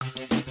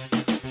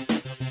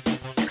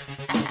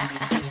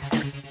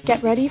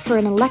Get ready for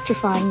an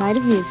electrifying night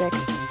of music.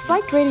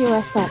 Psyched Radio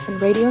SF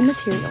and Radio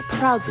Material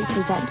proudly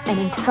present an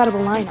incredible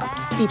lineup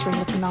featuring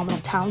the phenomenal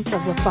talents of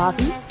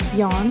Rafavi,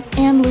 Yawns,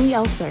 and Louis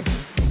Elser.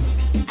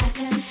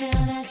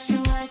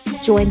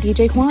 Join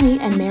DJ Juani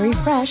and Mary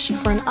Fresh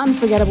for an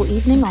unforgettable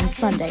evening on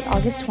Sunday,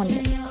 August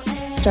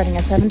 20th, starting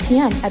at 7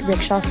 p.m. at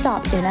Rickshaw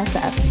Stop in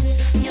SF.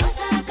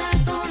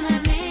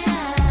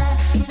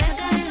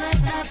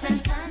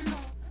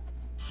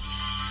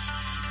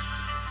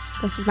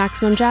 This is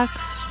Maximum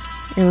Jax.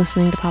 You're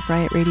listening to Pop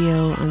Riot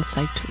Radio on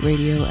Psyched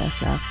Radio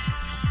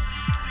SF.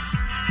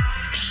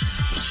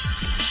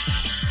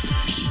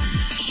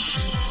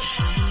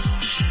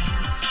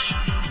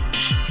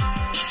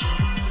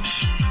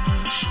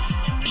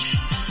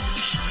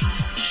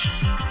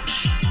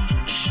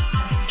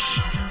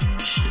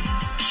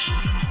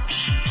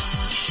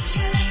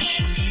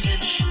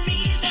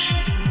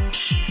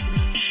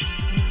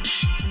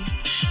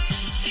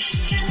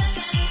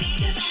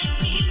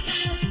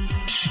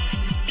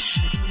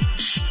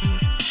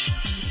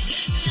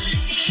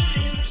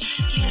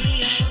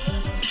 Carry on.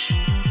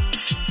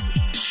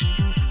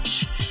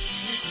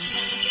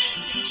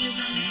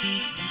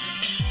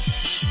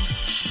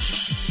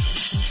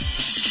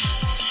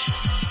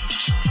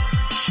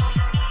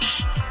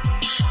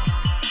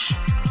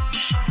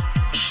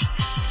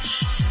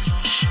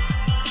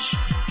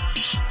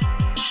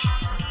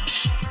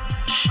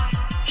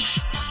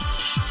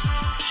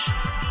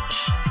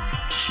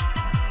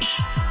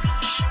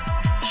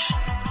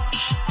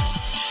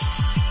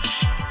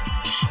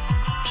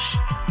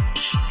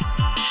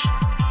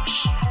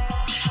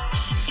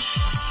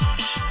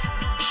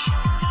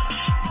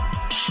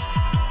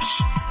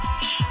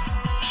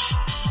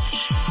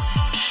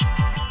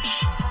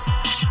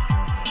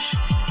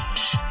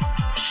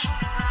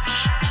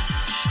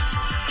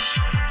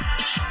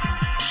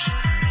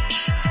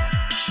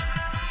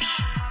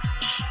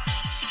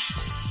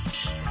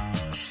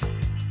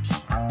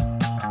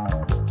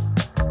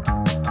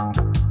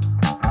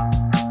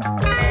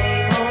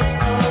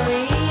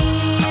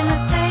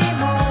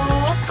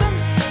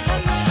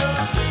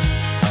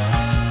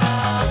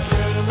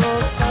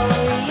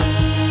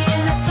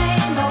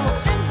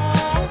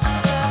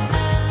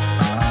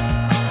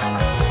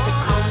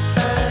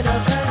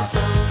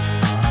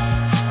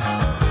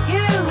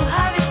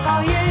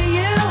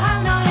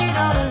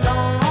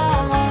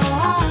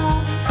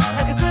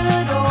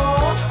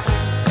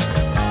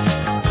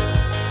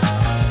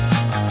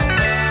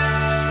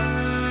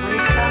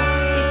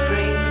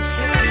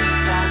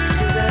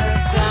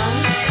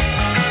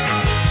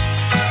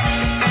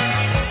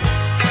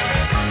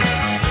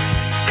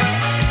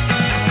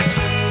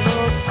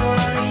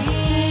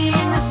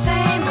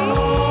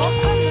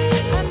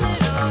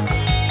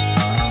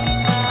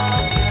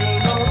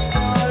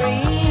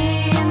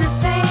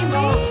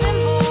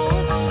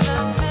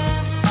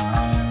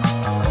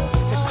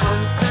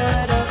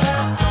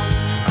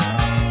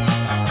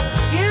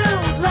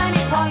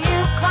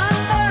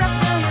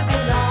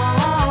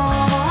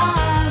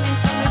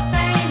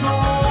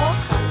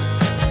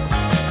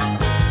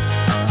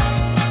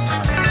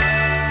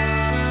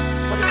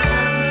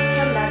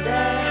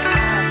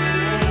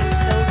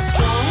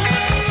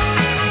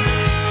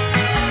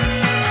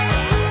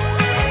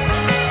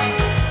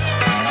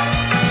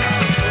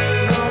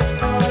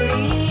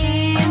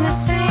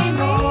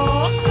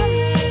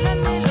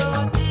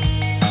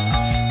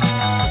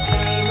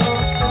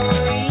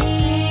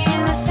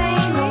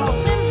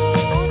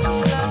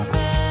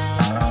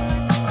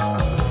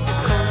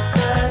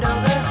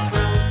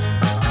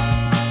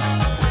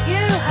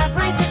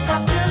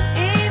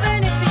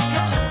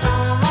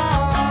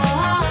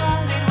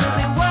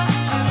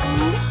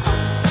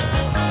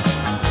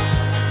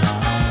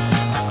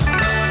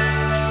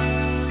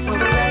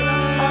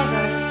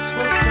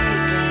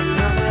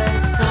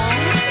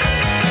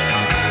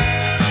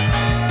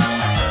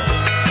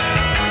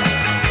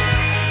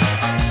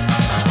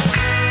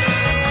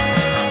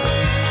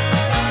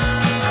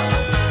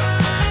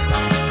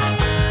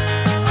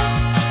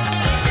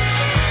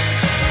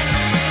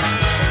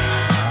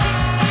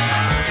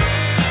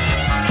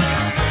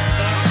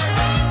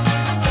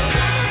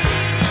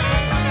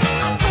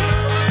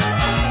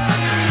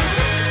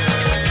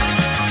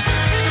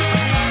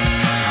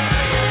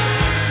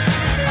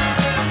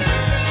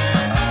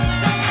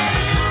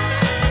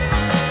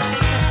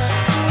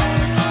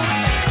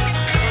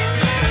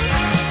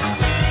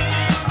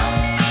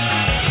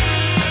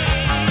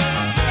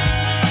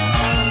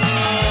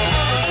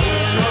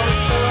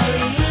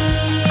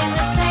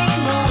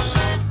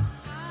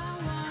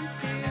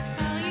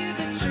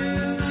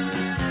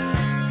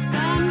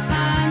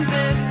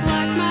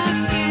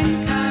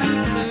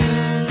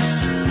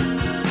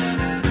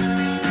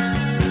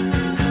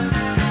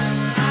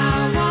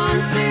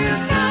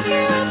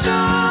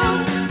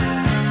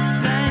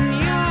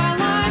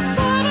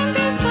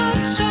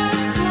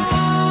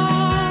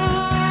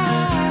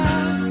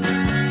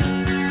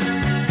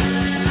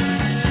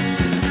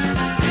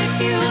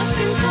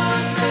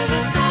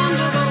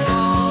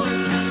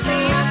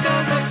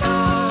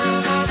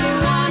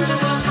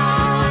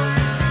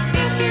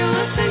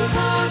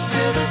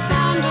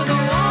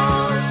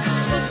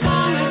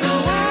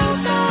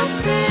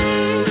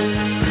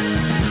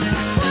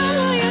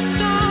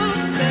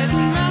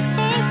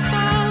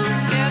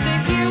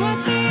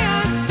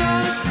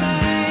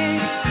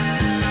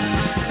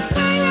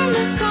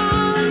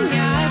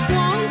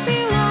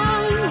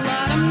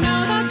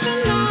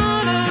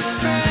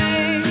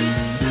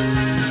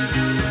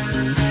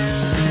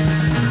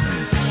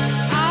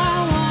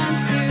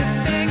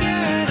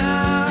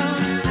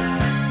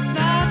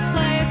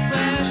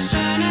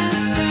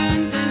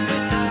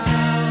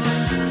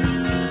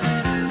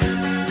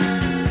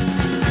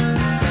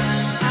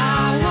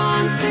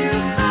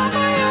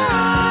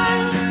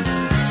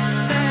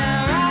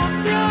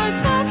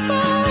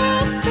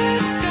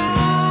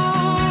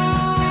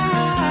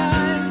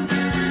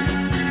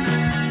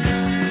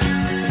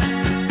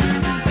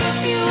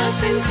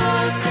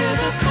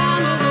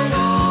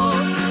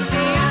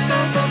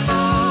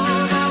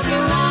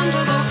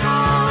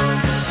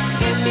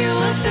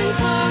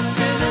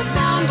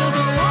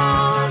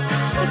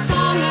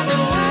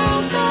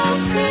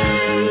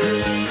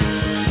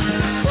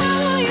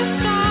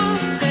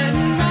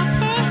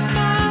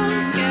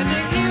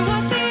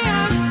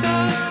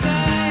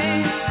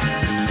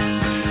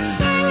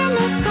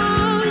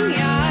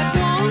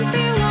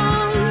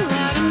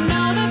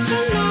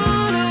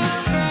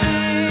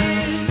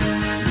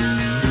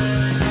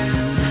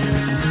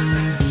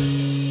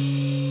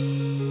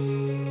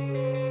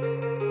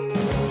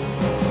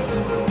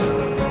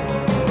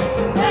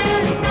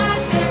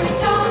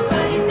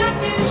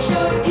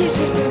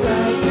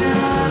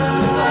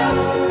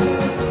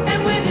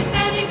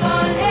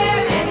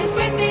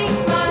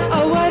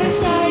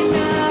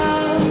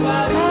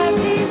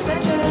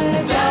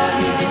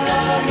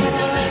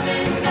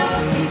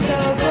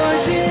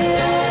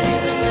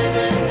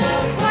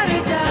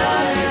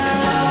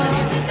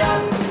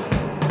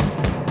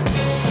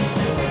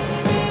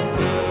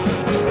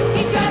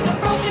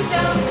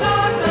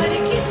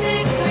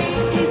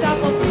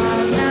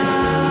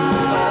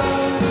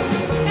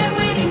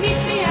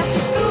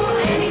 School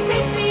and he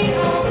takes me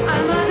home.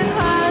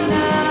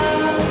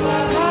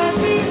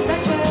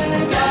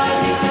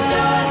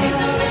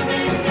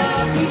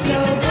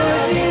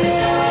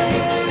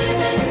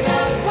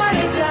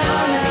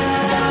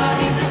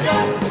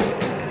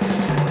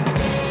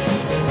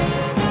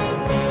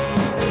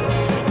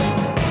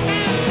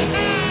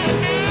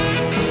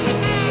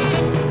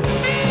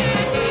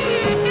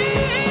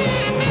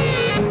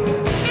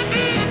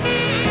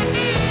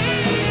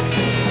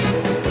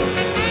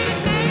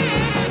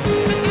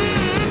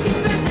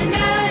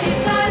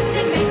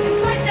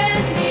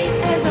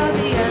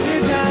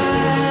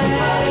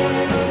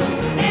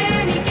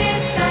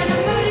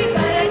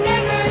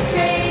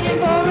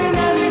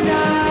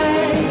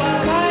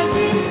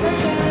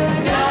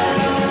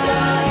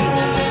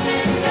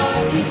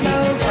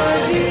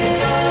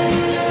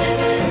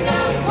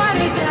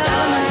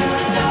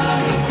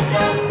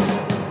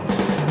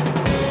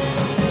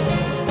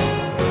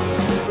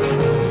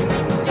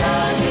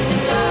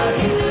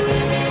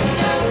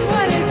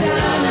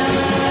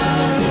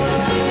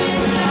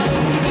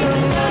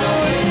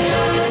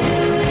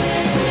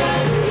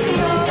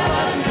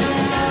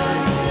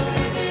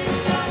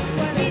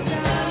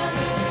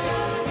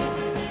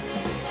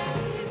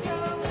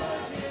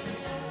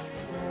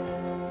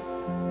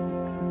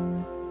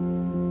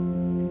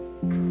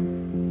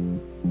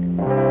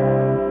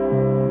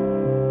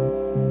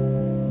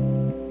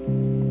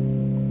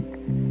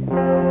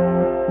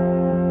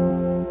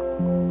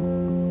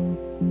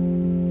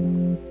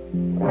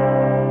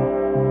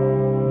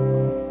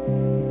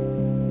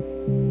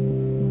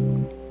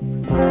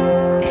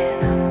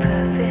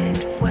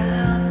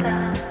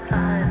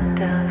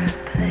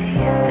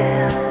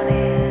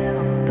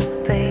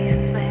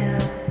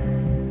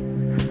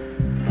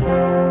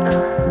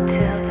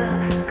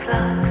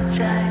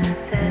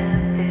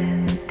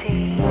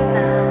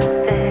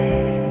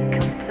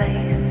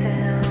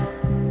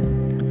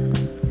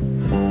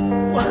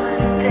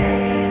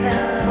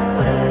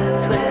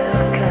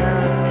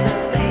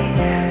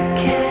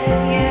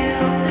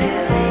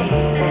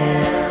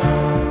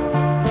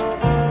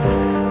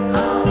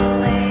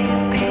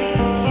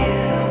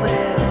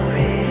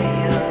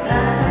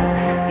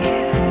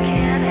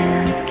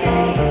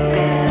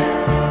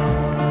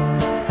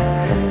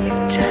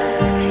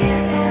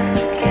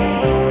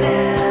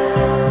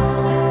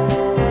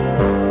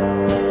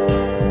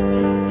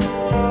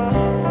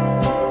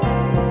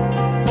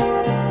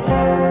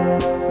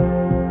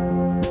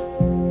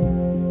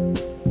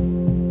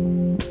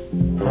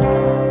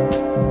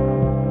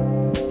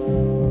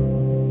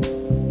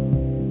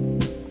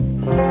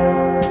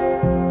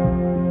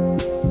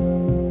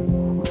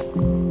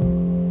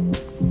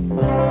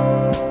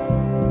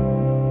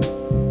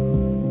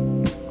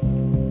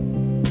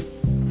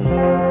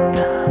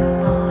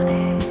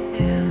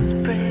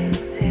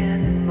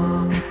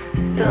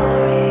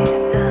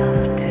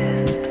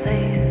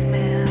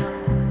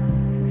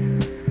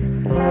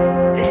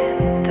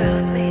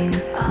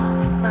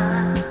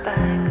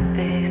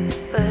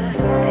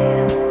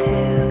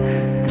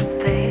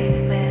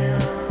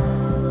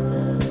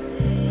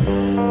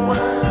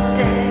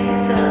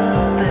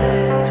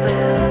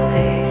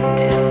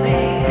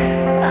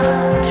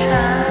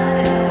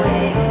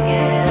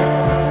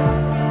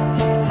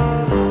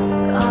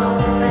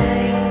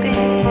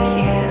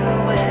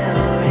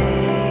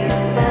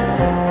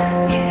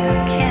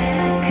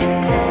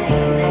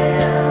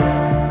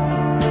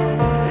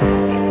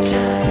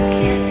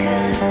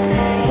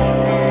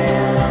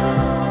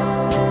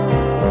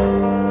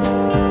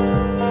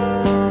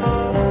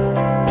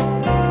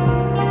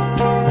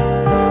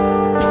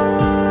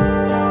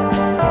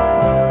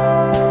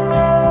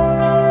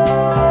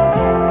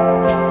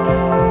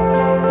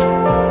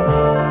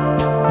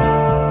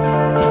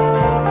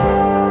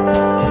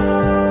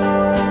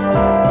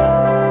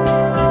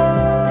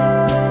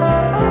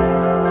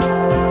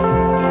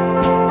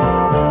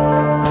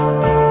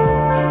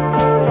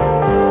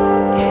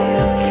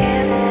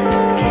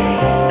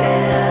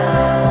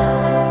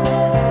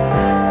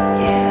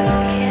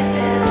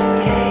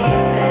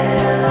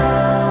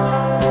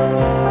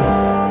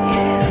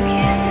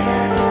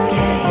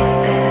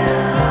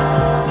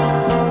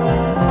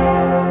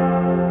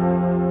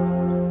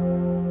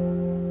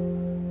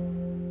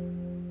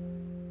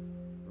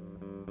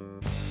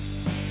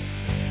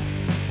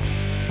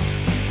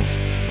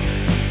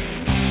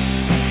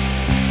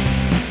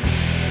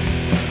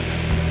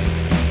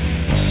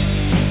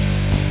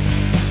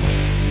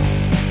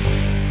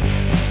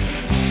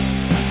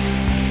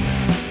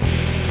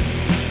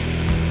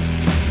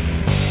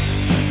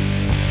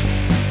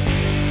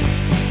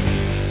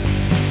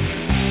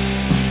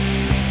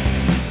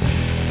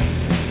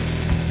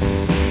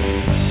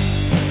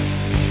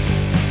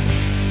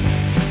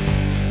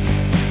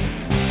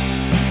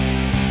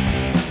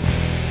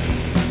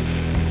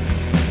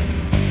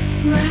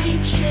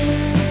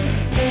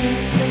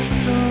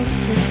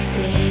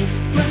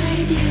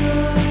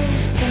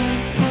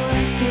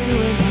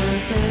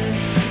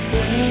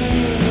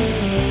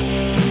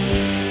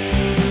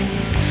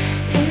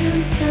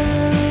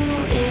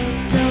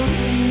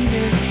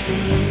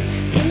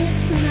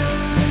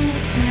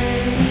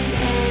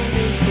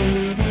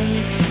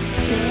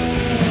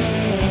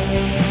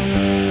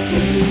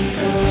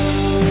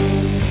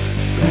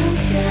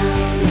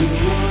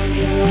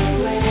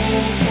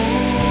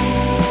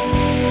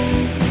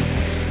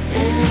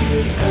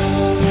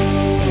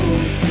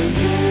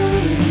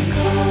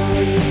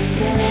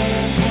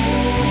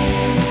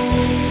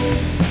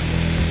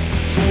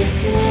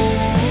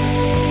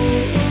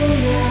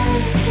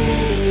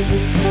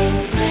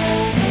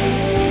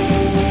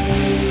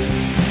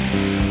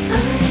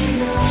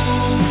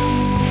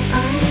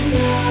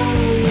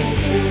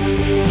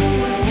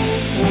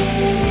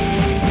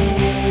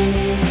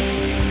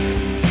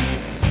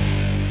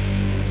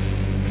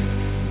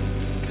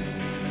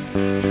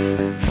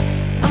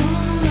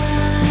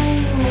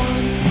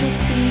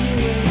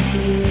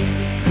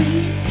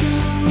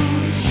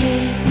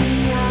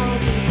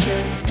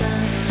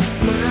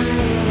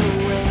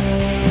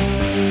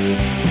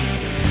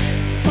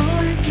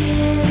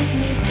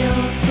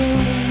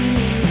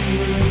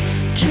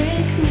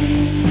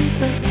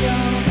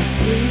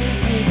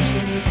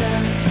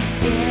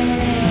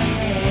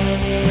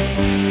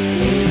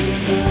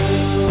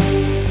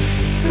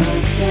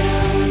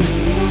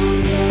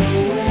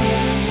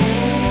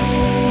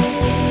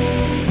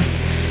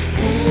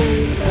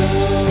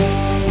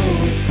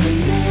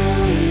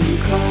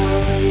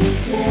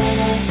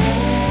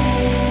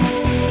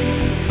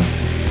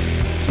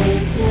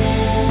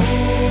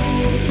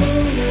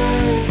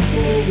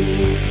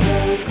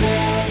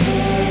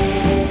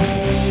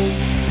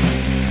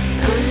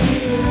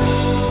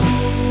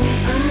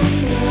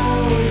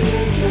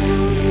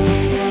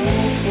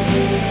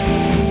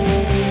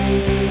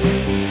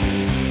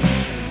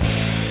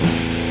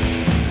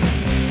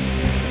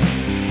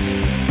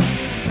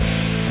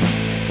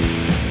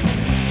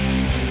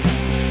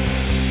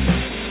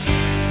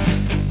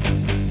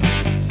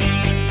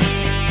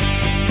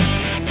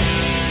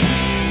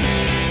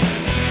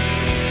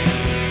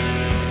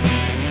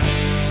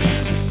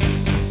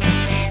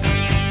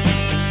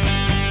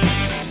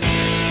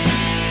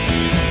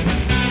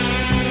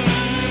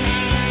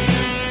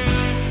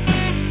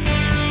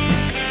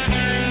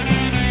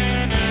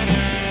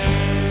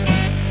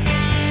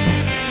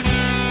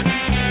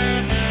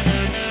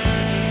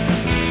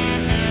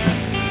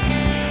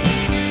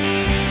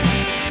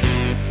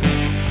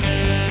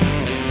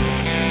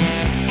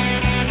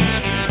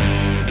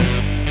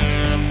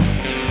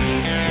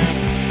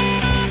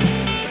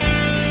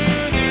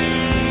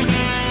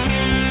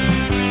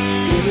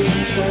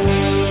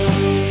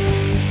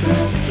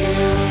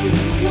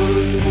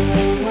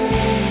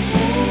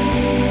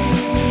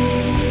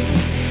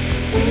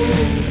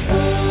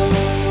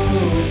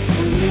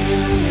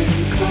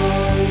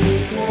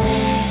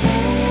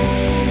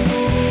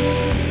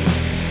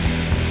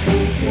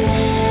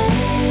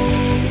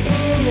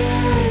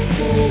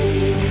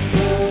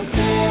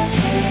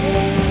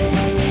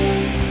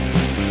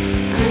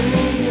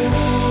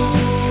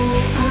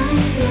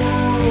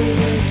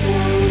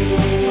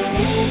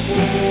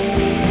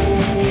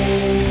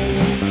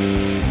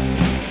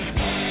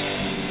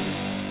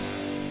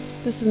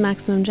 This is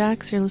Maximum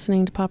Jax. You're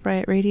listening to Pop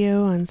Riot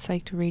Radio on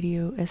Psyched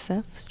Radio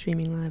SF,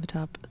 streaming live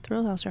atop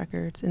Thrill House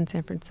Records in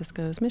San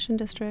Francisco's Mission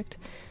District.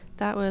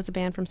 That was a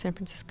band from San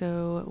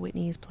Francisco,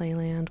 Whitney's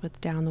Playland, with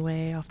Down the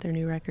Way off their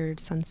new record,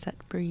 Sunset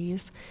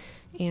Breeze.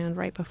 And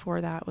right before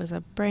that was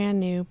a brand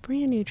new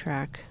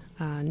track,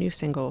 new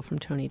single from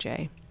Tony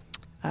J,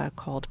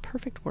 called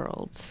Perfect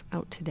Worlds,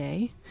 out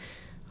today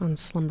on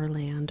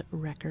Slumberland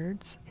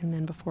Records. And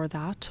then before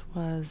that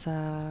was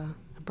a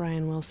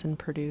Brian Wilson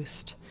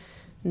produced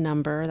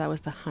number. That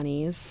was the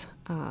Honeys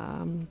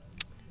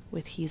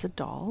with He's a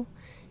Doll.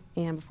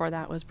 And before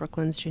that was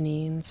Brooklyn's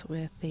Janine's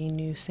with a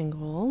new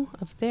single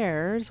of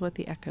theirs, What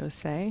the Echoes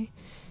Say.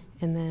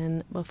 And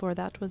then before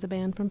that was a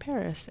band from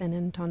Paris, and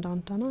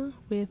Entendantana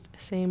with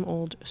Same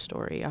Old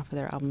Story off of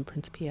their album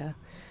Principia.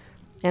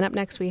 And up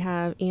next we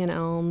have Ian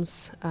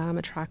Elms,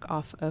 a track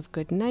off of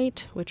Good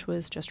Night, which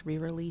was just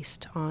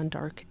re-released on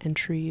Dark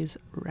Entries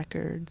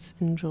Records.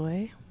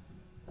 Enjoy.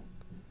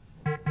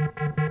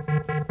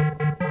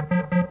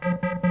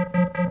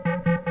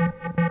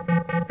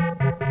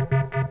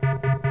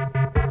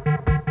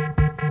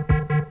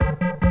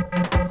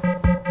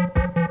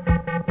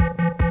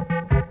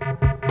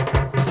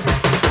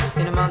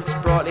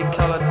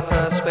 Coloured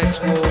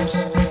perspex walls,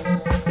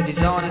 the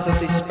designers of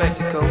this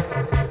spectacle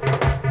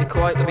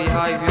equate the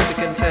behaviour of the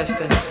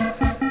contestants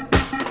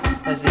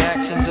as the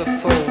actions of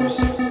fools.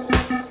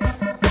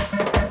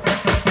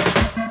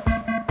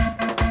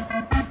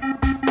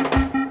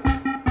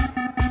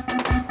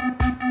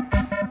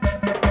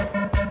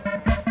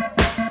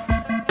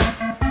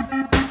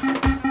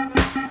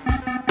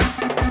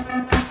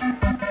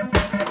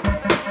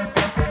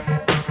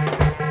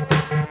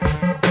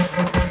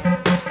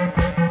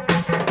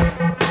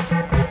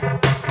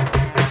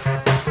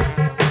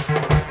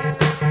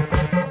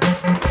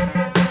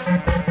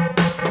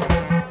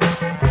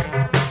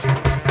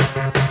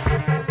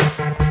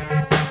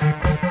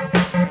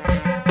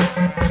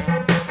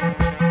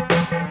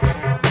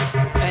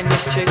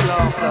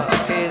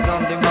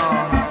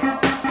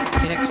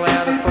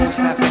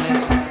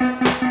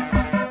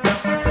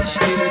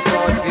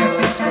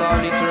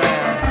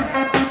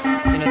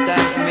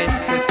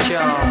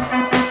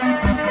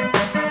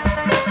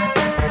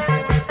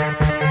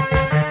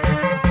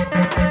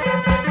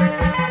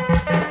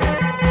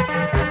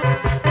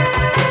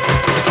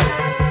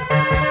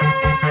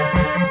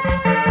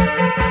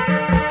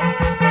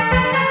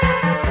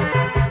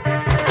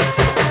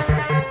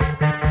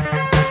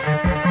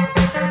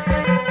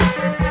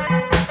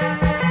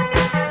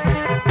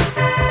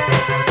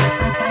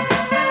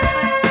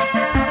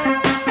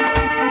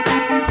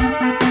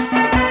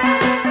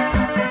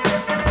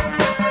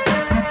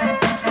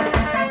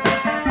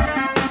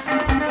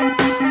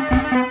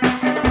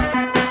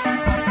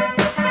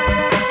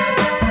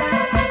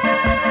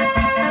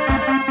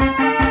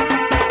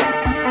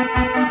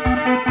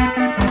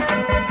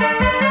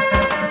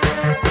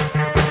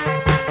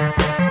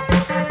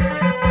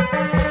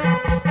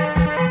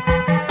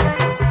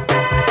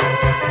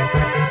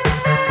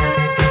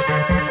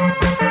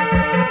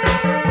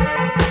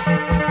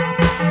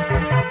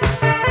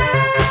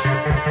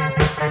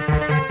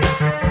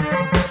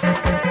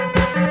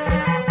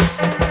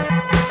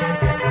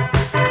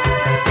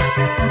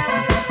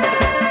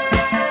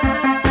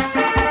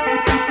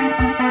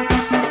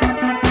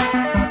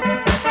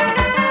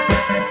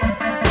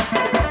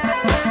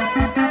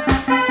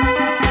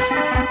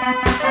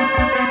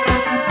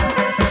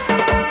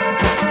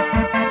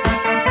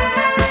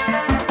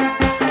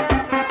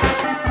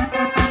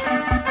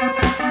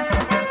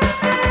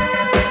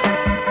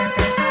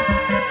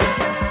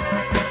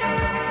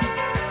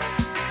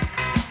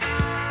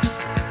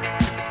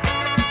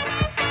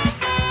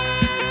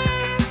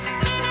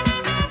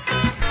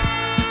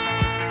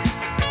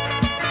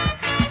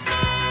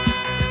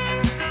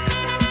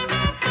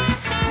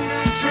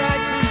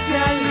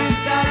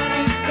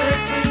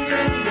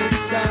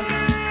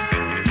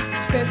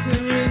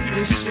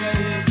 the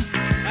shade.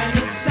 And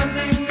it's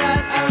something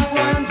that I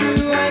won't do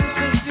when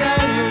to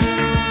tell you.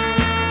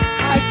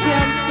 I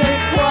can't stay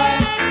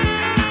quiet,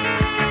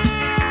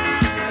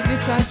 and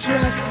if I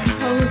try to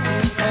hold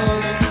it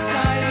all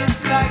inside,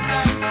 it's like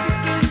I'm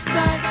sick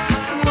inside.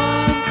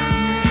 What do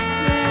you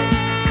say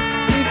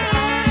if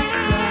I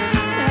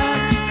can't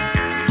help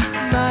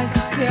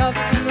myself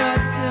to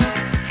myself?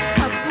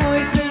 I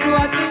poison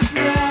what's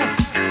there.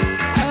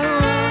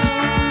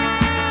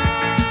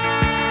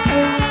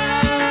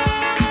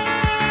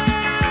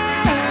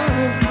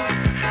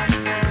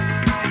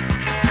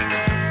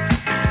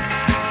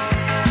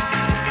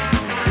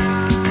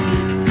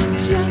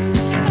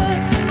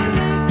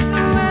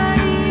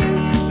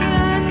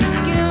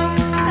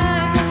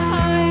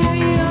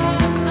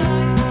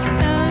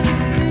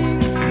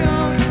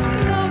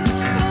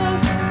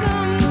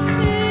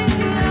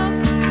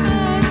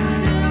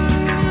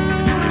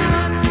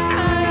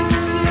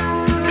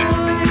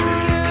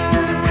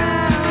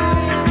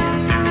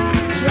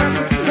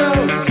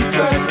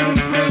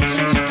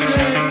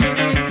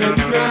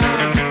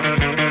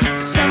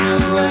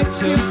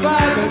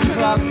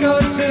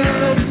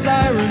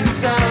 Siren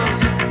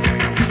sounds.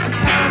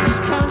 I was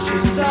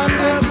conscious of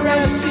her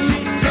breath.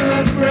 She's too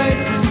afraid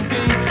to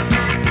speak.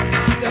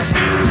 The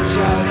hungry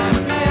child I'm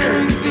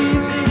bearing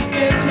these is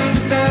getting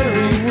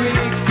very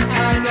weak.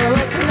 I know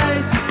a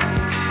place.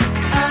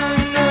 I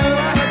know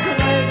a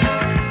place.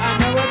 I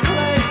know a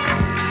place.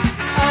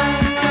 I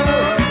know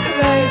a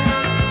place.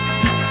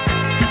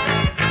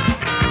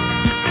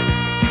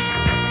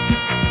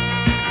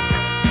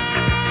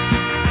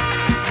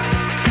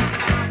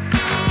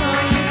 So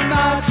you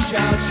march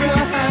out,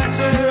 your hands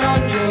are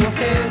on your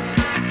head.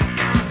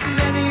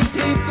 Many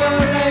people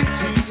ache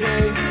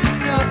today, but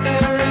not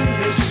there in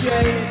the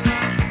shade.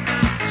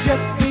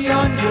 Just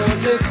beyond your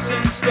lips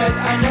instead,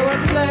 I know a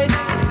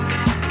place.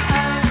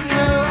 I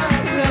know a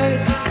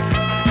place.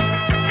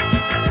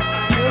 I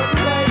know a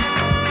place.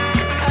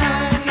 I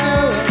know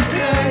a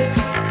place.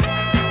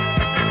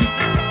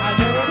 I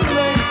know a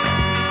place.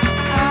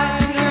 I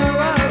know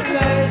a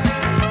place.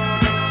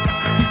 I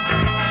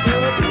know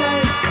a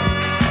place.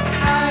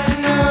 I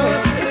know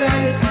a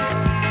place.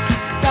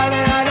 Da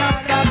da da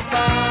da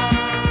da.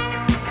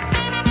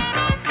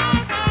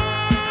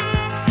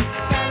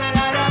 Da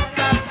da da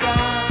da da.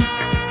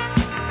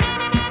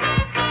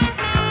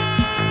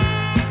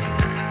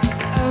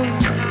 Oh,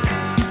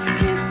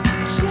 it's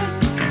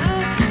just a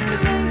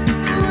place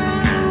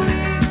where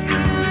we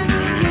can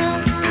go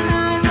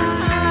and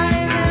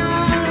hide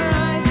our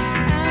eyes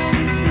and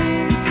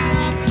think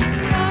of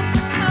love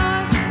or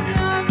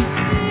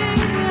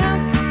something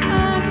else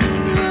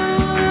until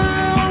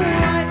our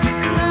white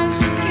flesh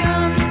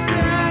comes.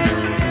 I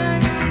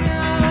don't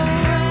know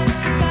when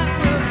that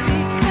will be,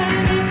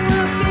 and it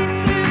will be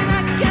soon.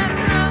 I can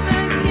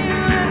promise you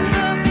it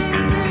will be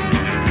soon.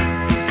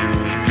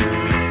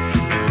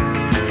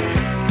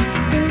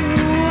 The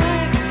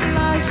white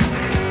flesh,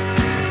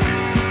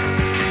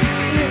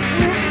 it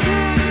will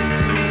come.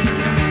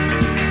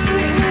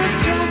 It will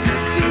just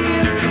be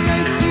a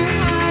place to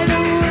hide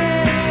away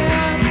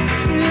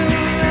until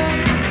then.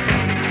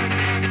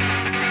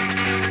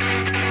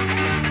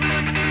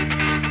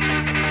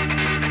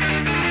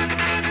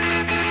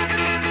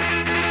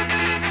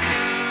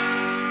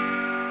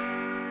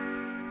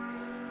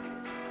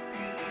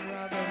 It's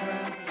rather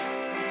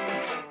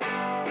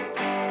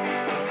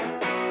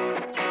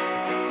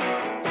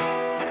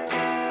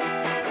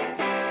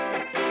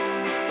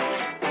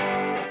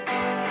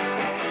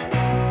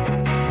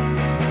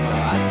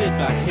I sit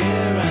back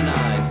here and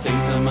I think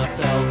to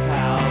myself,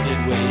 how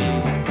did we?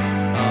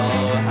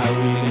 Oh, how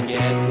we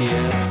get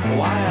here?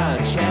 Why are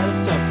chairs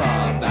so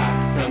far back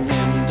from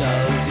him?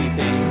 Does he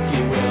think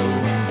he will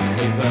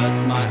avert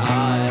my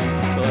eye?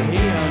 Well,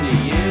 he only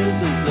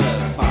uses the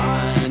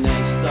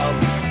finest of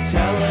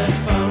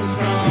telephones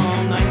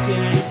from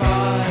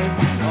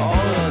 1985.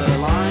 All of the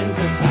lines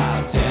are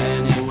tapped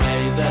anyway.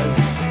 There's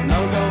no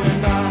going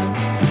back.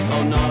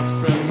 Oh, not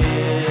from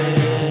here.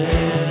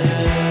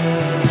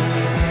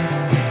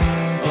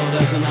 Oh,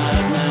 there's an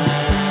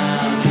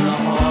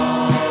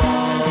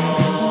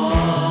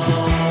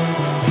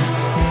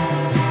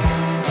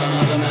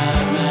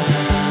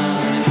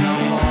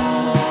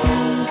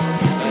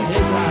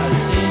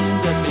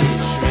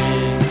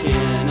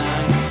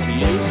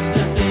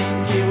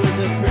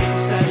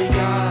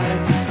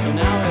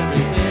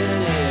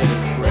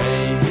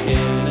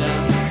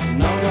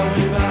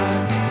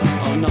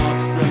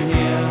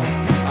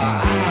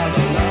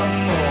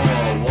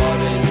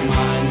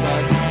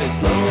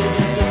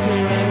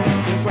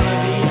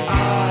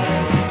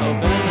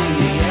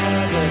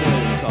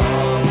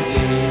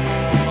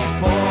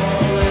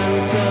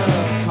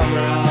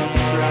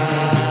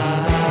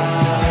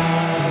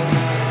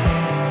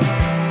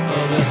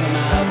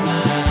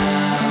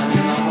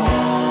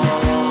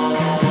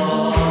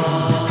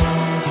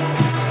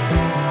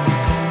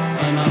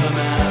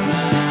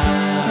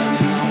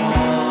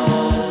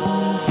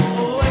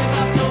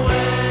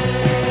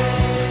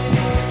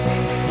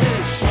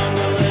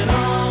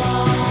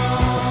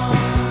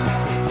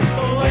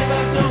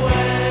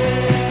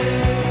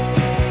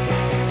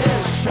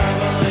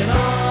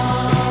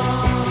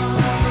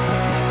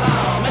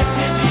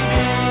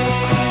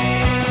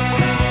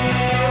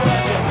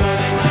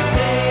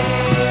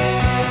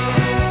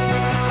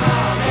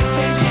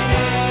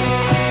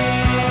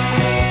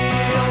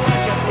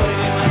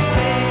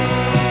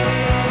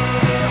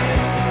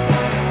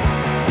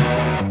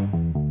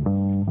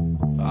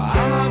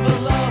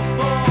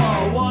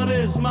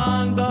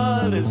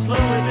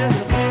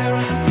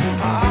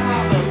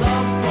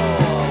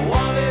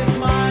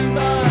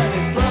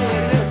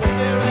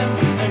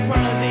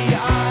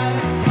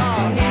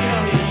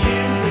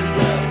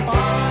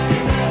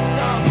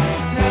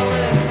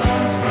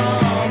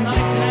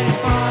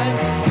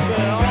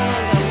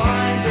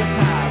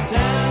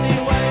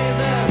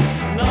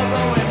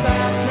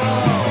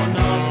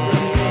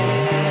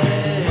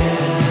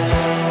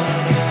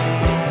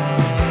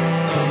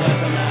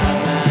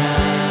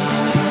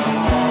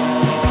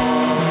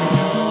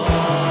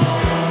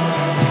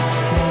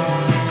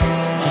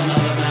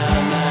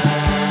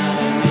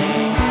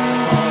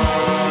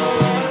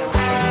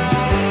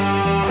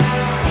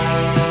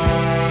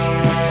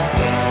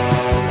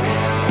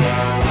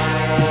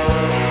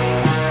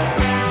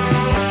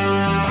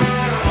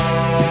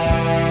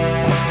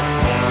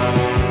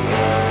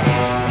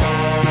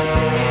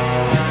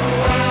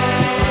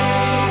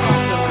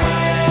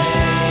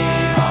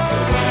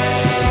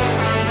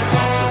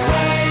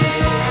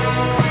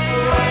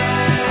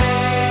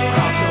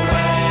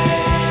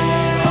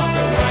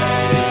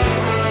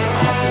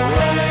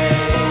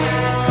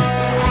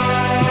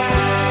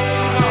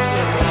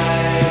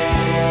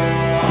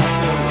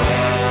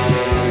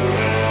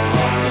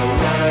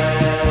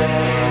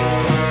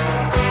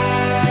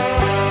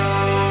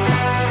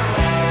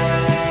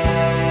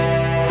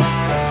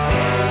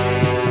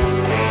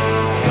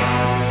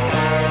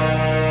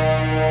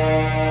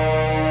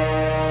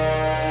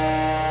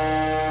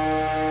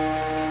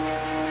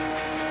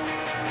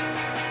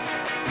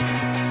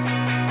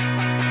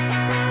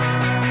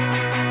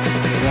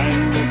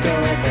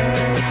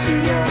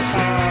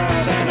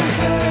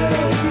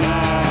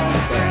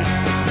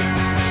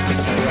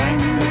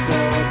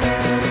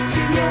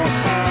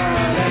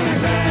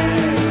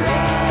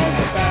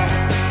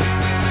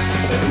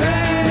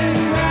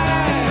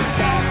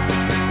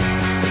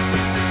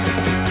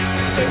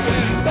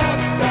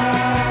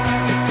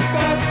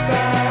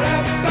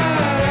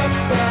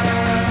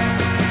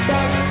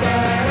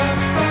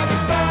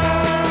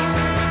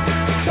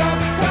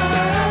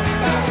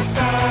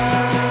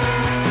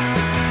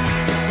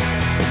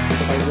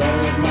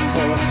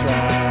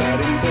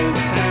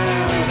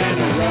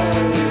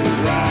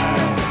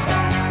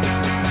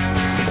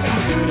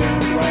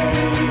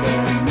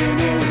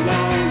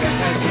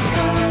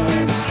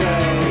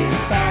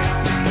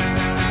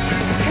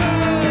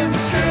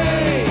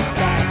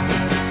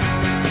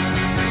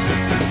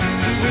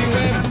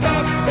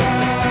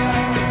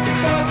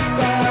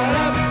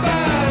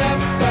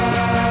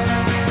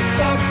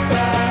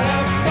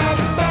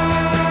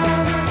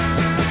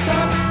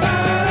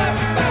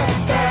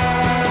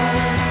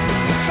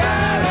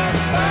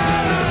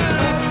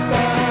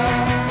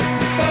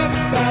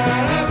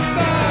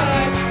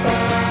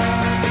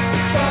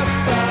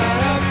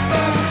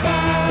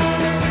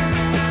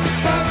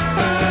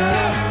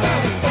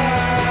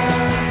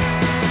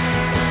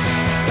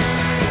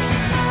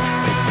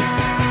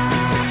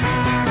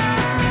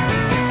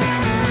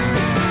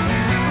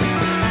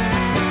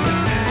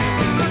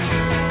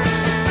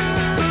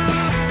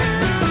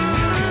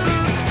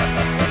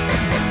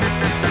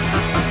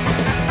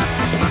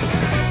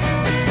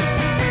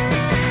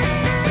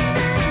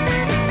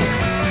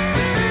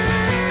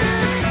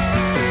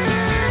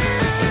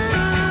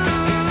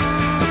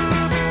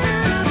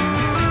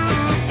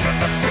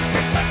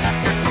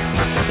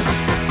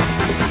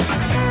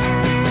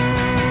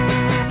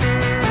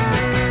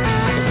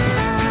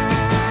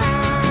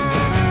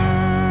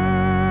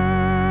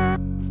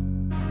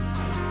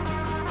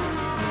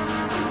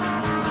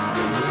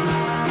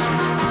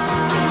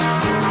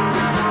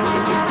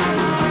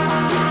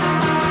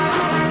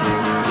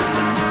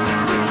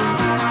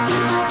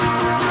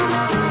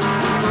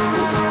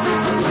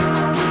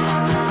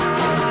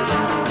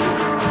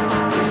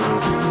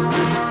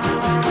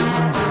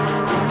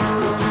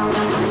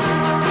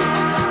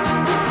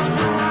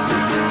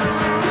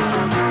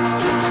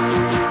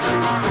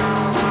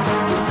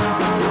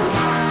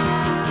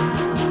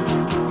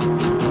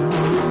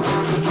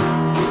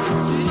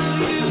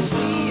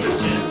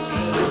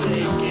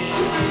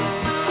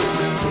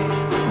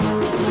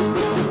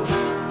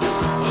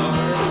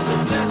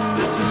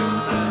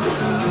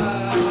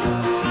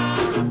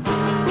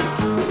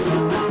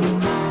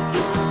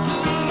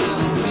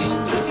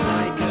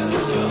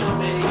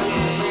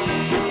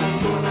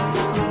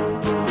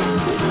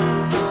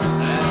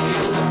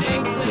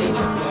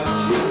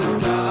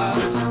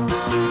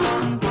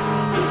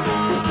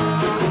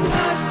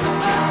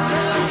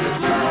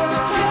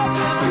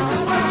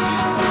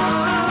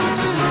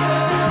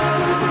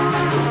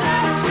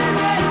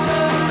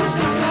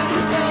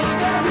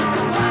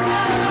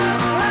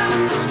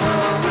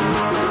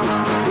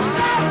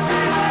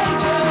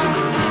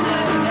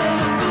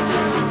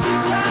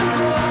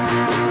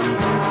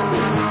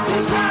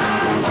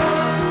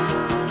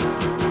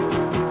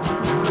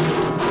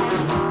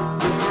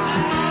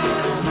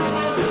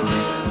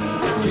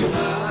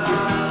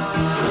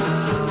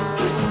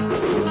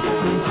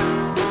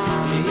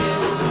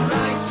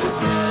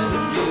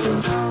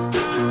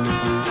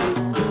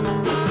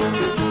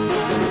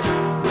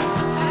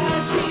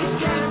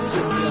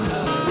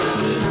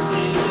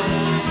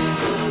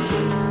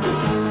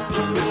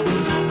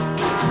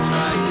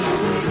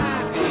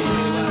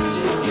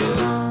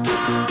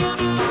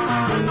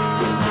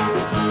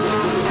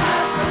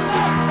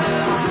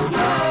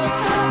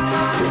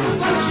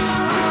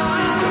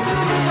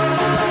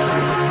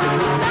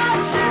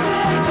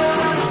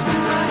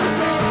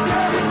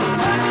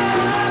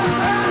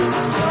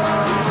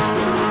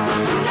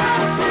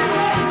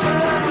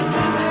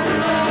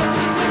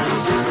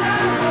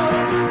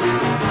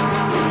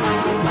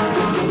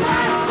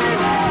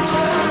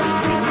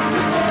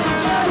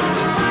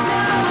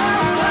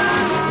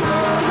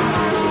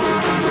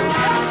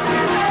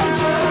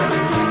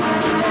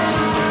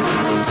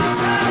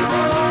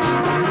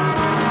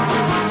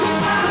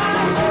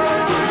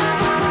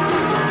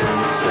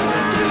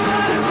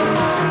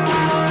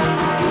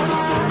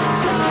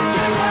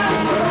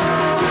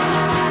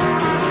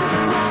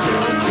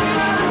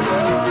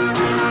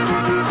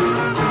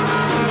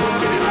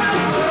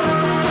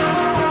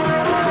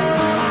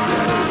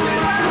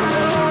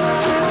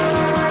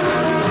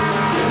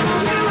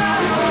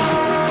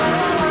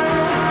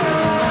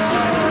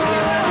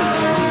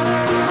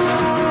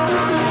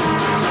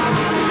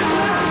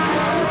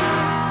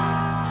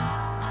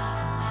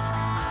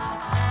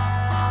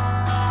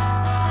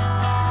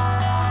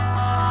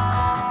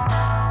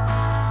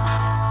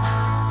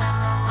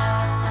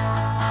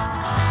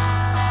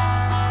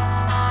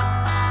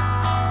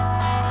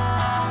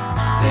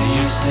There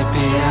used to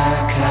be a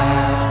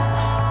cat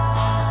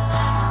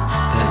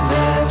that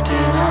lived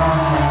in our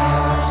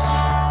house.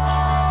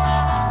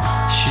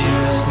 She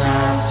was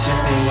nice to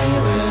be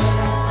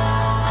with,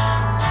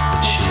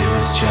 but she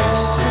was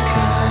just a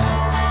cat.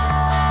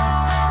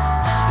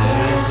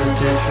 There is a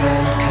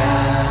different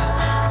cat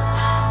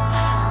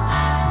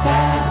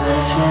that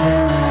lives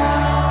here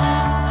now.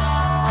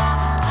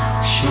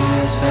 She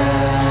is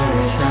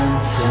very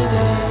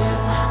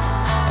sensitive,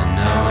 and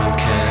no one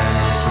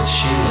cares that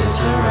she is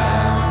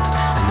around.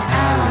 And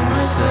Alan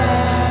was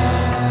there.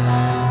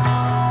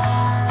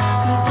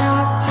 He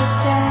talked to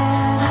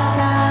Stan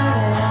about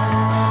it.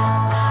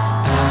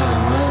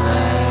 Alan was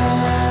there.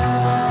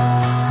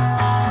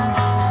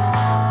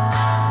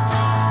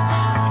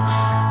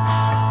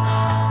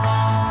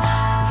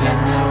 Then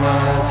there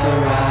was a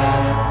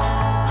rat.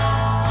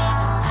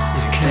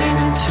 It came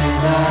into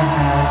the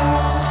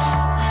house.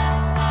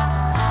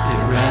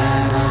 It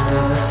ran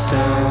under the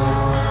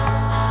stove,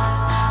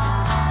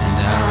 and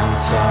Alan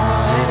saw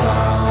it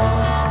all.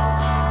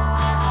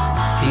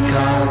 He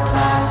got a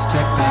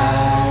plastic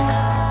bag.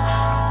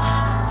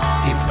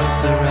 He put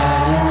the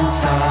rat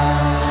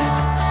inside.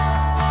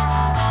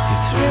 He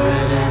threw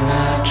it in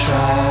the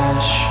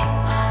trash.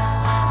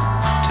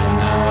 Don't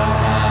know what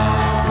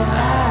happened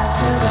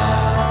after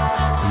that.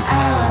 And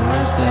Alan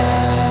was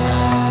there.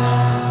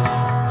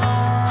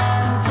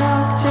 He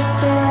talked to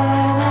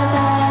Stan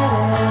about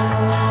it.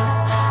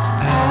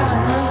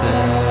 Alan was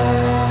there.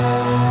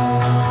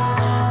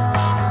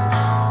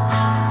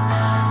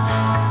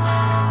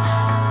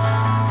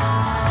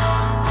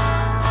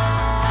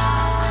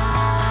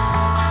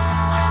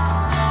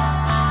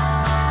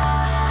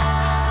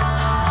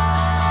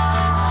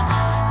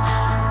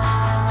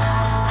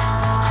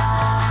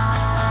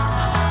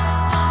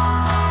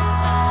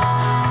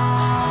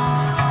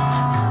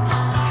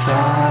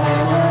 Thought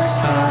it was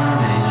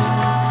funny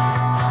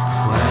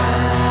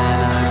when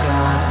I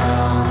got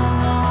home.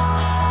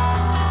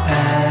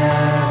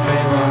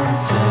 Everyone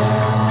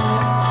said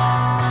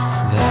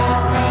that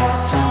rat's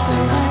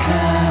something I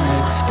can't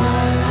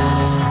explain.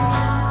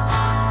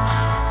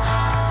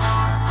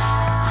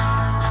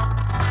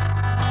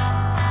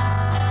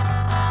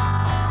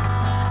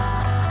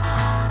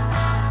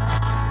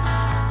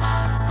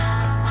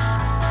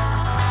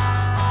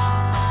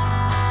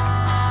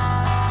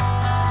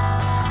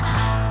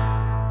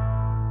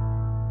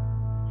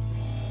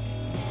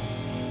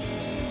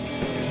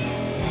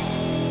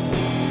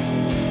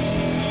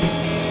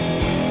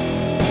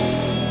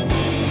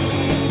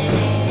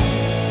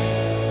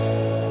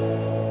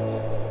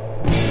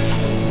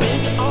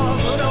 Big or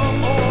little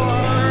or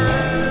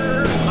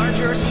large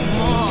or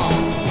small,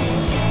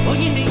 well,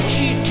 you need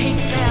to take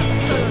that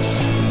first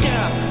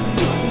step.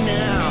 Do it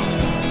now,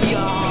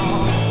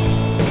 y'all.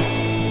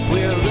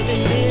 We're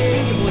living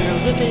big, we're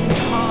living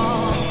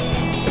tall.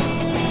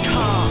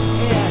 Tall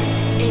as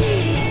a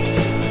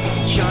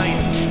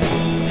giant,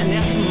 and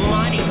that's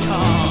mighty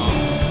tall.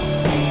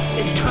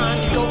 It's time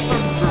to go for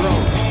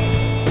growth.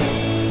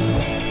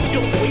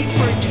 Don't wait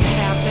for it to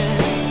happen.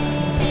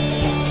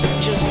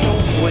 Just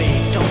don't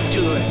wait, don't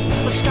do it.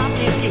 Well, stop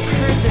me if you've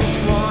heard this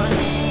one.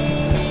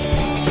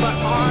 But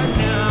our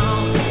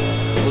now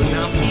will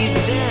not be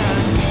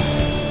then.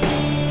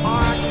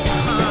 Our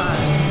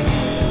time,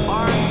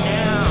 our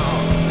now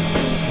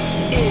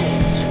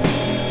is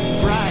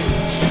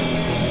right.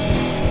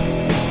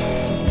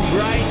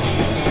 Right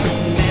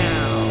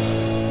now.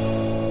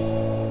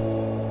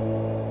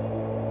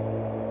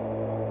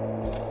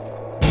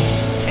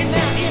 And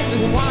that is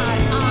why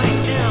I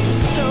am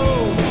so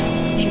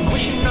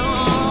emotional.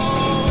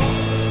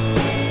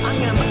 I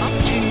am up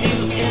to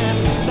new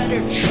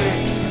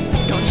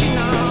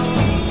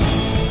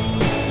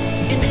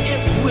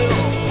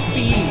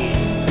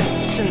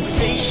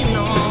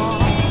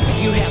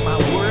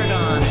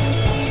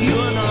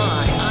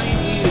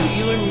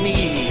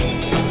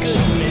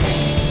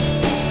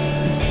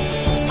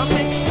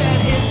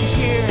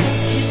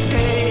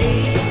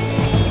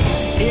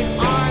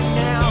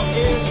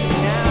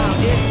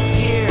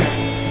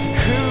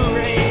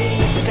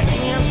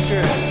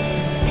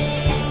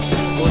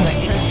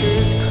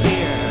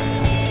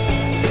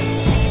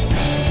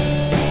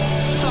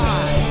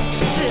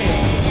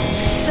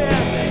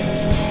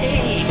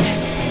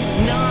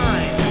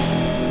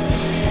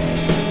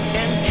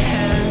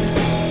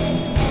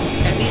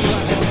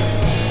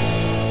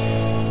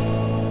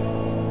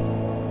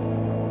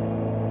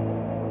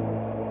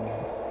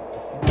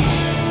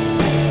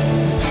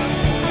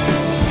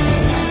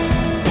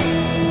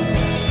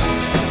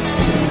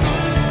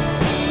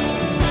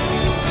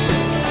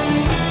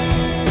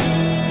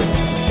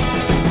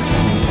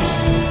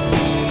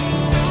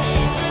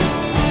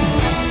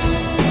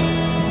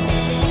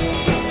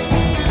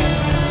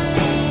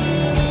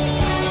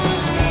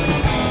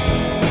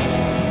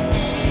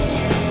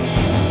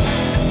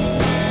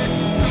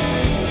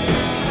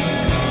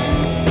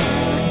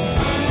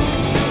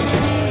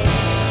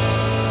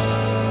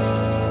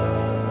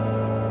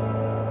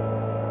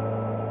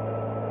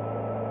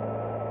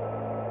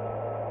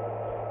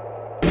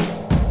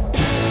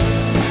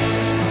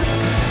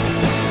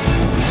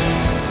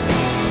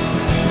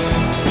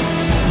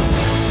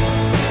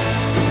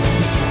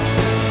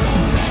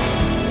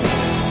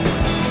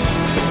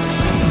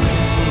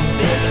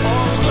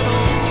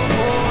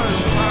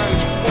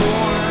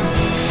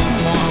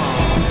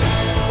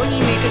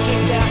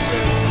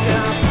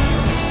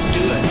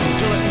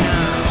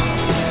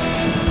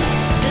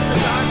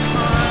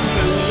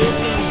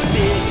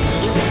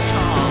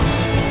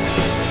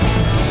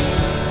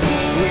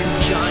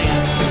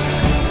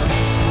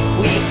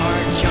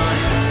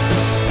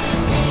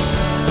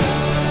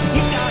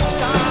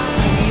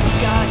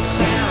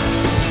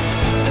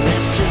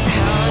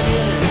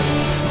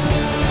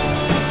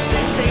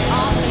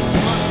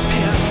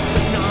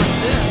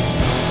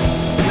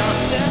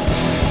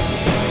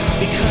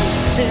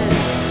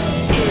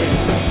This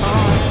is our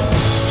time.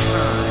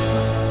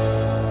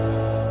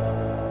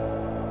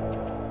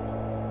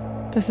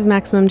 This is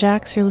Maximum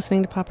Jax. You're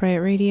listening to Pop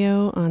Riot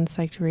Radio on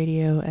Psyched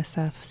Radio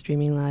SF,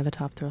 streaming live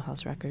atop Thrill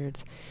House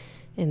Records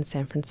in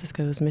San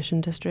Francisco's Mission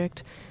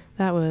District.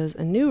 That was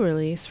a new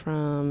release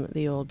from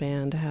the old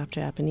band Half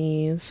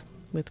Japanese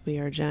with We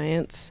Are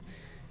Giants.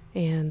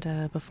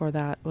 And before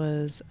that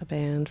was a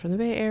band from the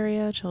Bay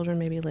Area, Children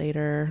Maybe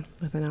Later,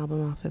 with an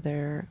album off of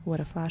their What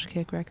a Flash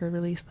Kick record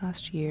released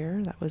last year.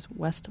 That was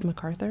West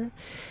MacArthur.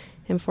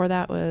 And before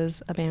that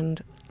was a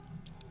band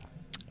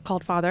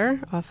called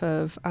Father off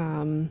of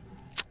a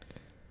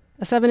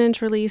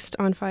 7-inch released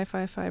on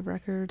 555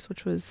 Records,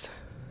 which was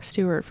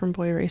Stewart from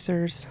Boy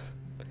Racers,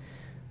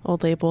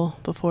 old label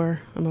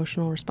before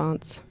Emotional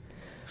Response.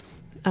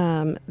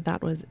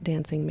 That was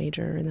Dancing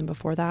Major. And then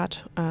before that,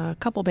 a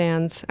couple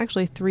bands,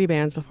 actually 3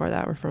 bands before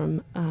that were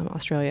from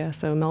Australia.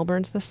 So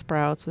Melbourne's The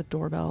Sprouts with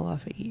Doorbell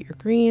off of Eat Your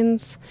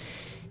Greens.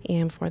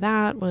 And before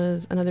that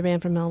was another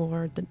band from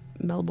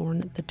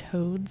Melbourne, The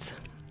Toads,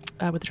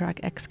 with the track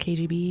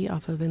XKGB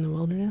off of In the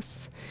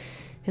Wilderness.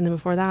 And then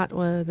before that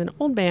was an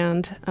old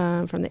band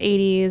from the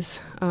 80s.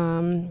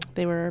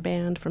 They were a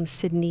band from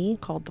Sydney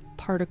called The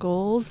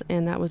Particles,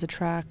 and that was a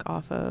track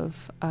off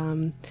of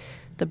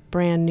the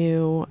brand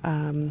new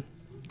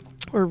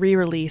or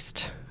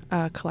re-released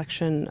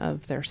collection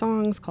of their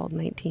songs called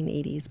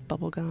 1980s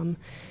Bubblegum.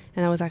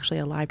 And that was actually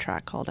a live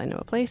track called I Know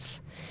a Place.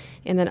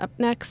 And then up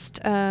next,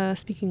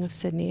 speaking of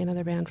Sydney,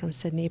 another band from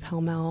Sydney,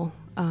 Pell Mell.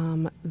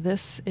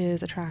 This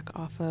is a track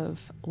off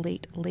of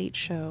Late Late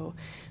Show,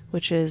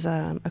 which is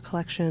a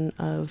collection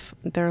of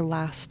their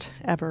last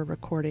ever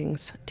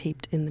recordings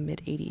taped in the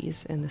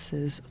mid-'80s, and this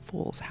is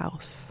Fool's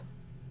House.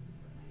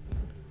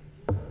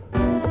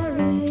 Fool's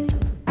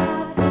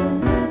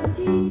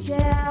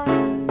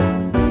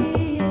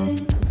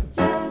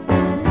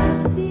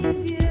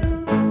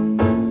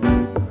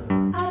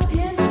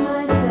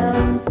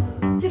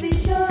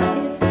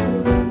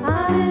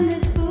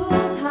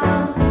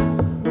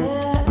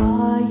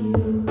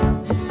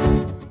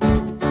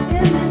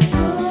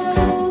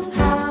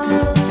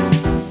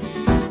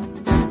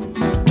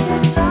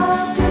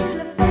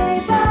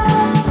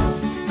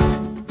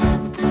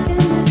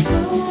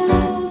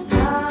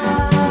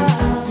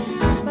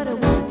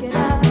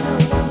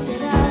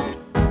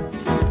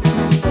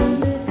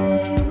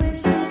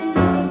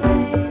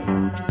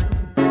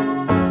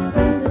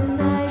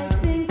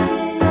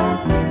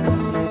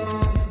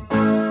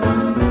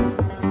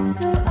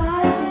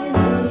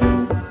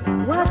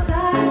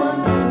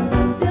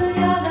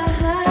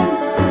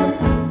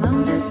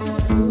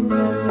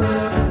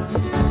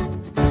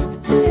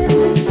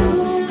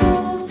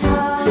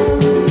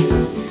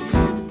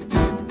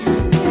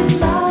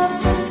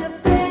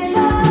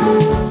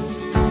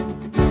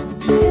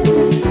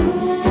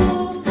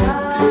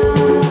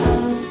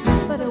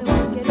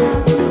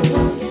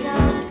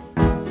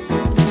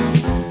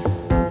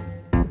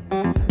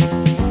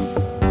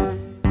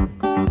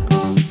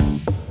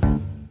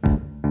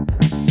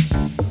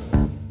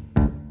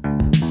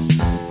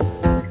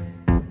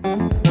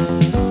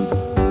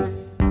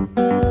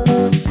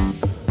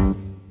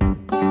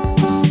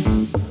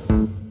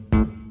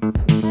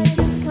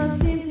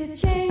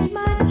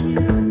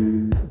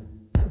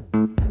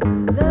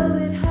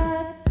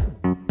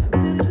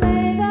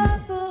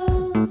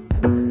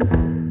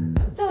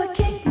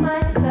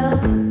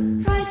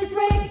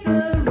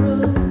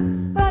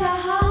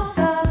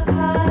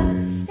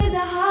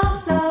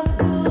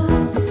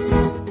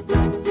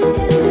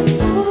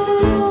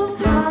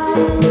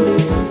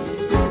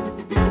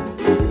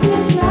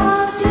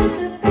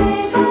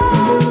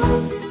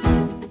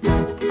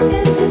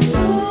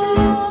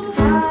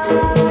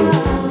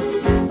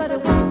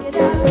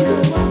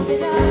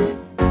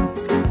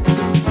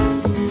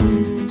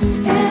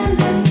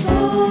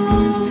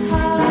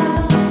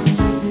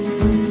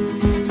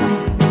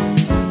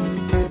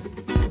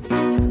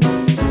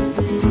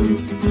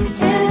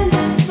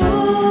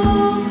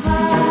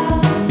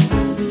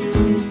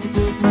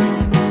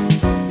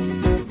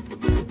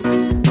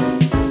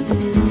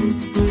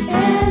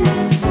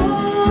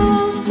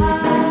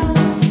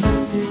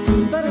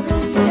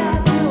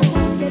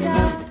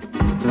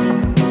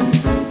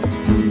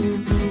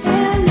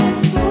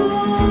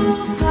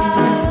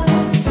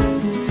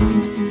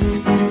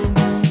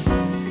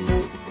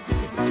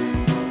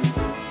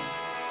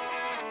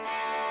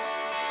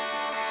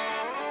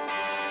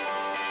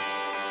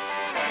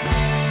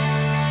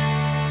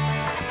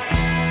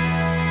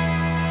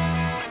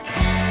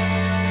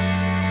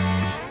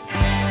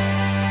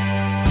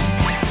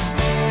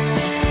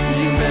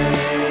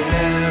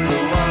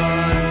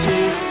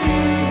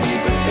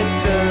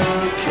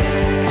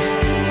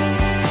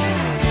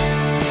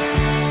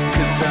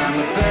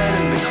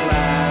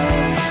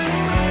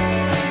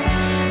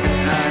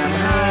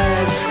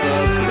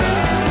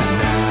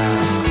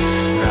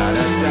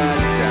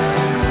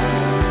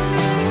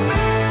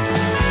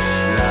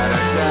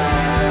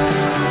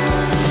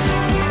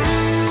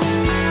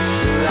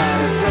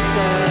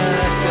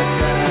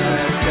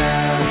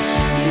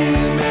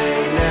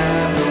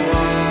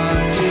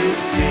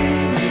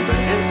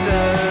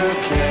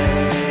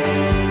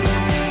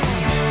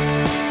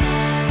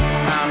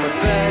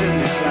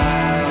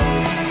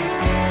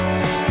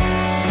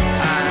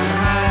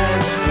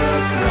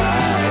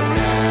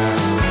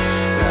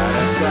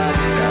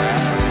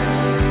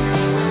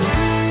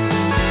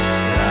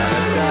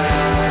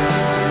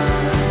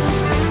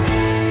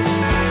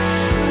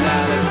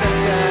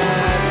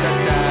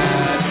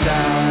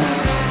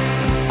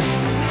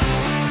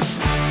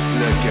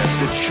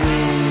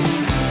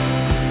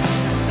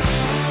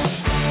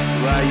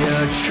while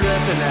you're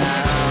tripping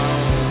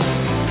out.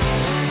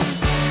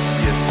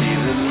 You see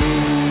the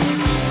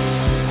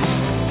leaves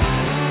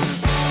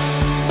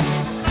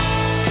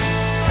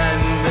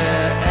and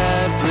their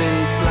every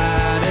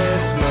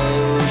slightest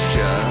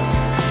motion,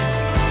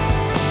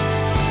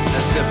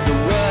 as if the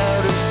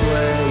world is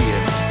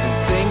swaying and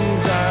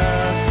things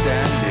are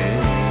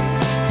standing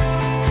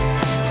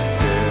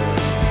still.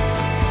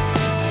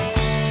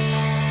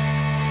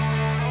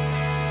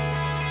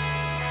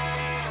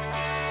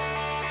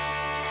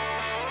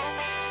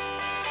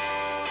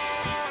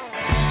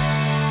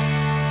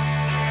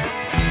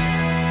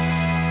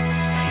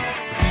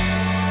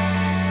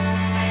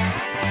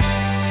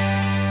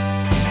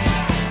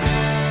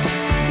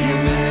 You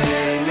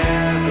may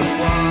never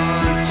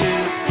want to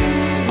see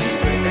me,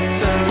 but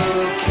it's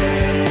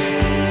okay.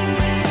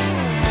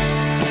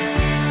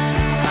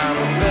 I'm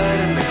a bird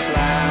in the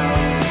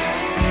clouds.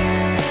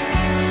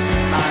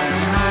 I'm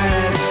high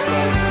as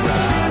fuck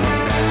right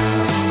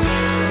now.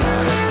 La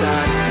da da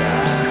da.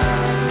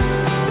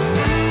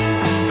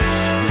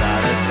 La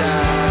da da.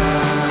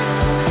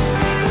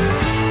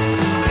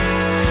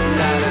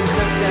 La da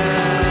da da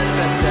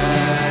da da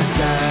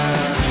da.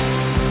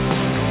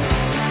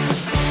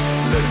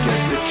 Look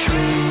at the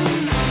tree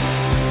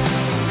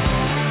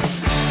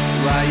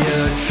while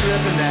you're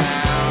tripping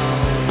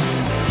out.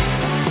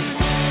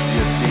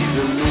 You see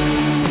the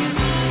leaves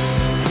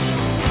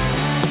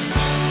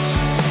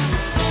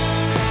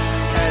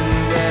and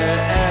their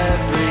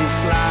every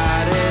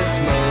slightest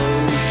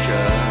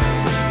motion,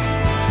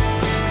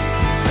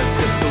 as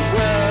if the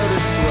world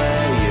is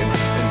swaying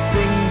and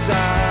things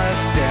are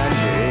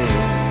standing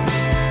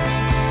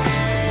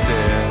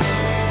still.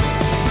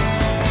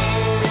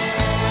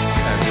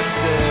 And they're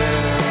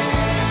still.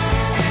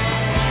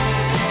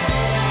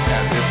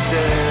 And they're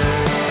still.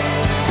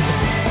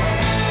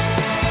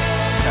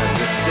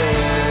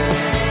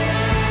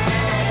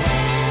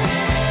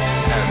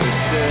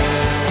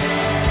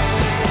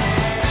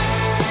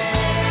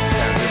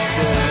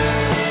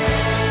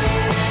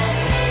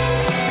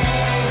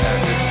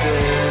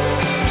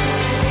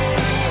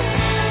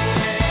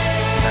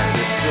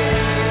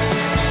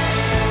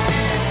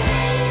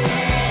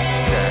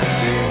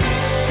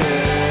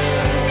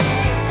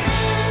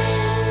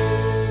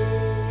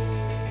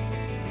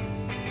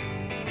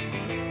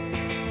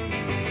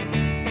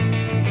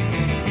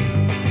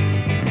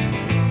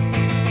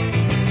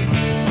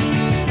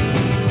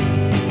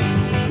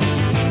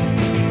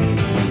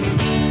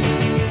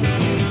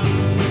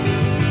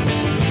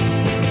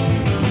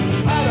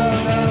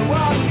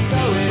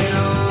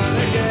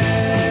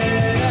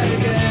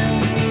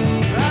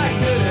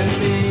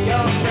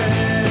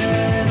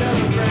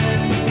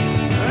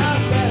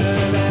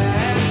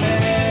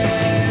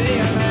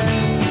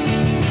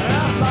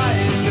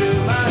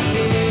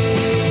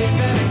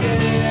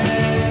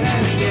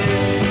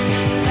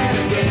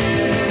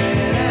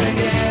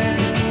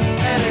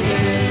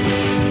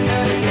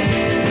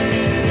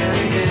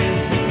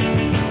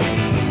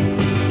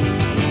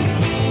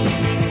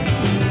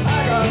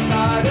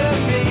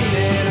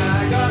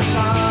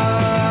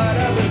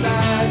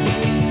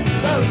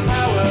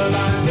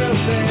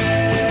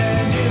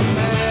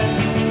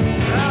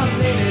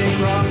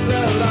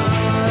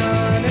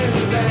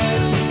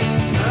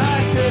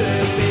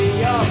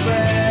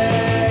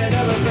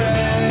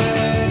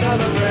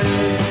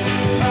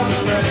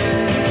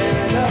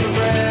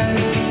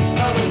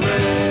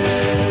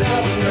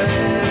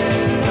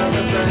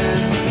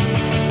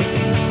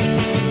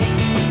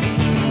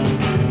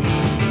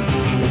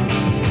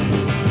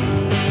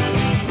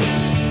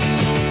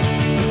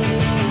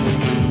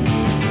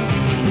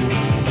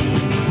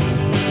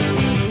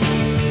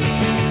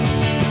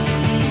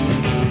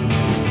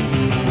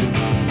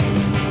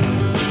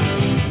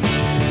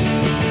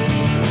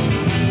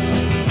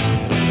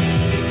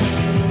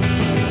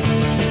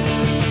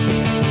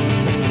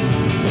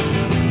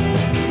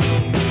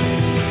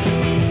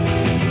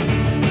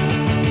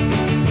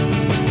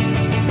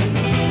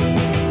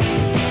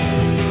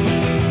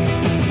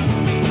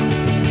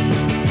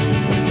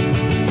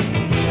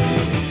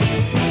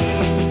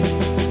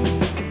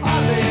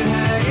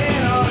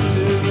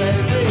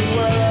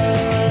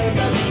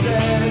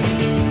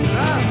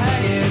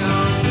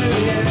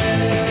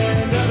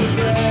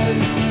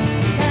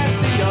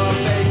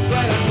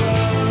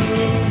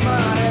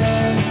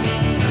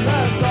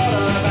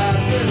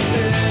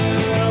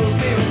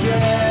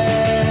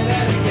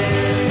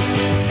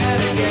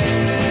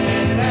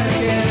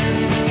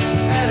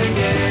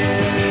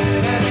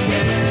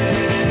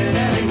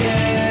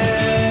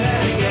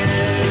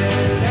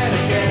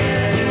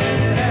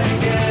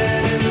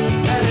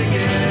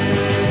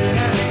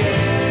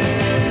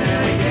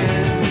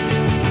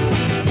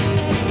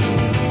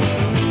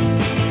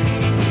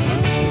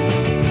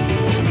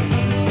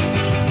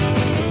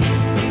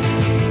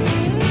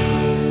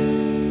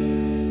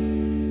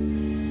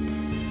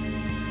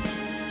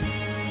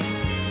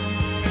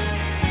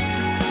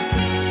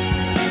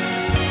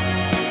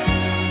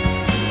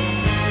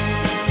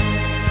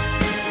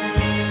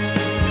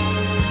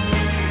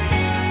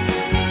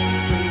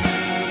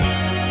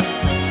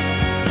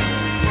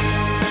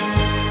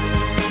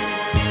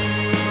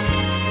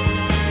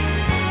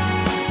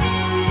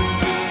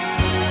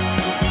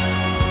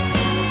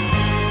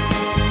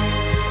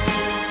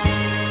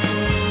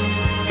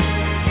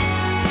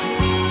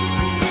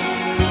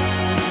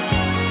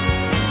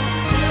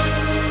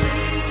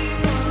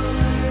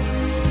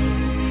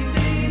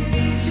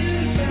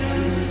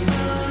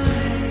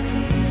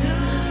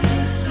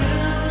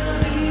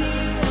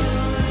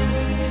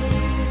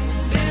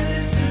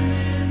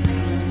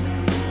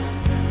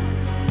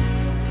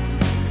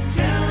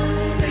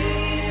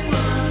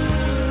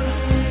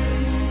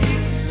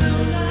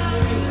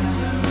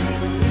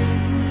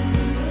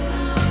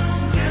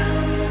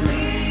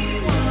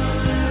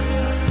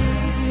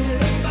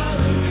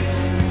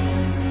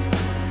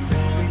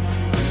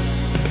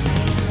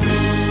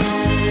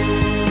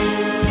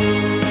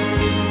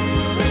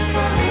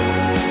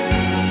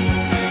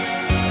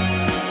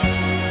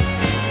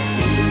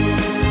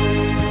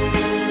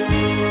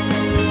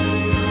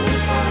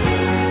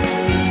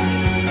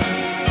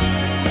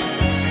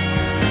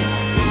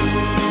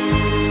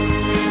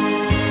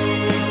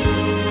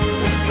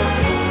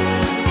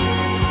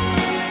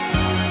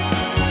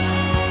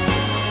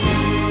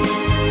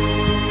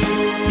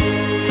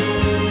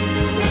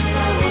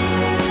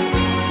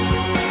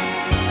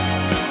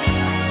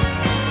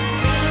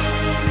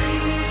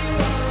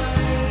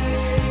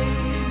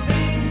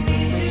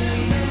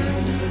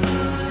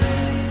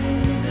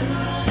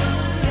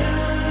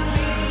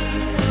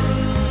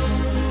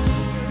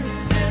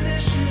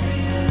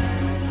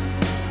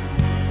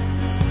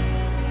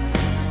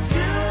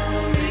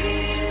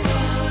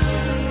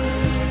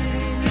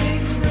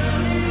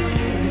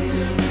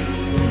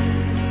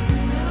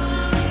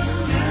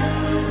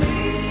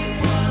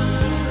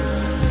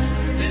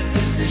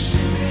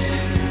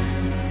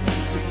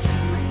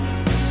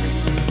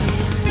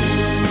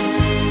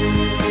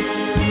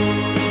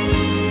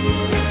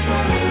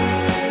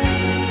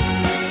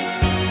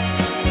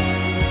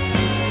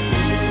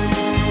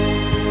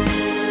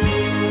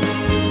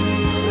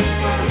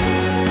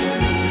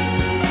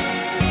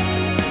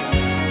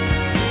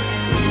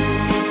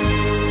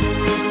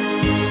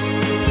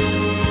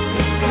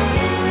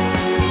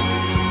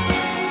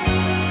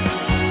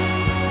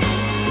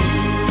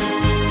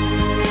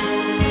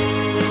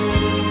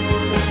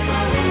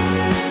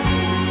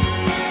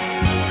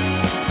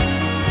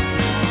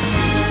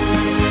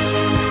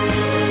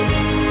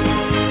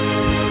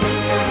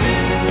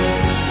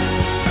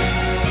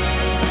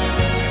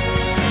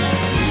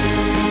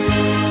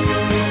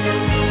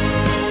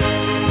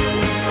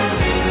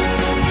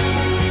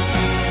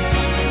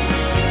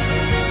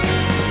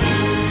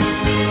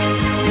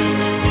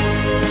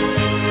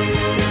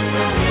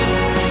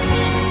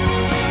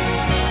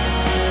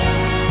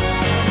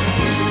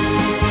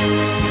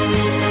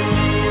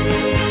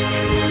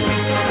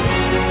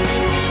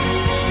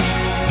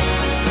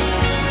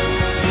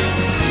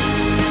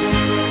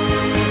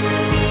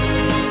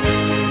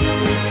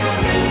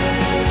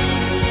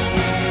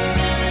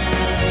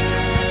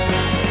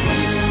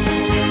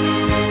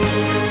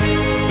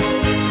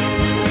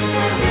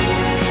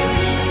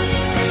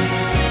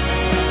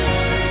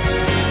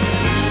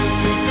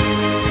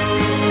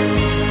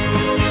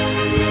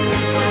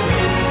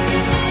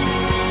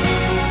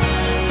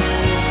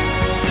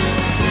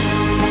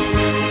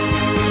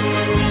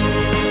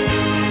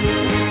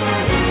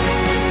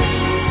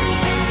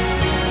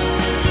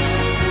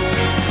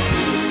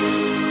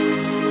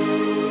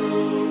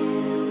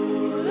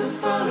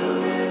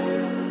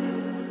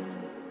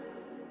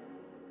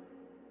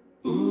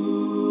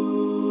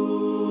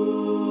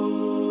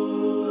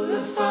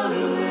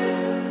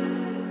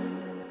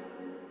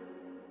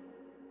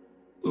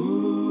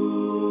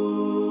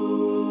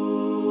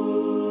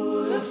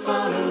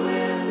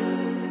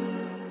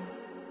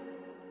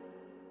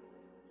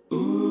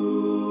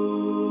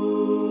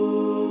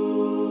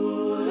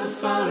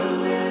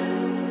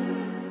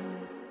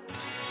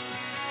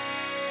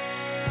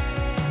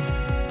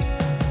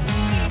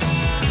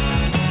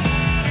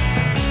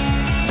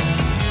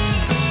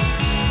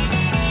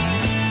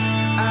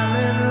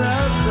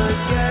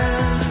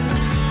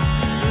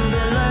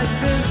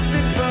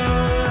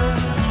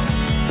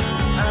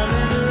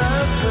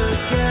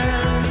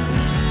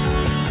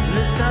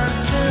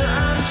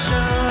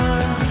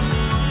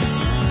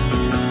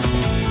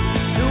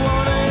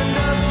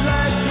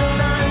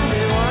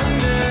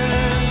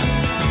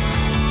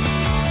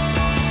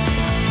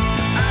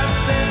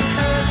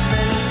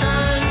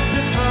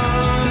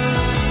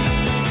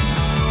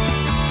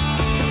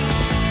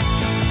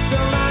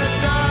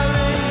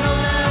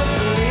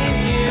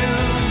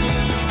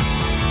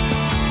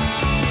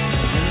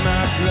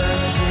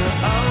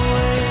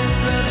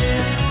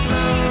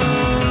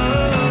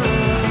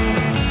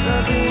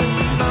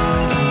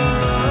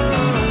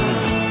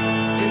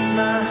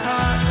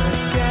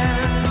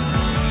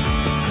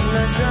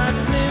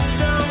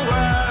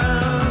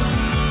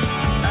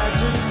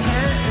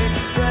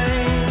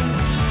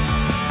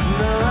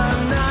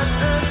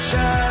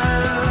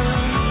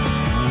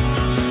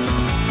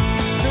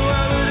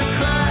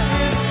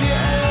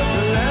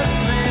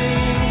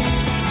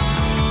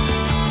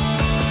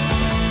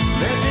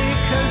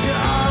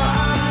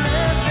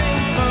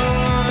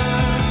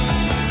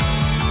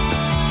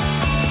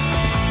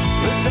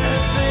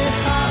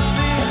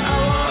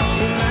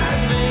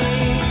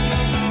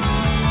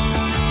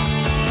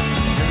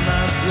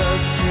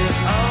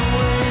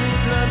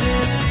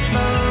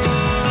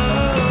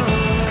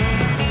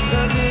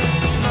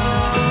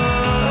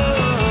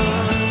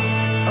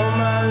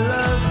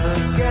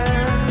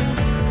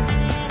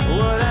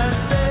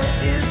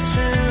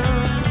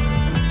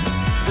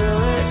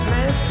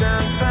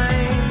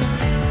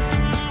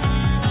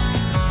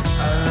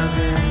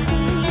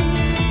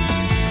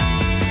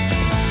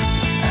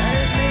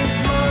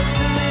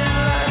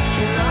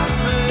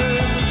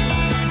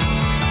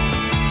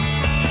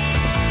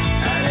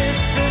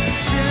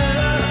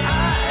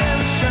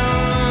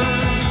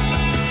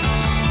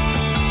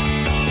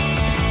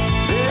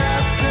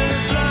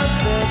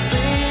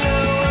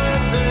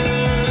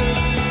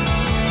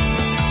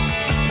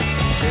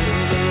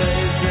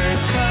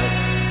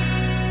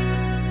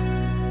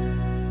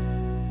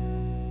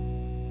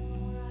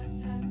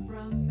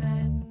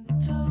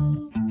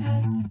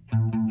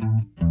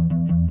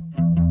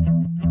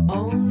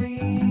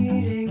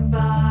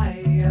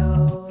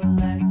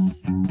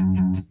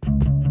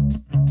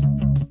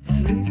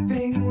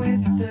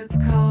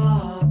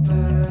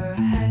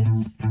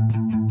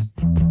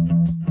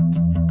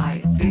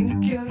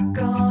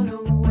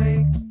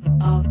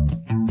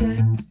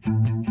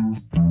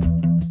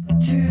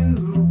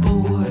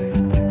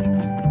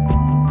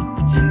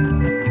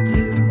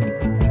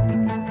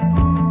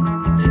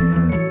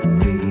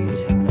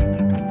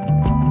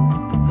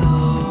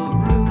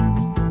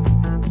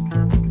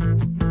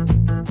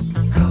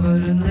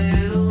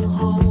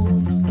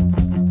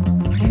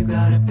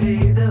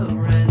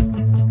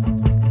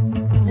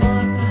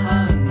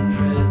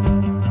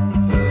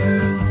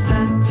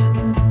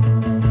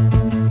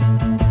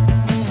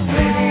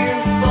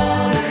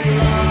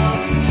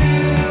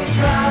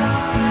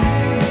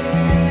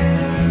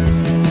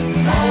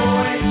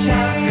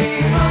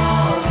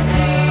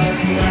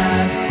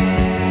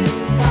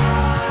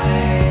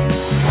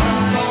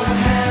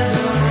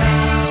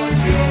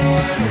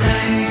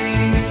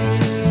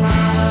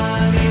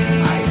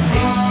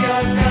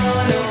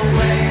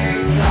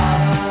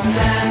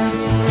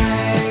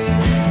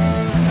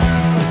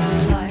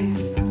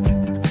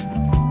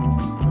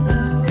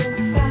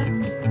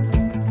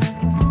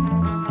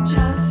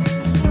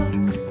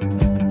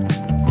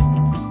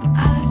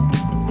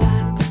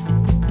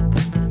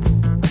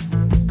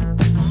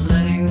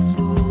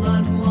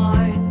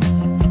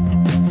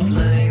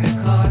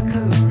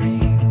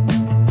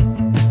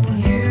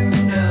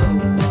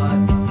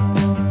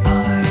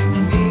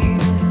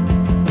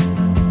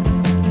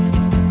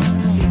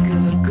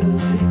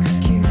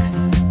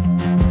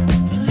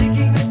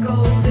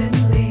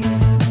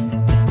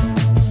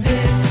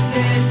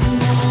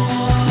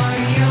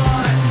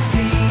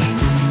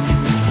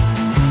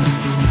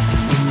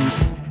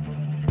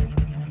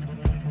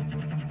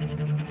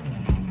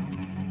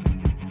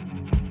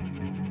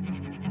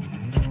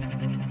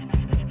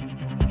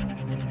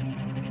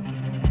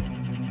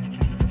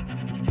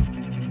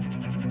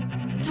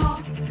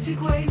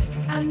 Toxic waste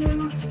and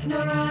new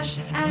nourish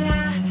and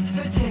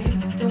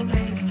aspartame. Don't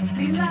make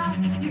me laugh.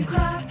 You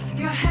clap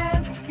your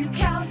hands, you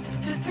count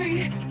to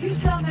 3, you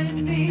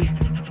summon me.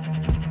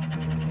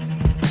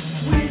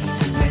 With,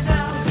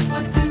 without,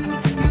 what do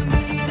you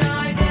mean?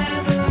 I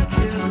never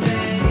killed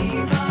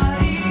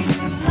anybody.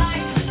 You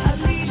like a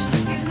leash,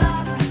 you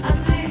love a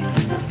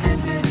little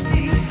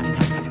sympathy.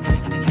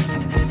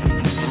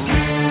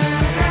 You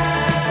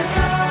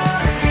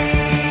cannot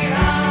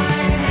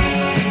behind the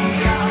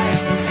eye,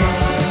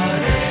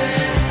 but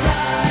it's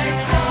like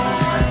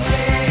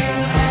watching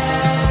a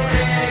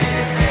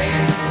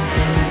race.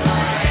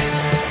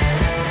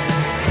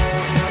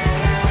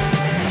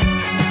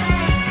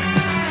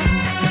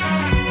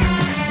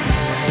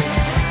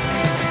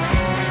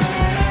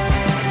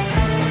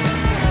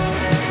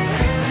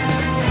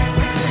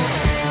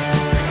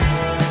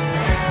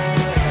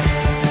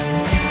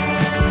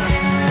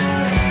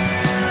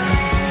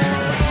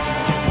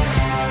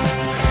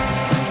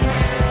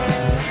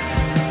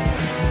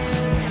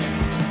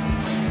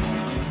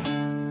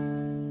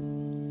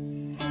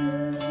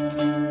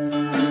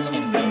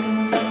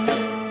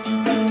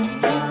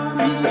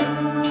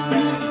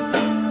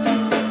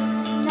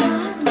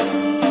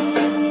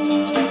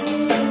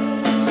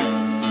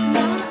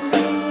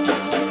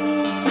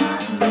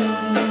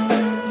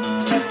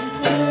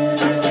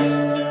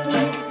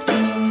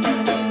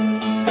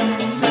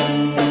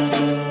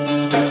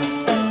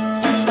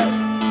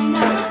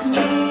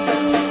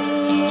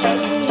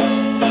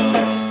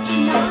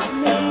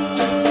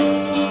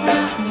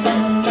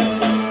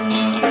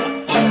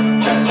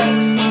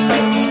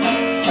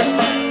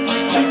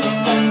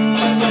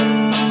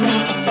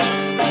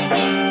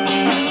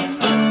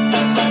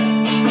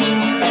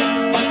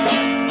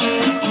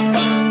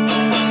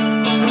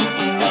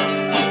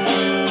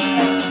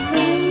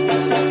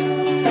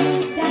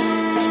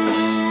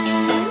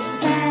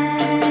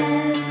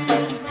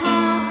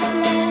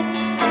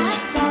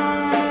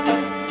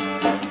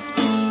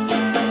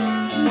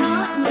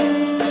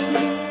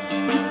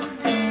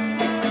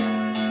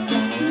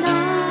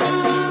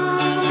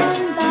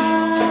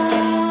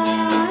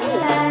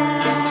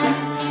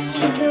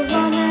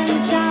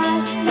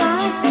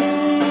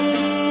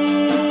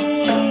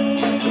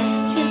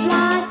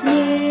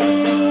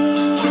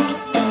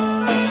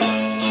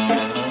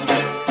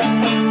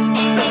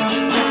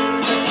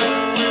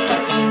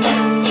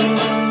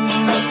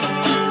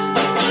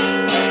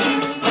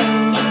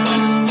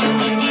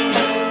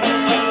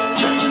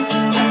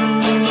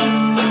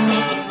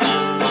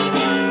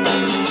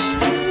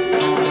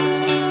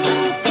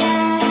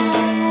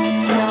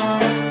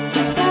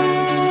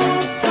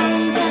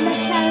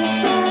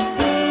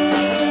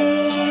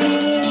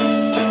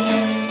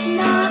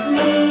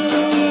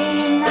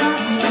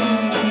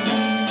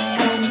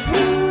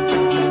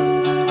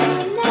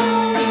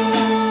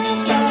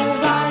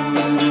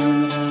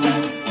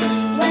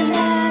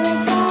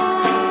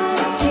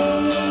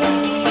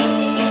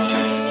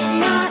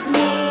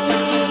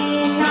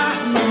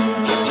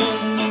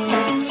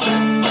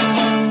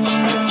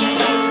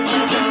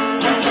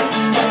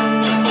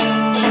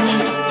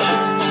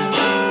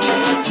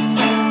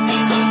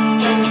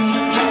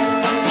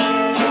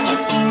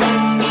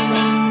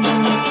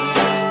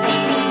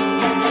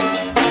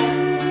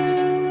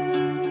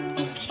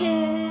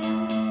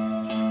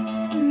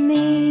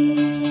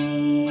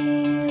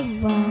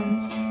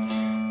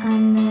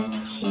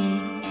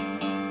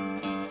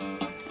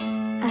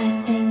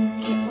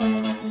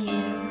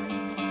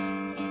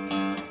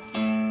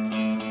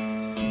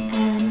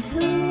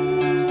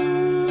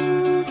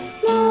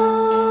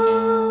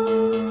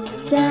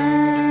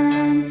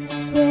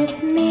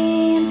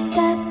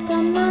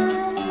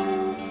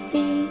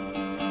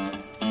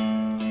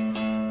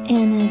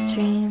 in a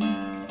dream.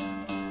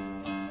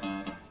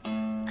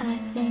 I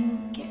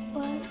think it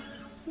was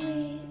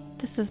sweet.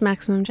 This is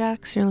Maximum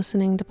Jax. You're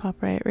listening to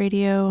Pop Riot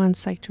Radio on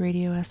Psyched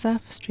Radio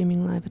SF,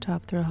 streaming live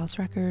atop Thrill House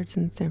Records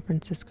in San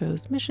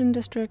Francisco's Mission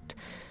District.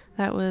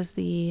 That was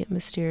the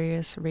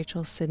mysterious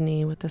Rachel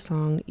Sidney with the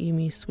song You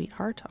Me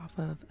Sweetheart off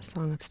of A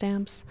Song of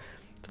Stamps.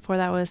 Before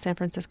that was San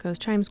Francisco's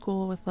Chime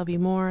School with Love You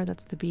More.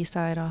 That's the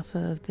B-side off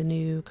of the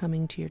new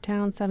Coming to Your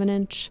Town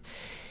 7-inch.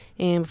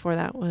 And before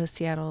that was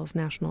Seattle's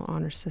National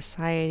Honor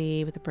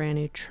Society with a brand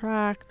new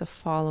track, The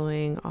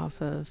Following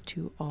off of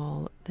To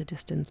All the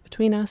Distance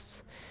Between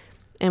Us.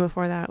 And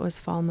before that was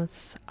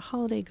Falmouth's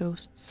Holiday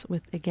Ghosts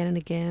with Again and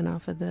Again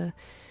off of the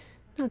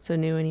not so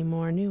new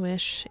anymore,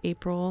 newish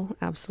April.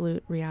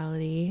 Absolute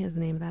Reality is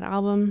the name of that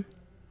album.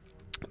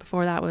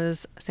 Before that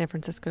was San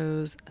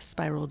Francisco's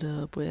Spiral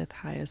Dub with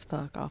High as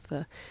Fuck off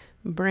the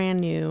brand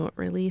new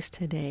release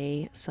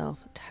today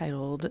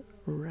self-titled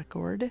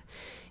record.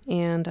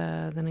 And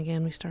then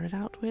again we started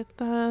out with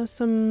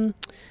some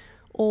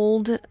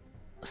old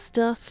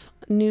stuff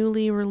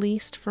newly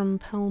released from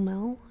Pell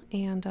Mell.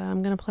 And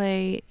I'm going to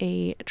play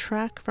a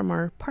track from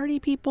our party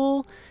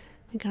people.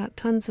 We got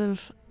tons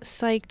of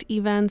psyched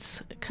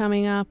events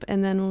coming up,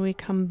 and then when we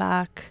come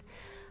back,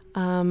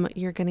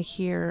 you're going to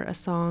hear a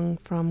song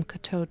from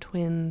Coteau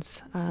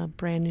Twins'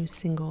 brand new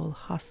single,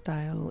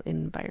 Hostile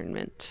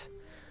Environment.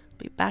 I'll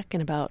be back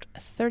in about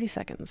 30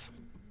 seconds.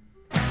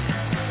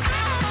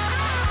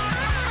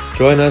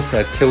 Join us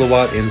at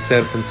Kilowatt in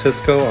San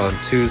Francisco on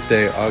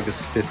Tuesday,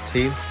 August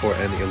 15th for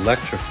an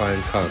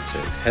electrifying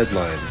concert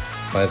headlined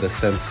by the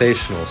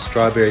sensational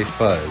Strawberry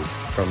Fuzz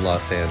from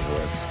Los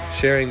Angeles.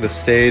 Sharing the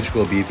stage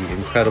will be the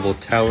incredible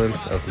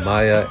talents of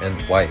Maya and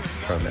Wife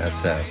from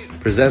SF.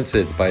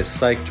 Presented by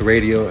Psyched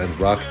Radio and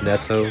Rock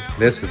Neto,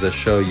 this is a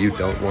show you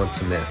don't want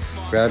to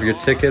miss. Grab your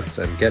tickets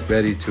and get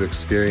ready to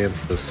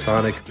experience the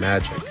sonic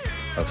magic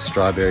of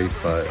Strawberry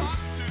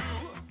Fuzz.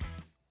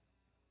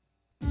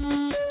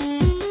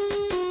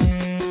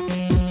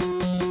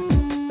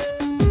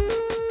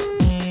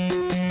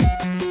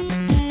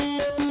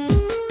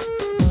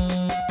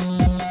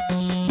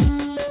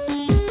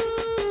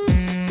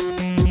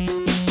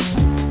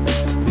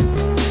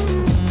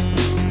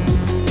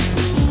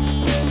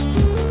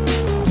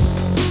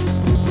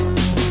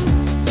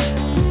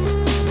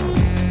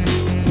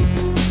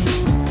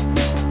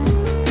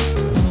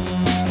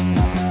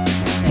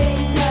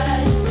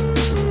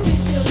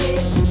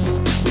 Futurist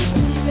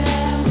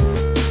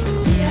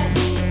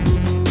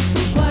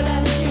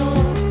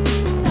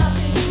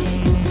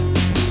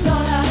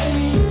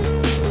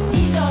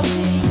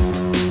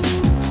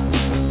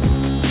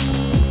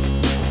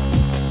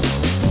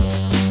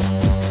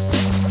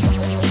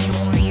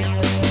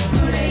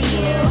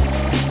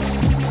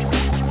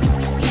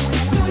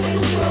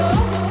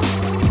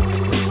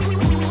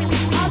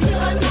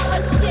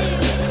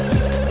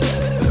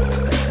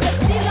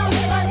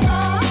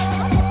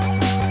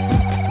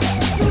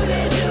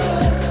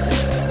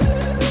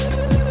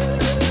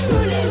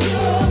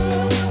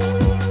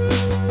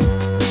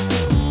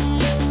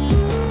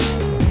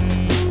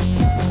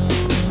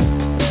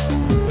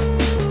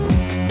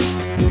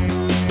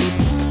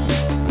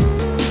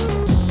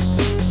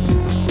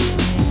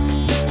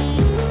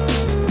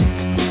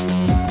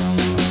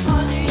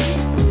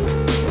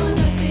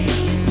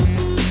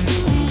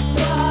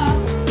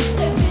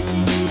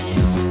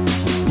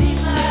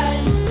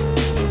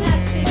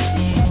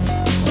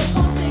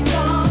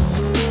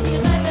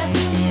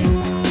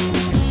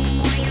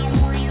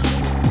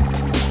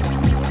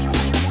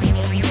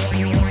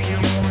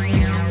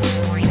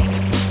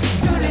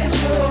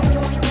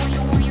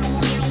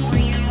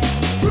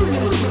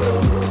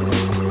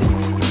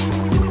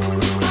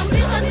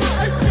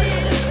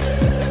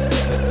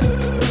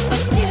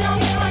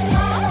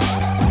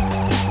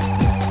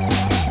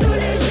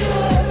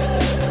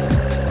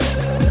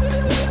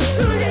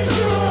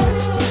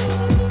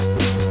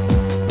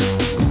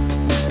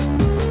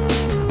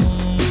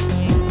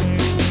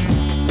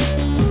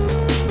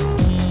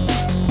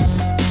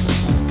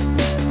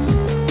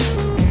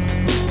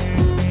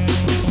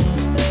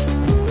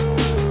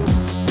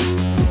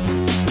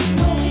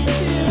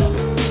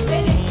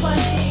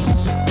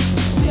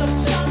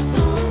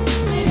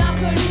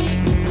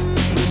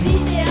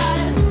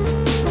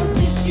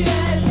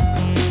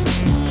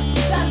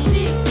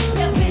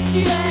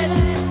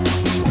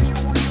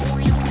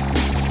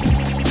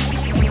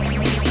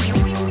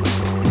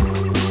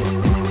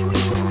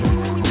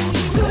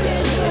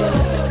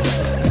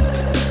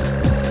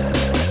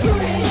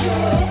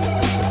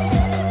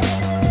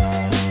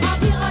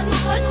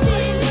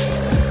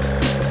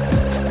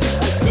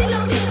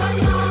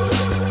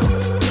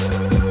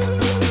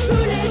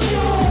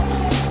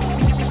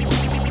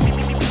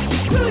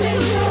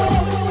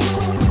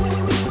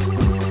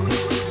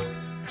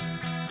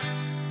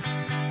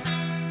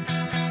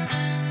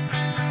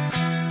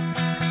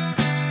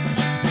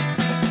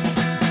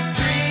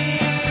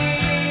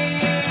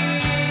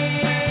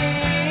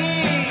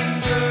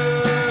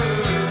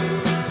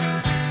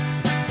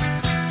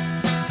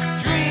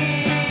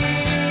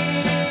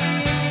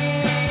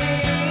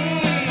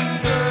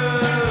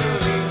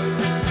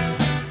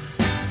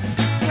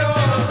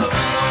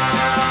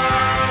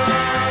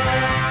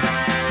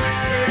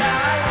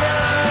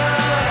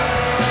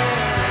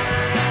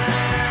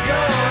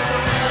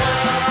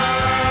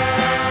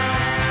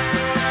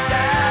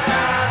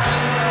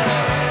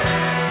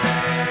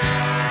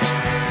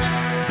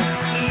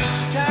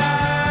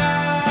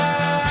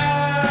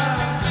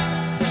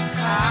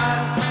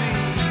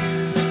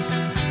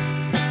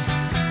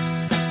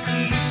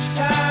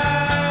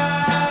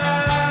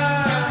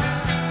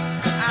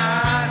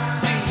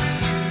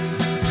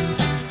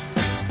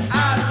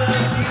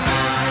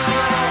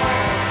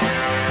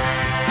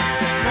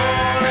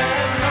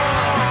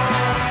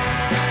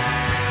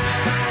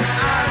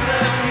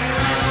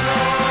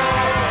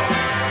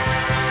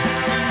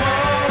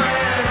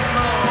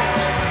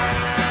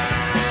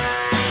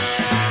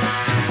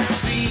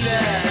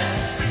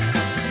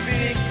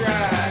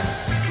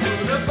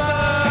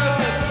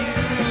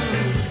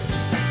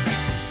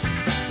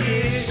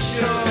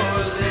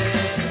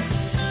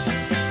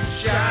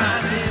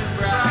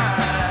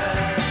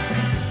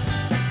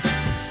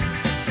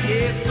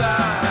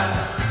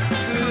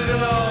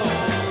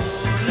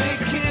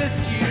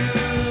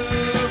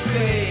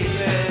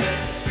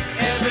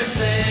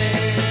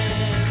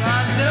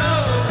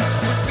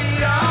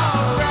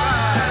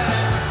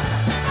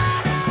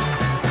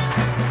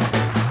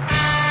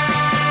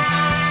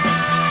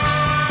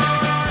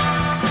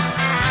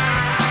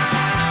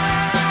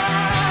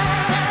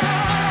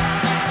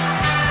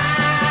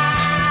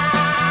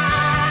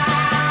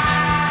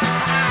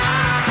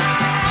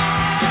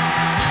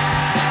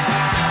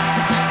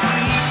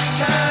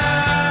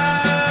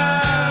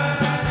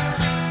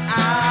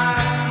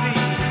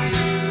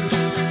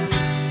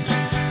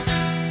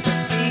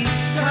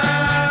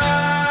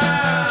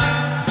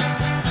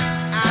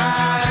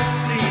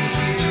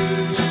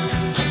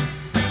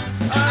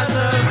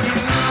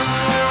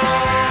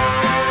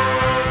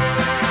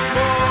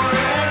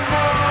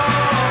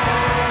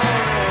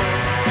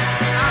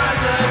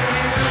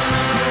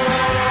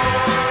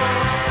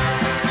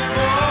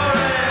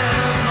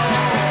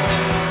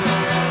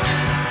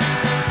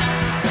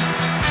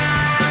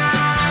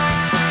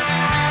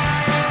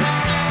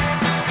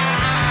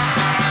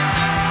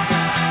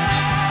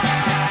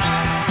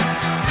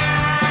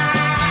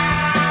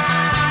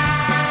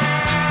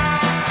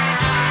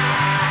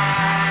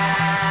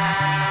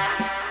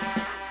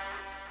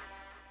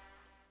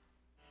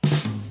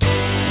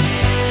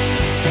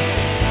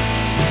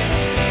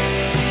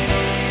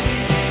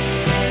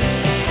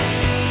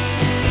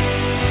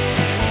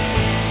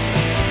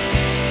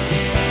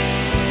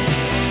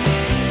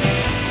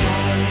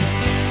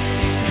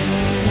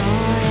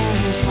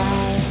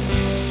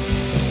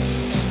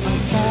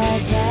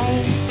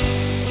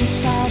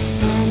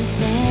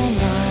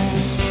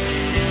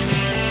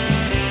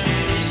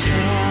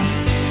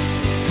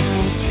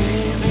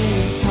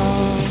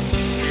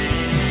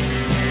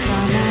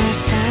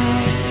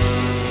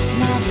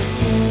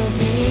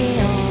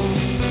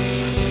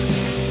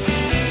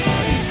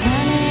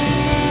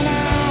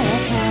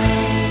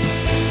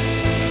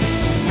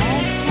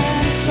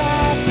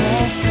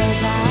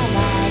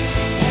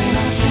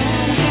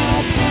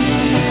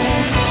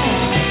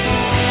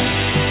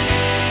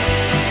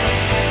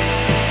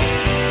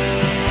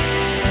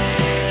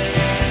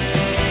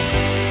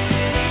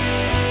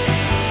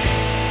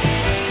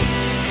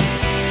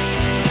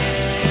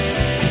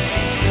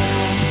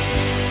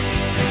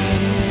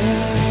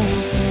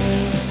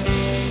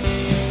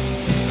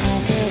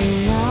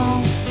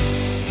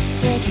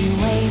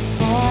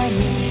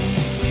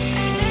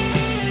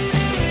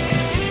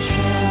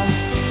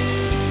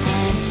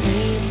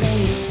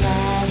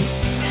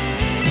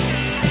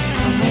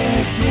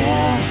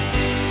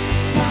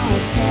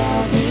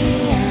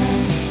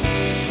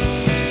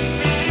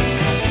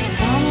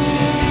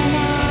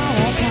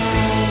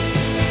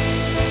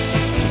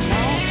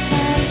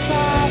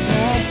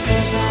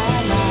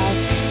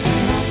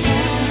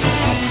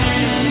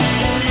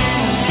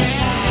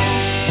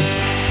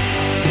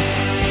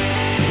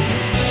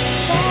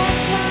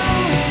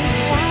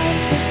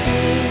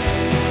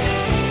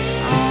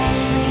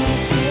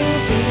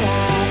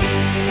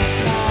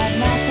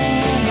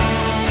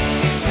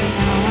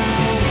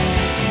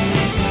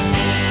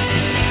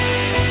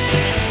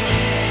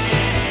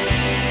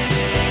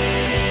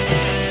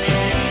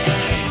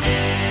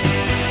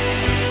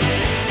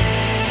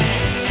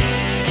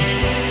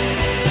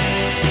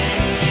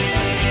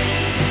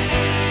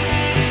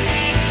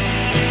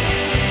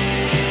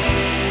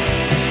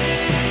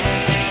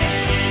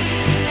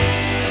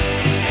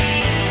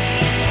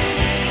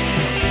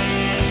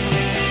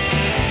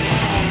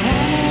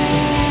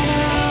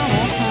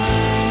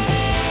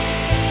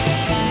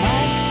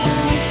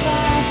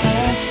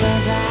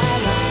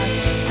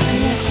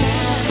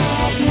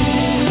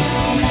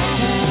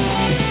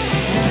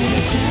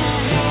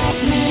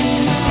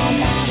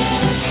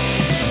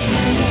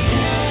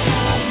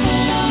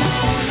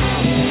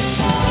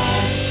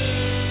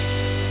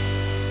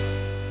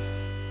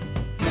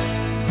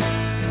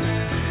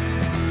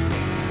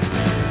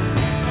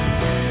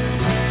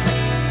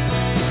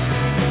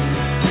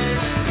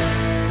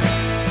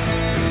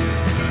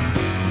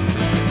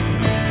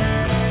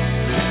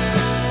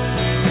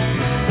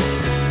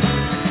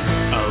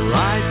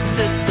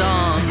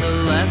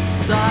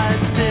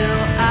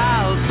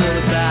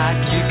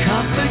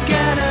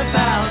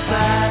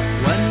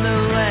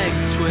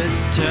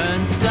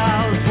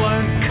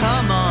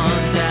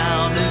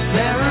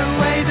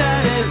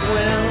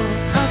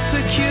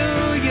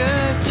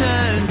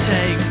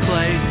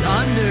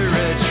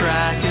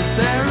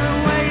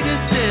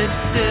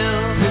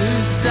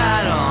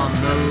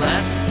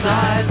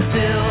side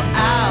sill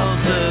out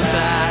the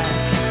back.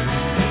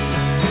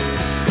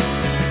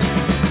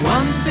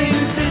 One thing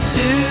to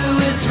do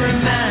is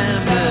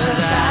remember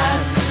that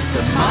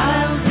the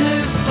miles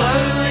move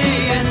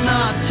slowly and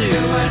not to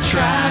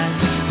attract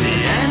the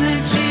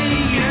energy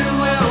you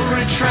will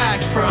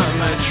retract from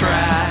a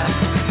track.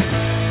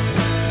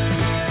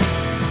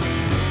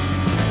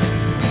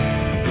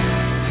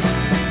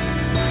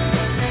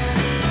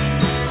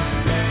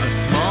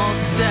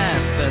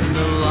 And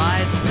the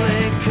light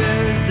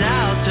flickers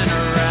out and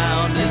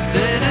around. Is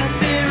it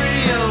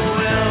ethereal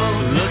will?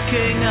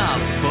 Looking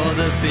up for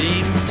the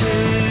beams to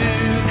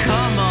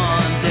come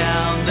on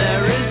down.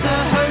 There is a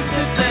hope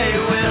that they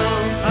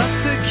will. A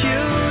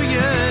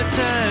peculiar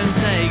turn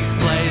takes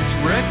place.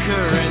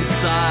 Recurrent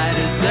side.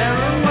 Is there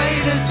a way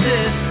to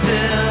sit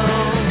still?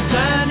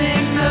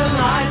 Turning the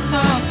lights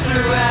off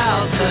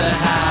throughout the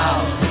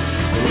house.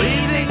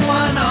 Leaving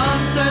one on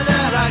so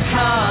that I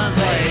can't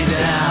lay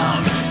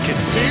down.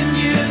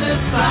 Continue the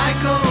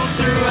cycle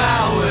through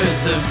hours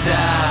of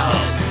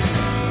doubt.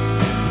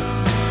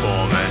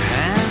 Form a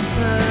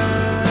hamper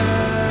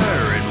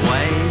and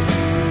wait.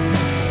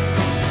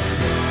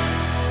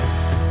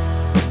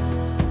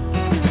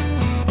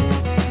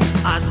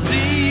 I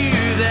see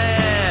you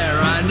there,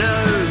 I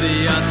know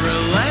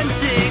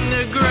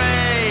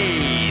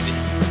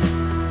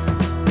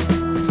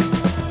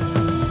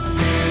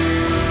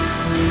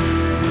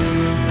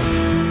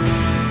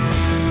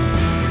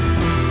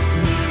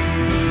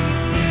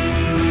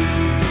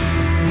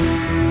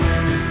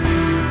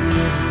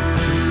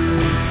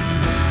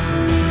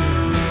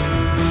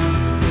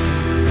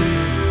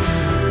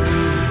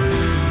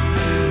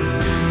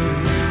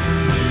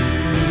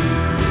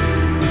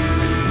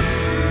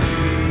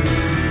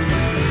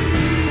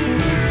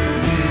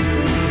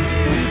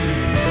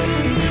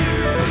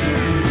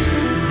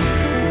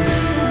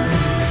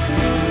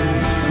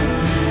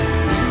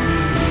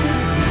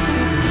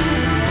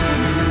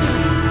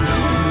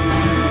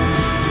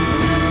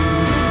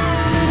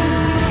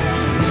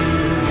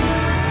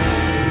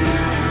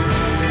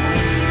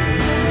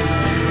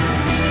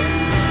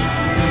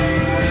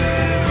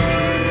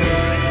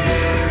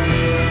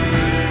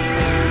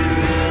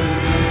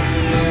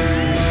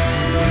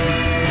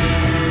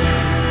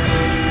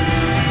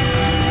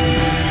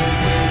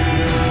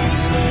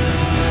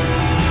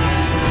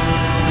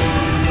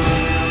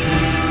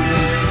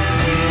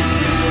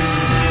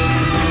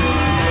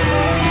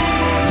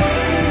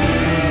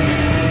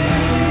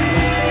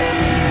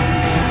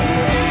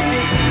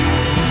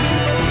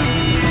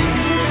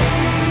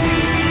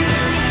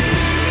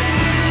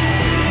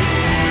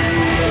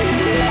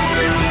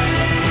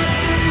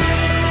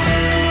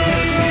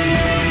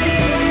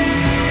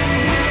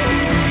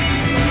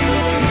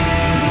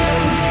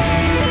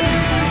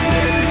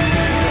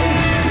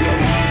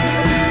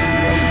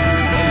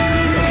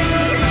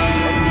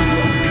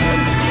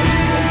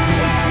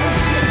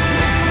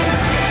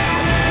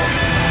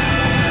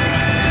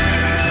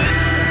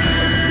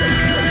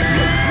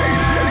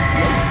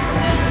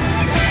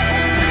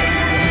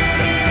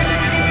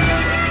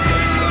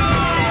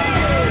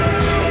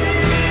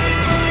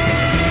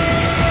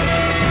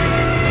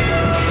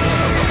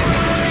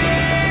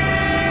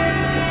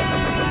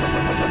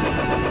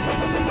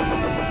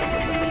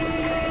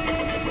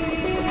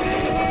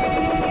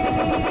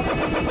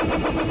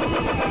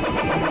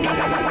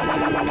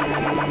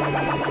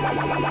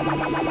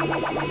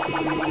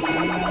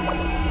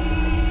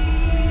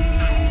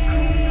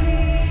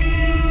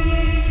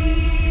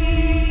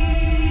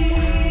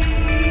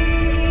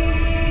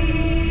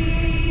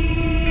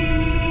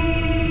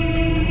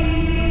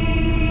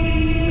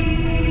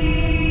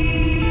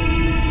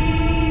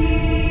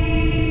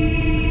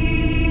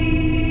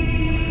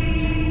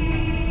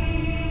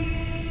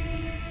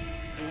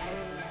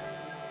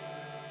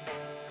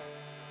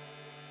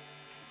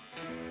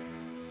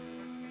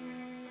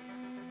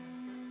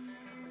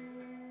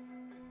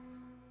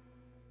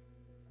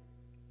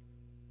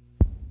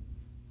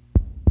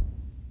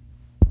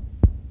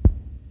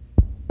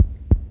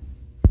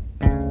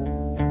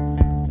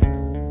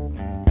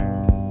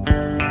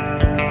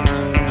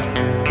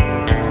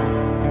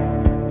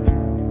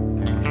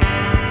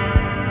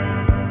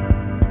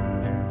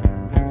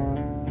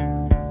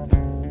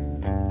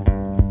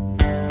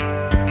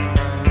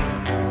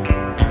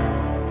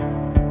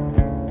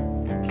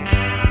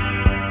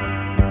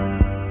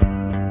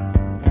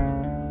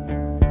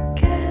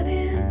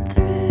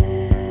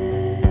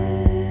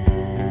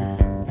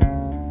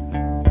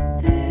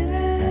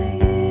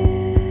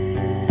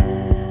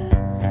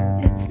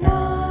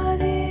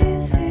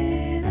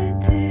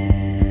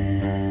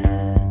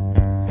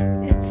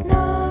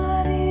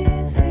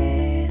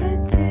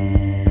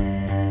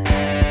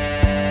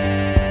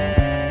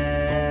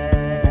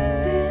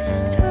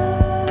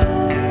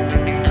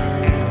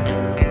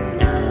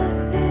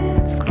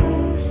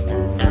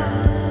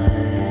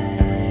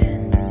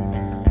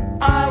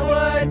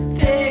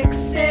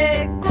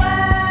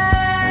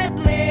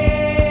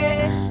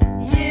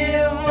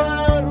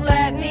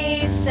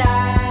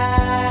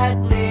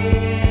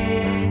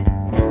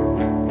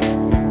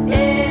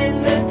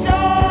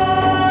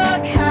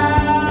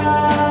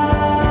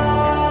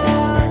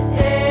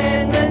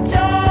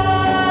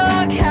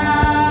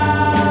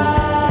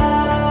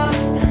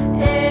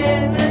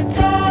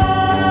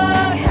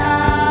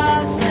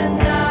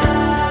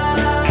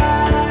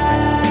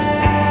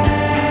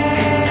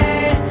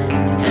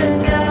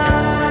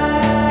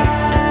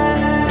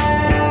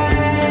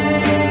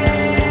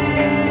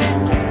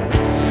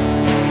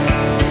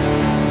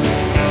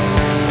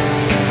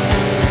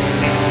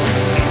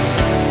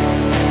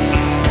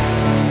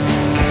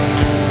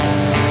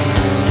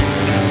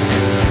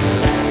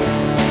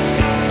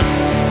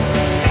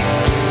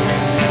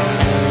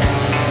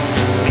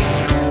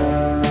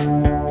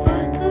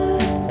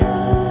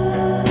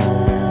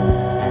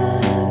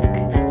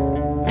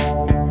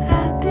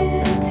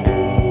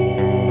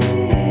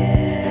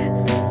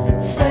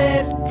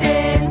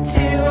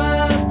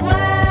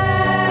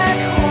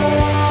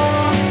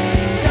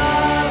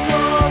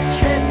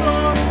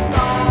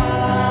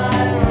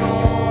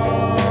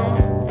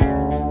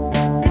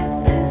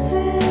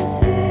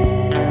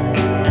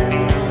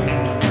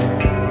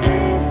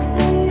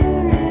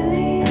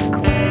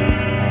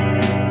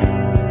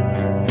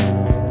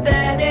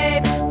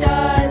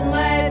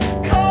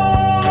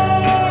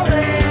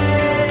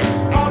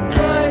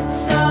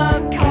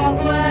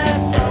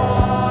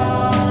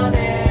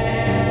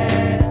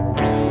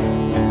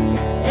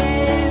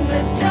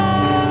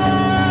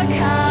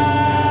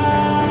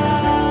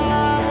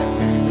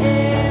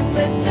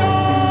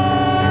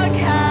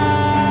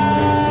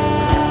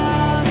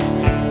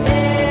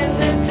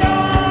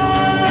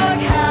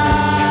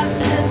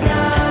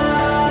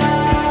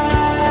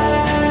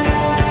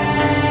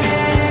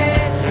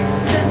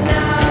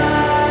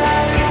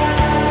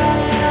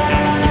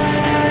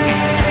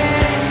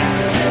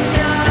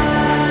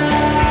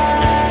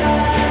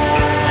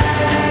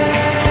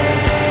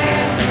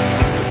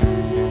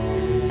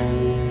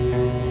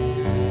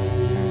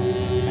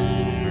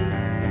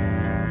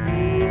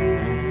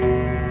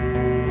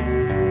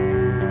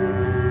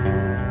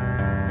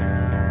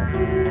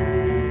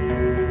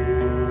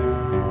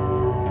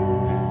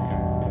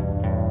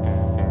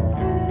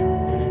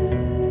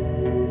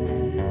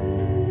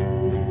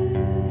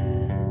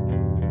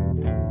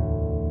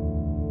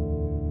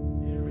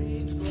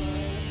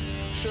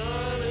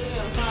Surely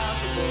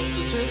impossible,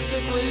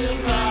 statistically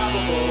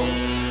improbable,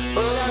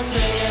 but I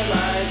sing it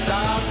like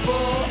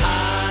gospel.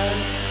 I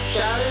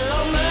shout it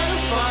on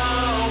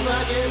megaphones.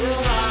 I get real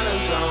hot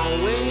and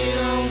tone when you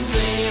don't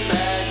sing it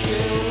back to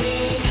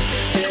me.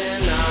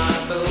 And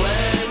not the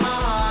way my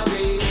heart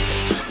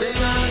beats. Then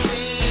I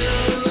see you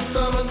in the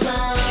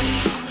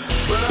summertime,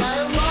 but I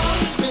have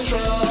lost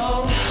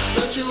control.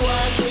 Let you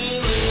watch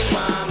me lose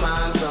my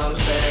mind. Some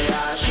say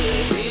I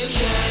should be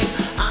ashamed.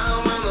 I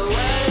don't mind the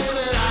way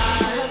that I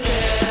have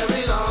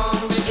carried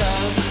on,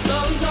 because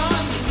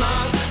sometimes it's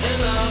not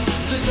enough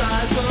to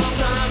cry.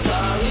 Sometimes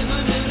sorry's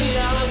a busy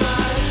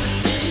alibi.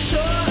 Be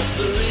sure it's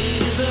the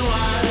reason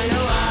why.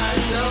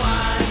 No,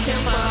 I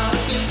can't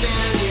fucking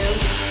stand you.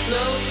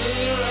 No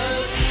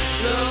cigarettes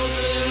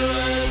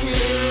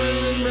here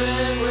in this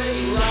bed where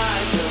you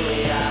lied to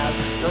me. I've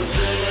no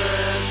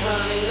cigarettes,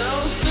 honey,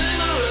 no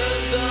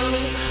cigarettes,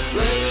 dummy.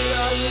 Lately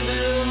all you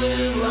do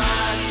is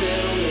lie to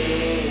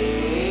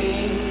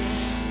me.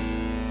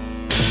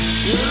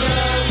 Your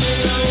love, you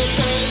know, it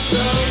tastes so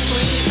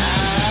sweet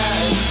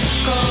as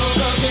cold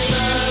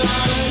coconut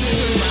lies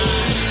to my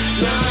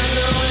not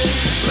knowing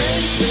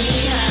makes me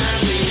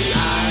happy.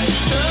 I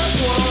just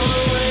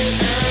wanna wait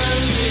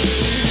and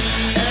see.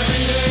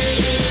 Every day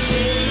is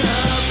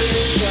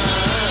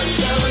inhibition.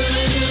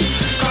 Television's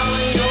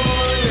calling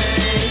your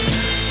name.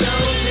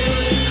 Don't do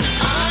it,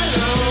 I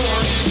don't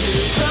want you to.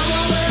 Come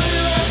on, baby,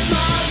 let's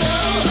not go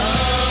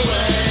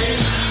away.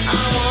 I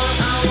want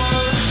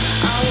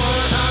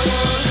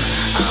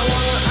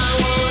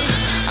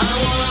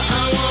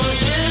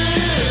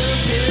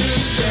you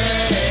to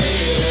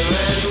stay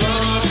and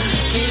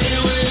monkey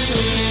with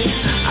me.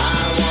 I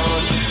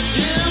want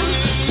you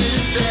to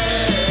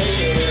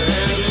stay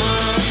and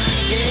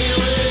monkey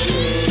with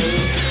me.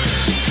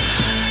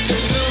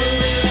 It's a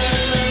movie that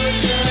never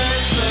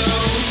gets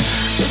filmed.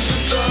 It's a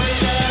story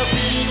that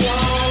we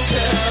won't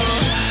tell.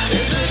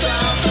 It's a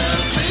dolphin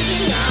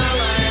speaking our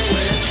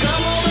language.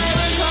 Come on,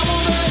 baby,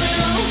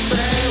 don't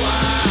say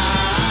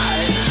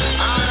why.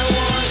 I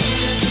want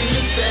you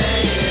to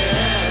stay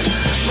and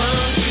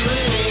monkey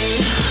with me.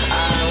 I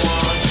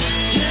want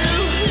you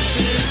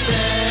to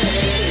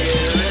stay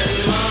and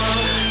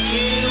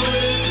monkey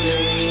with me.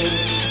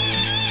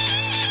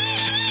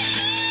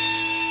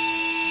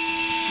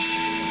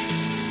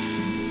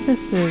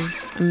 This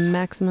is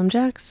Maximum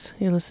Jax.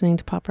 You're listening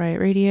to Pop Riot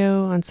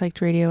Radio on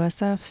Psyched Radio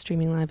SF,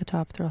 streaming live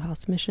atop Thrill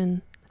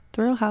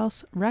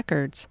House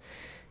Records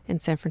in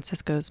San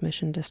Francisco's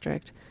Mission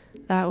District.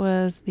 That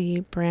was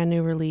the brand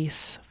new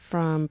release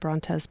from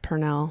Brontez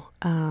Purnell,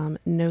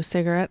 No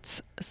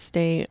Cigarettes,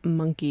 Stay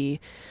Monkey,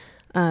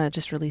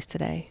 just released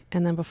today.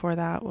 And then before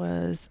that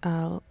was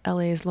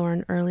LA's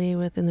Lauren Early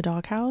with In the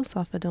Doghouse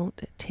off of Don't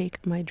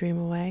Take My Dream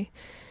Away.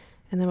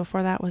 And then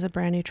before that was a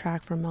brand new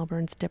track from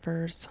Melbourne's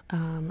Dippers.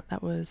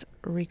 That was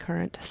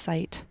Recurrent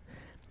Sight.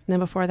 And then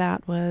before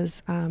that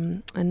was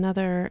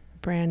another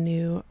brand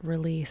new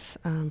release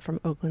from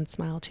Oakland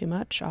Smile Too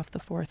Much off the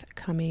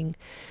forthcoming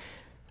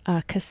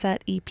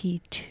cassette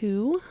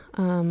EP2,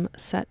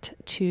 set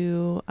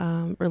to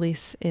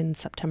release in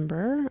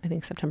September, I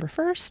think September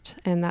 1st.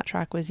 And that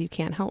track was You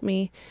Can't Help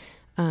Me.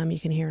 You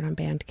can hear it on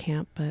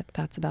Bandcamp, but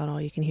that's about all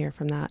you can hear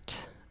from that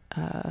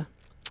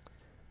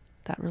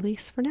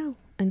release for now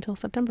until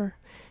September.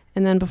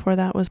 And then before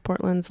that was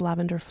Portland's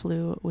Lavender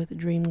Flu with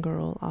Dream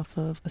Girl off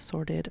of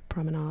Assorted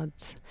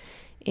Promenades.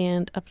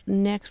 And up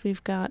next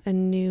we've got a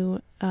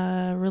new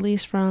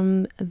release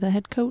from the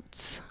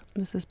Headcoats.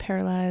 This is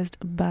Paralyzed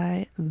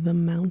by the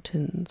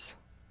Mountains.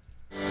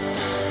 She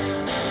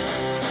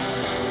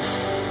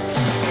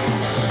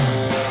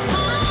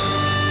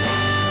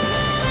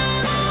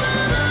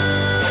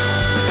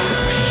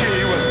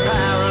was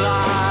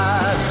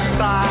paralyzed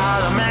by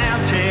the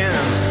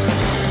mountains,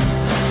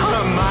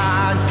 her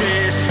mind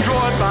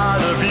destroyed by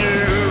the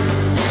view,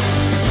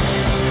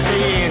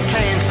 the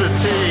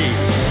intensity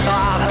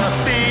of her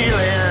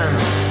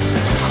feelings,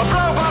 a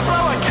blow by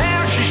blow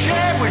account she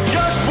shared with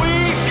just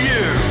we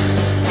few.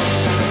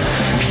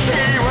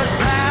 She was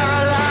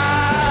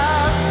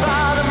paralyzed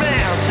by the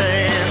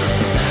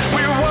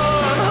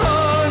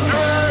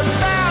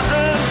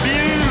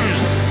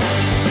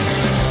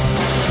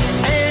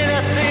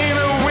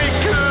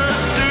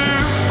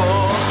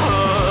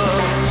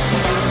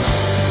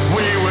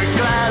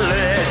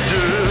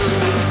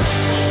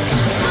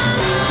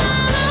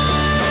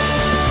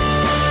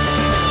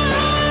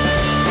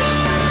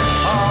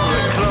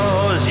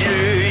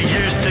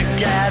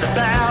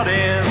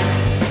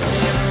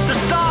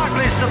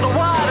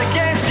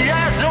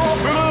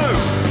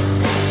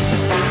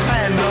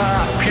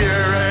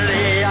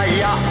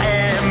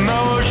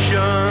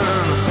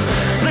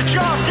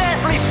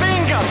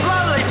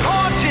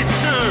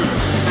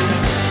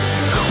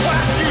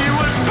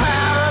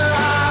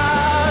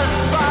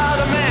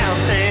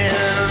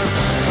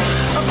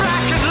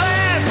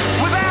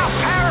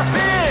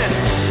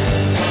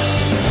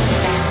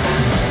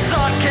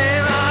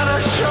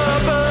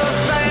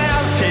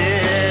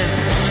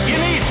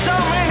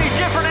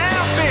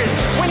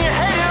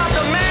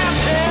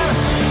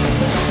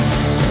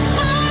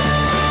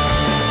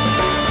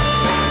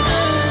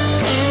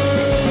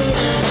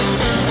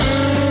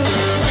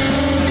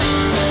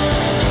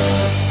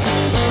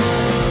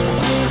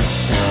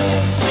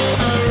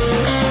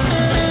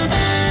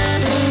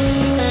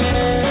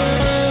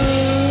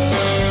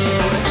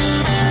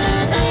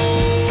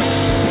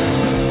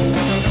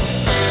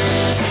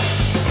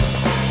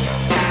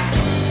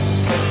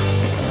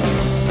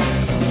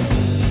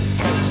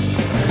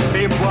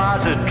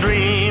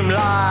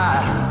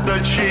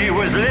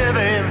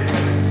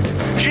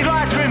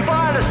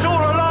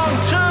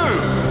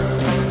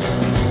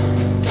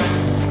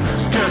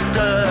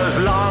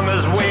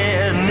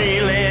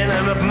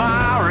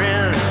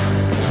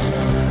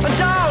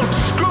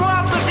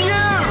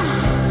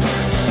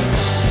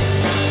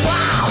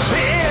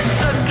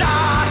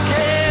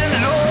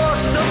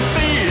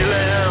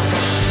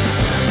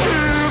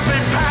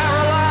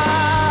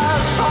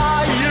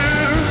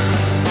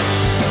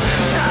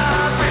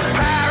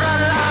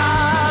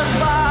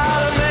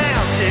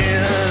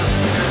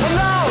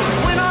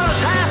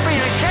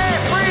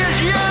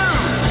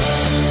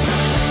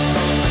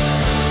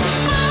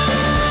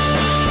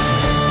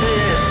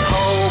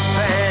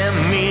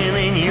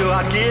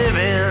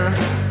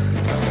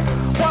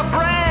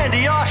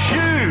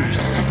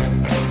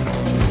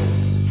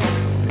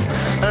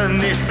and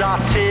this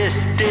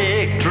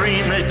artistic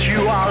dream that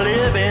you are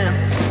living.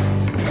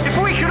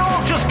 If we could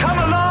all just come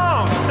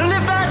along and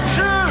live that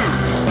too.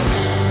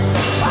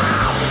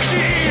 Ah,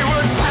 she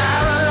was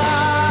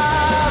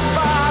paralyzed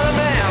by the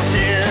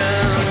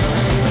mountains,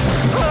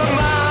 her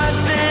mind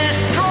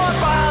destroyed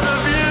by the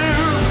view.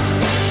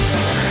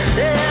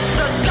 It's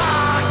a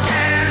dark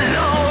and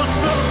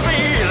lonesome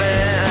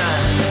feeling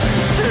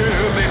to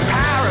be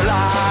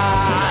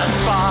paralyzed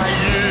by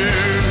you.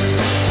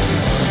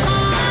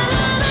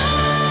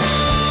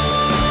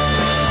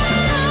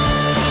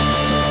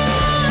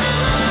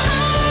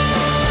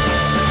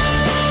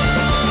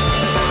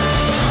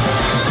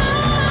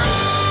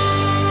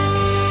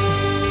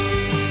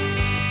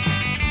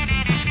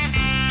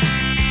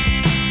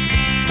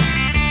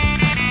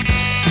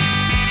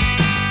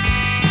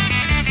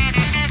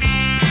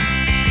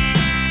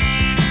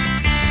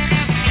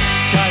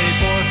 Gary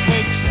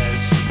Borthwick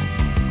says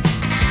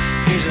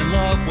he's in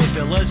love with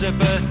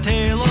Elizabeth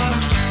Taylor.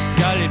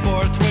 Gary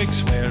Borthwick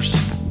swears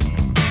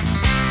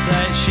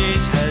that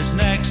she's his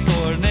next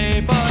door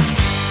neighbor.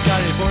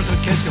 Gary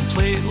Borthwick is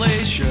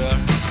completely sure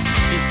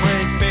he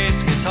played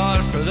bass guitar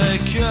for The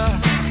Cure.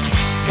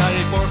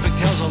 Gary Borthwick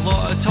tells a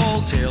lot of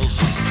tall tales,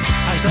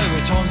 hangs out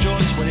with Tom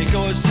Jones when he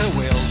goes to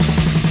Wales.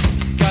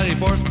 Gary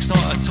Borthwick's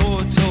not a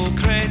total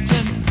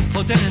cretin,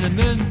 plugged into the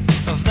moon,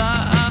 of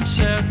that I'm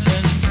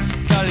certain.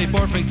 Gary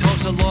Borthwick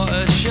talks a lot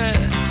of shit,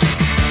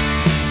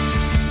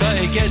 but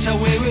he gets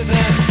away with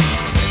it.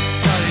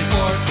 Gary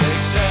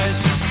Borthwick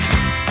says,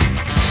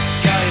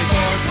 Gary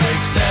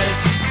Borthwick says,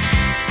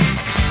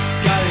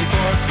 Gary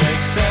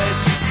Borthwick says,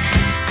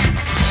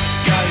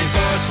 Gary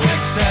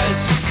Borthwick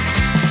says.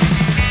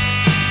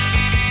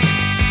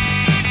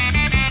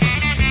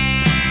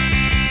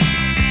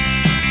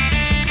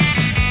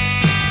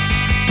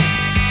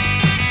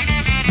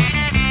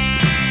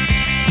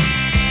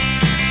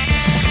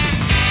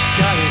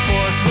 Gary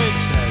Borthwick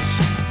says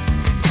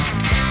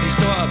he's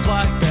got a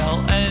black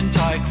belt in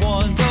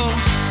Taekwondo.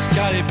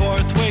 Gary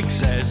Borthwick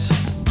says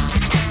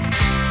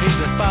he's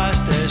the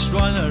fastest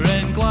runner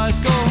in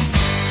Glasgow.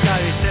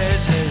 Gary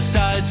says his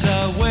dad's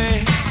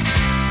away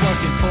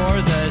working for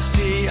the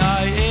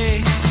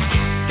CIA.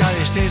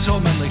 Gary stays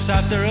home and looks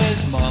after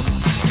his mum.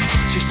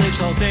 She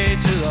sleeps all day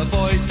to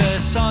avoid the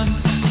sun.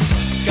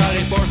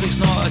 Gary Borthwick's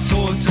not a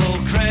total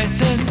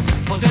cretin,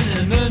 plugged into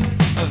the moon,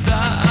 of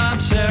that I'm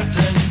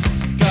certain.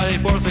 Gary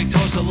Borthwick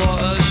talks a lot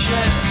of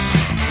shit,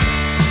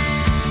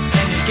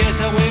 and he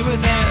gets away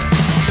with it.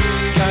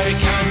 Gary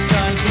can't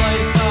stand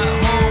life at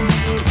home,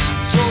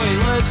 so he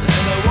lives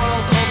in a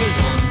world of his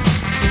own.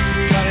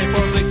 Gary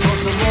Borthwick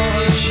talks a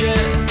lot of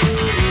shit,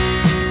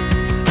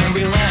 and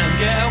we let him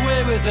get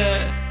away with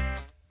it.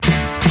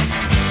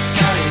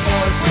 Gary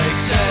Borthwick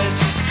says,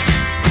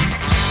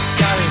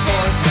 Gary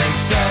Borthwick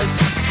says,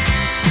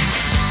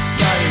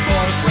 Gary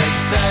Borthwick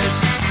says,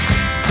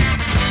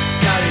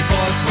 Gary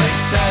Borthwick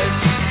says.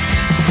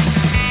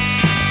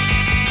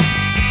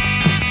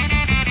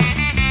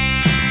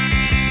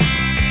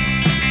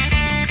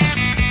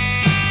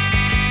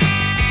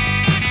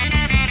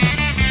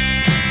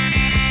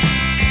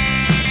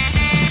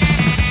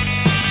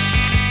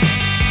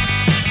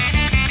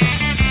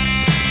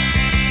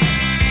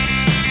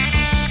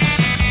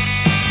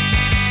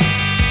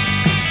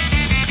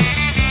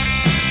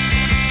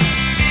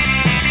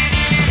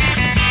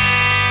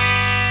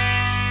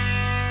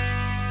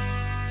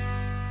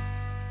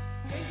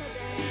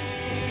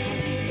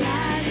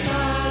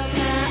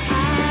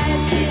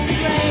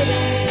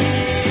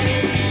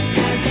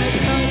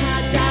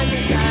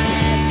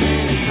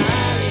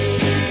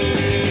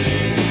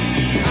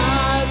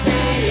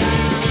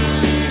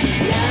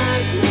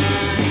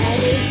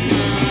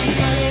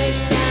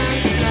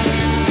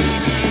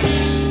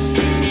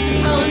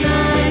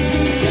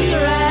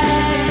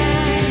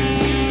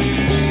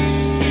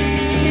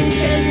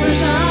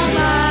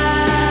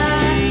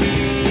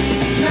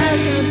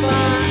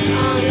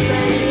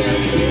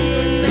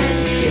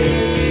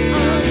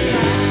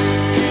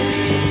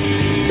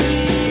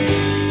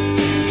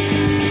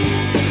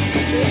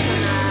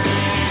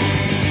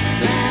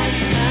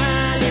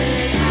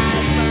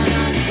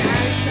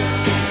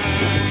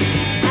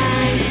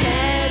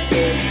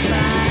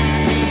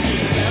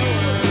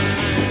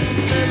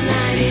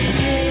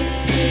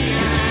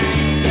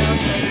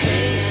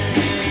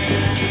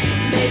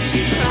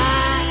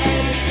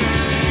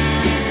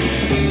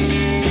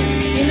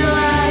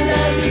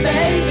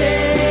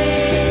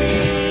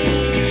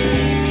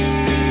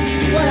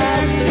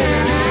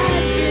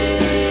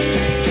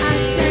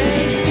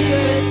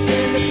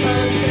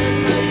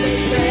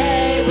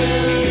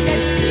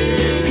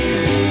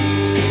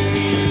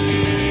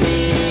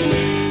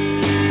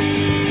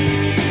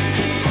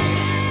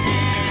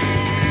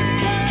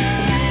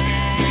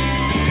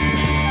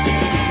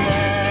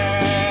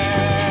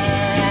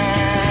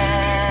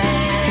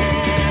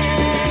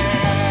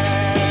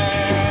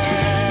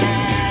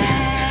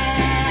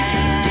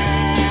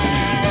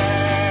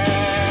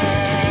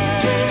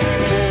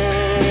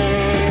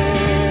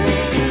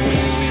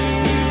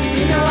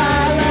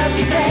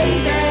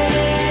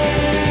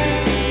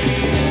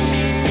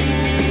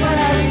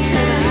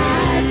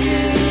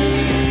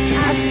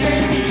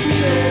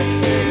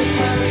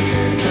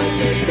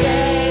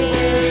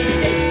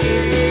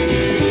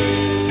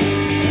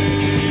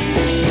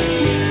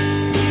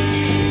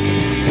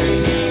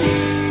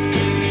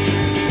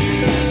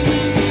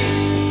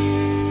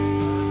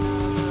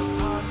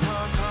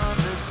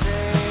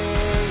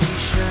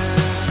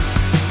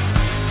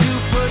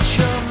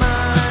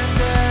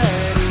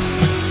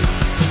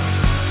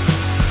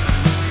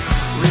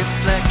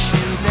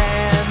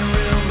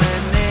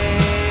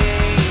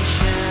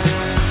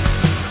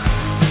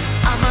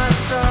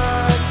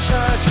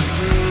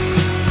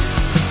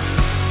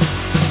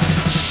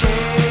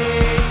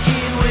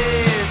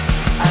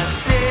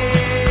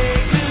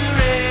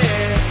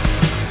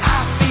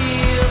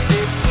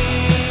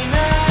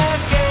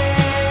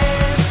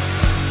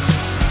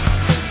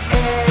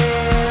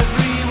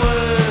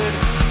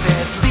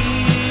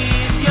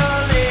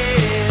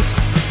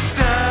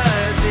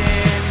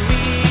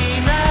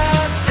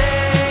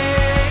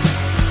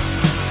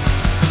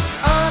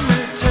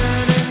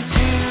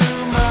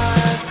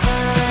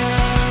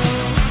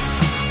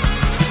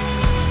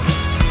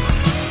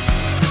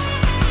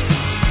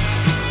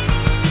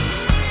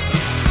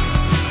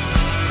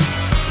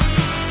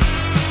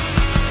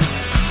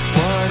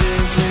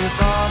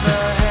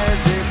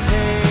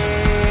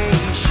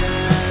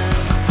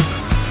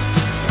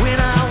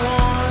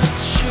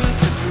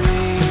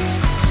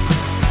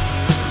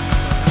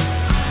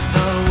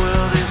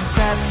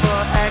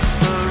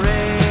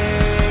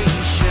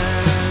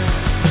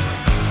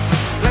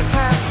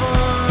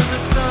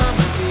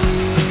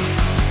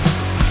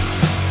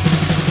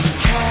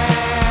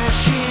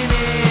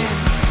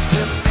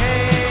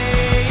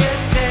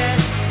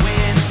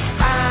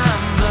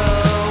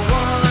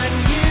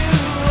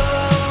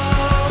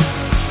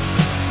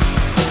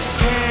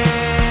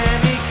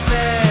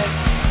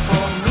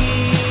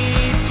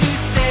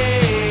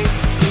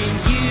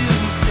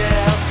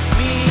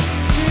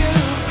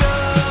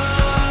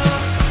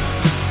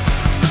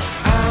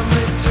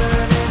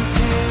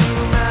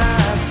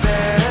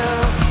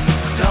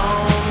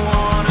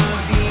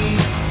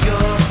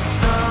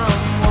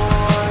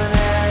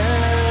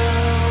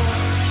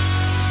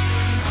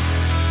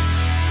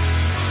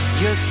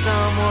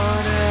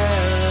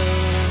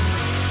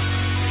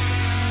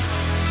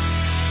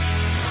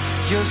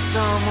 You're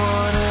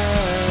someone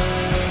else.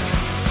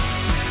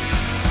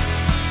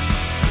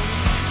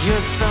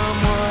 You're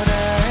someone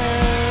else.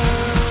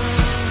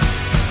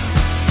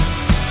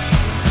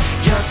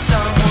 You're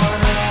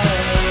someone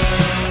else.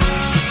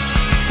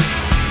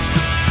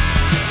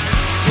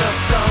 You're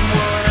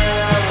someone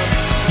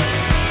else.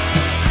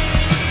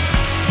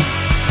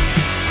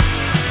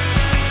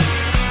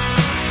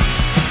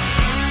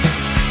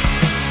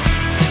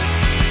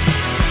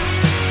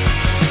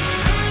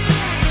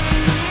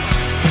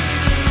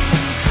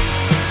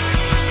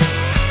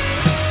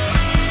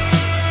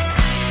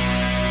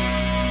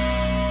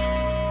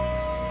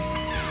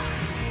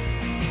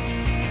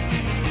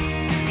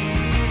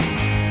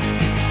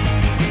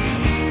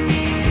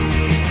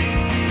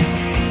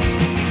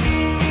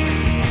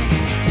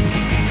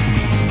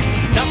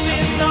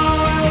 Nothing's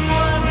all at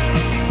once,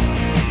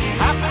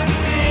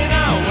 happens in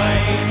our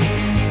way.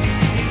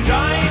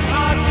 Trying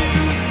hard to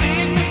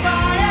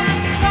signify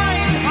and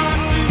trying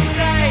hard to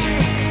say.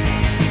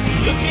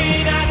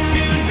 Looking at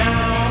you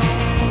now,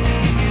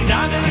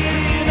 diamonds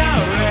in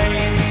our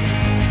rain.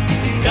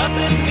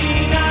 Doesn't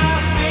mean I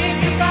think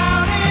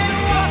about it,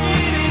 wash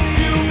it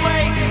into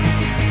waste.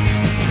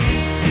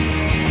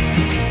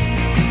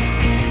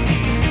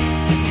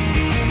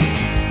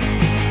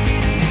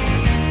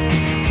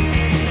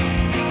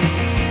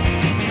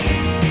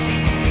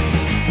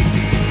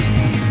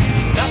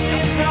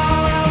 Nothing's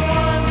all at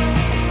once,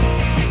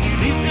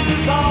 please do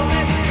all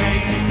this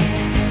pace.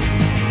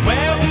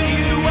 Where were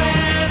you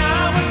when I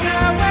was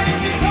there when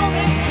you told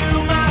it to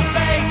my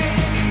face?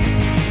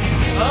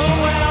 Oh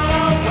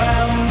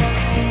well,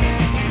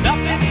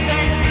 nothing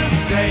stays the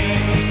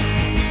same.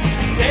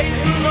 Take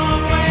the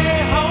long way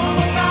home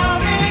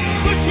about it,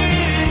 push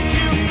it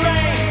into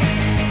frame.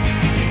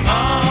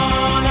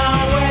 On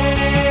our way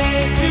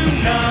to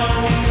know.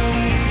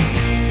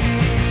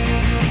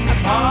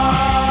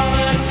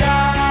 Apologize,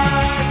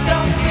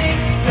 don't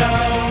think so.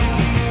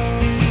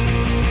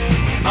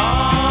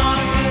 On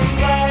this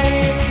way,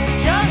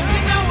 just to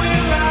know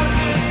we're out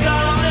here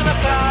solid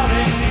about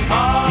it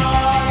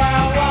all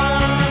at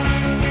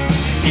once.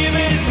 Give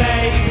it a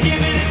take,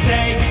 give it a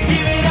take,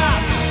 give it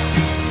up.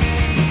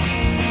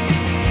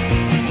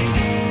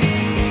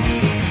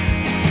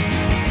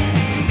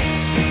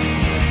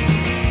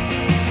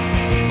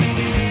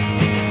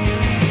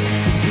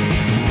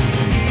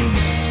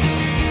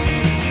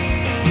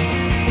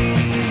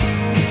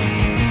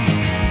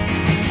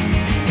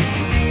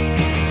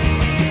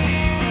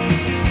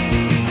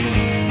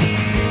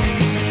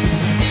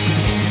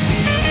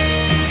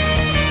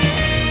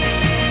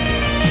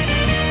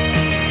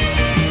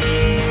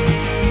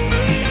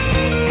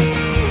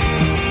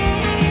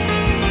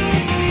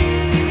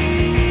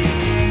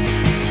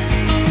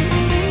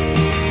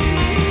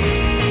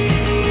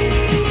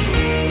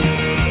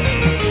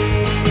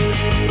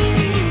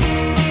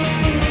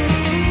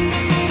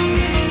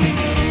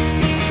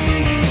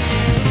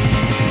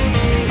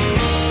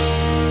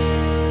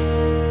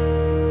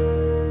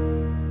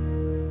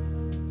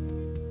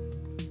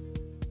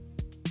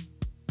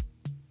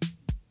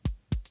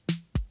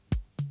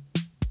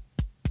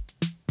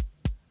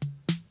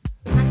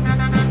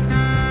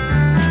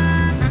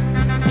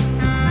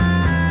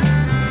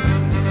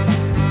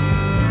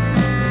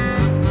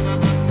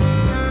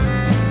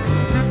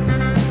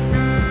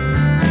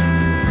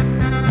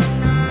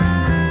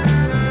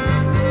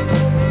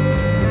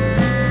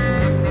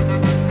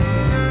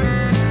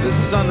 The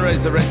sun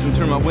rays are racing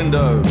through my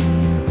window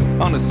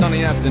on a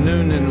sunny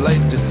afternoon in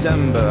late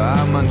December.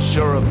 I'm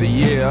unsure of the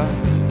year,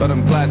 but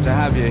I'm glad to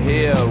have you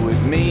here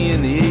with me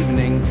in the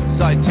evening,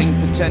 sighting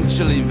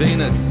potentially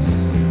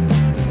Venus.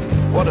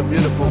 What a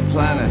beautiful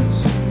planet.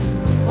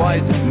 Why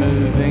is it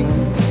moving?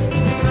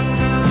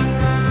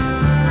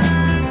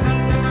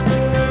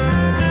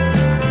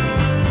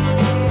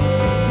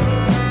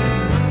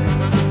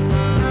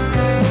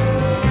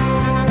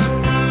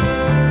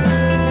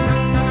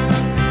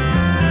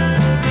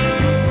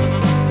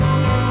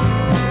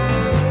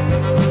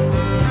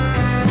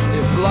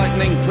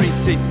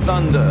 Precedes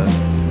thunder.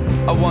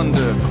 I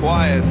wonder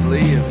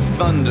quietly if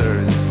thunder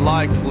is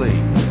likely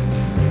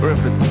or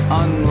if it's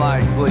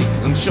unlikely,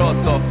 cause I'm sure I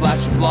saw a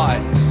flash of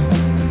light,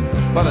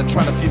 but I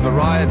tried a few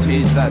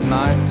varieties that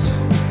night.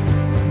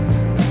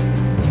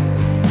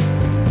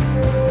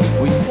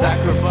 We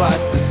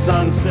sacrificed the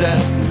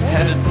sunset and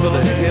headed for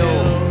the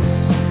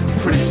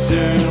hills. Pretty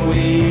soon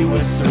we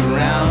were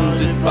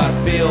surrounded by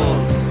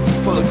fields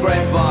full of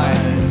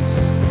grapevines,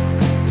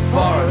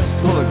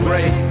 forests full of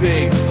great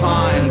big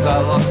pines. I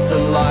lost a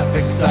life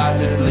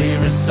excitedly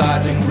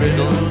reciting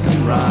riddles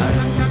and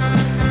rhymes.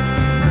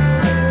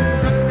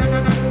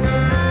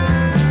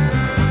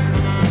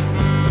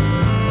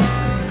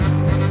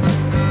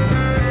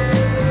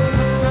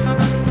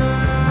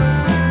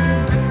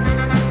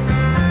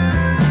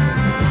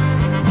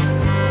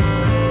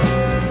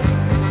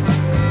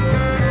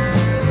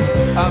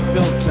 I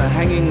built a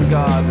hanging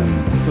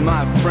garden for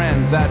my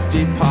friend that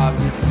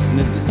departed, and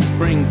in the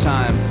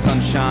springtime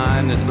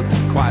sunshine it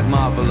looks quite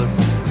marvelous.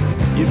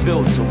 You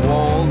built a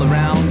wall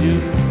around you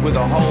with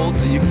a hole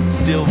so you can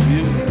still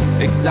view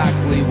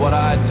exactly what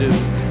I do.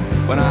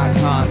 When I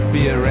can't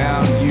be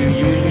around you,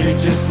 you knew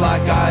just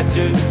like I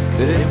do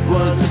that it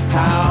was a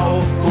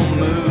powerful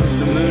move.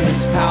 The moon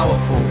is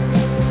powerful,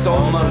 it's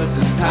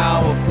almost as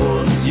powerful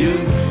as you.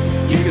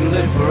 You can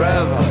live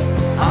forever,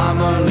 I'm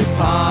only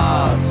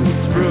passing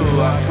through.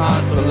 I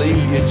can't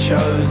believe you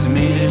chose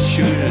me to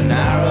shoot an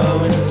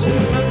arrow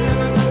into.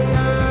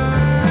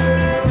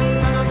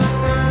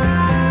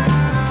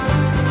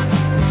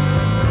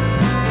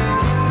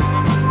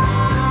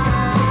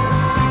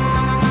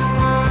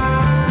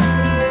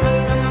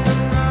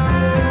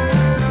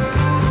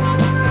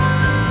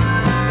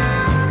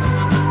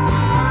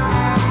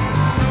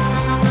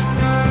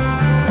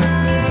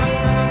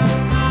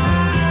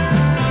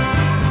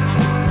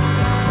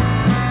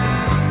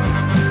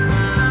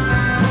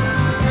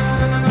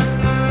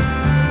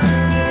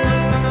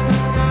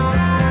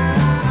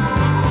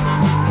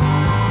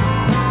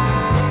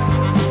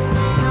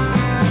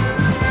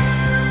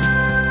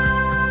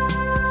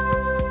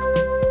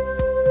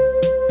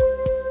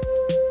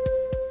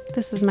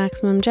 This is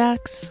Maximum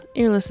Jax.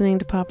 You're listening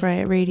to Pop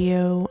Riot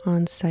Radio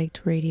on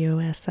Psyched Radio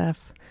SF,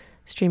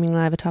 streaming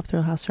live atop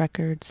Thrill House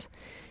Records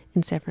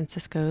in San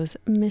Francisco's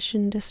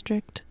Mission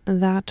District.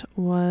 That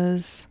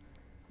was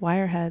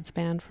Wirehead's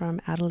band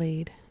from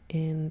Adelaide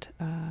in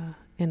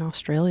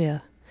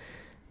Australia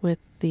with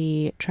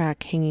the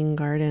track Hanging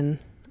Garden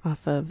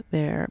off of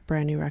their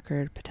brand new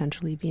record,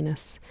 Potentially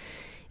Venus.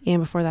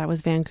 And before that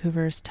was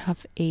Vancouver's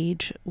Tough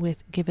Age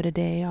with Give It a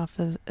Day off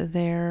of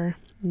their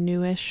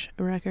newish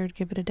record,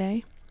 Give It a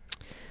Day.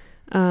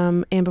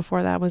 And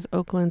before that was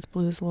Oakland's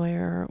Blues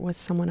Lawyer with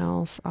Someone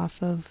Else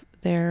off of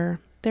their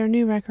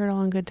new record,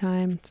 All in Good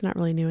Time. It's not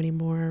really new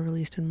anymore,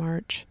 released in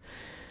March.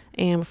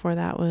 And before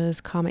that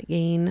was Comet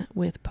Gain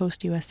with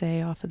Post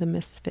USA off of the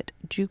Misfit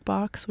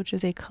Jukebox, which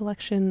is a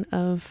collection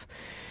of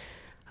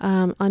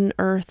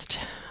unearthed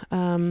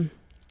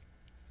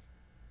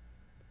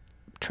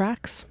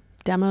tracks,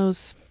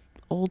 demos,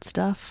 old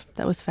stuff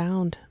that was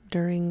found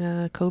during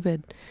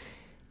COVID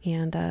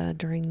and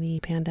during the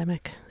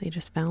pandemic. They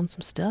just found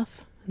some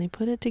stuff and they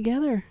put it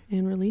together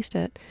and released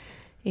it.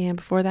 And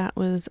before that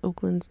was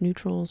Oakland's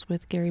Neutrals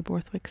with Gary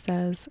Borthwick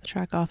Says, a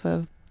track off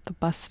of the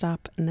Bus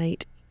Stop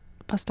Nights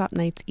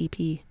EP.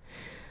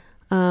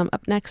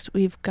 Up next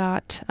we've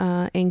got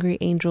Angry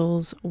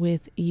Angels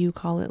with You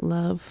Call It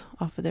Love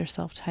off of their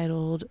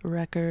self-titled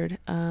record.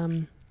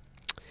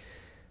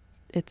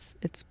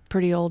 It's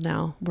pretty old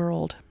now. We're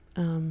old.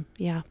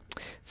 Yeah.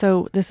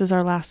 So this is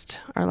our last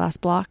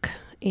block,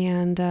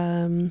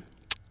 and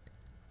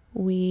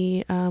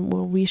we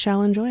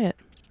shall enjoy it.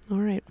 All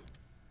right.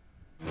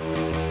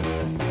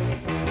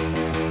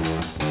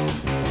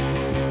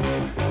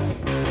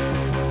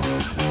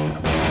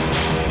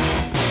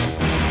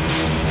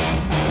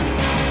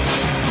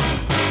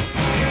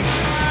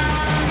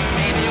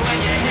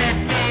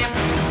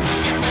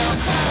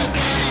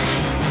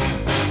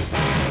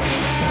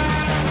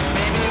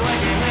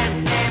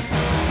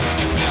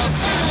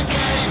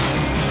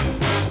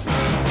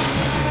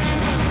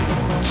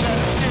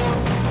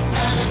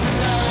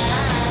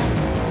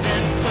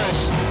 Then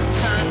push,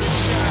 time to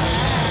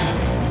shine.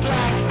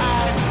 Black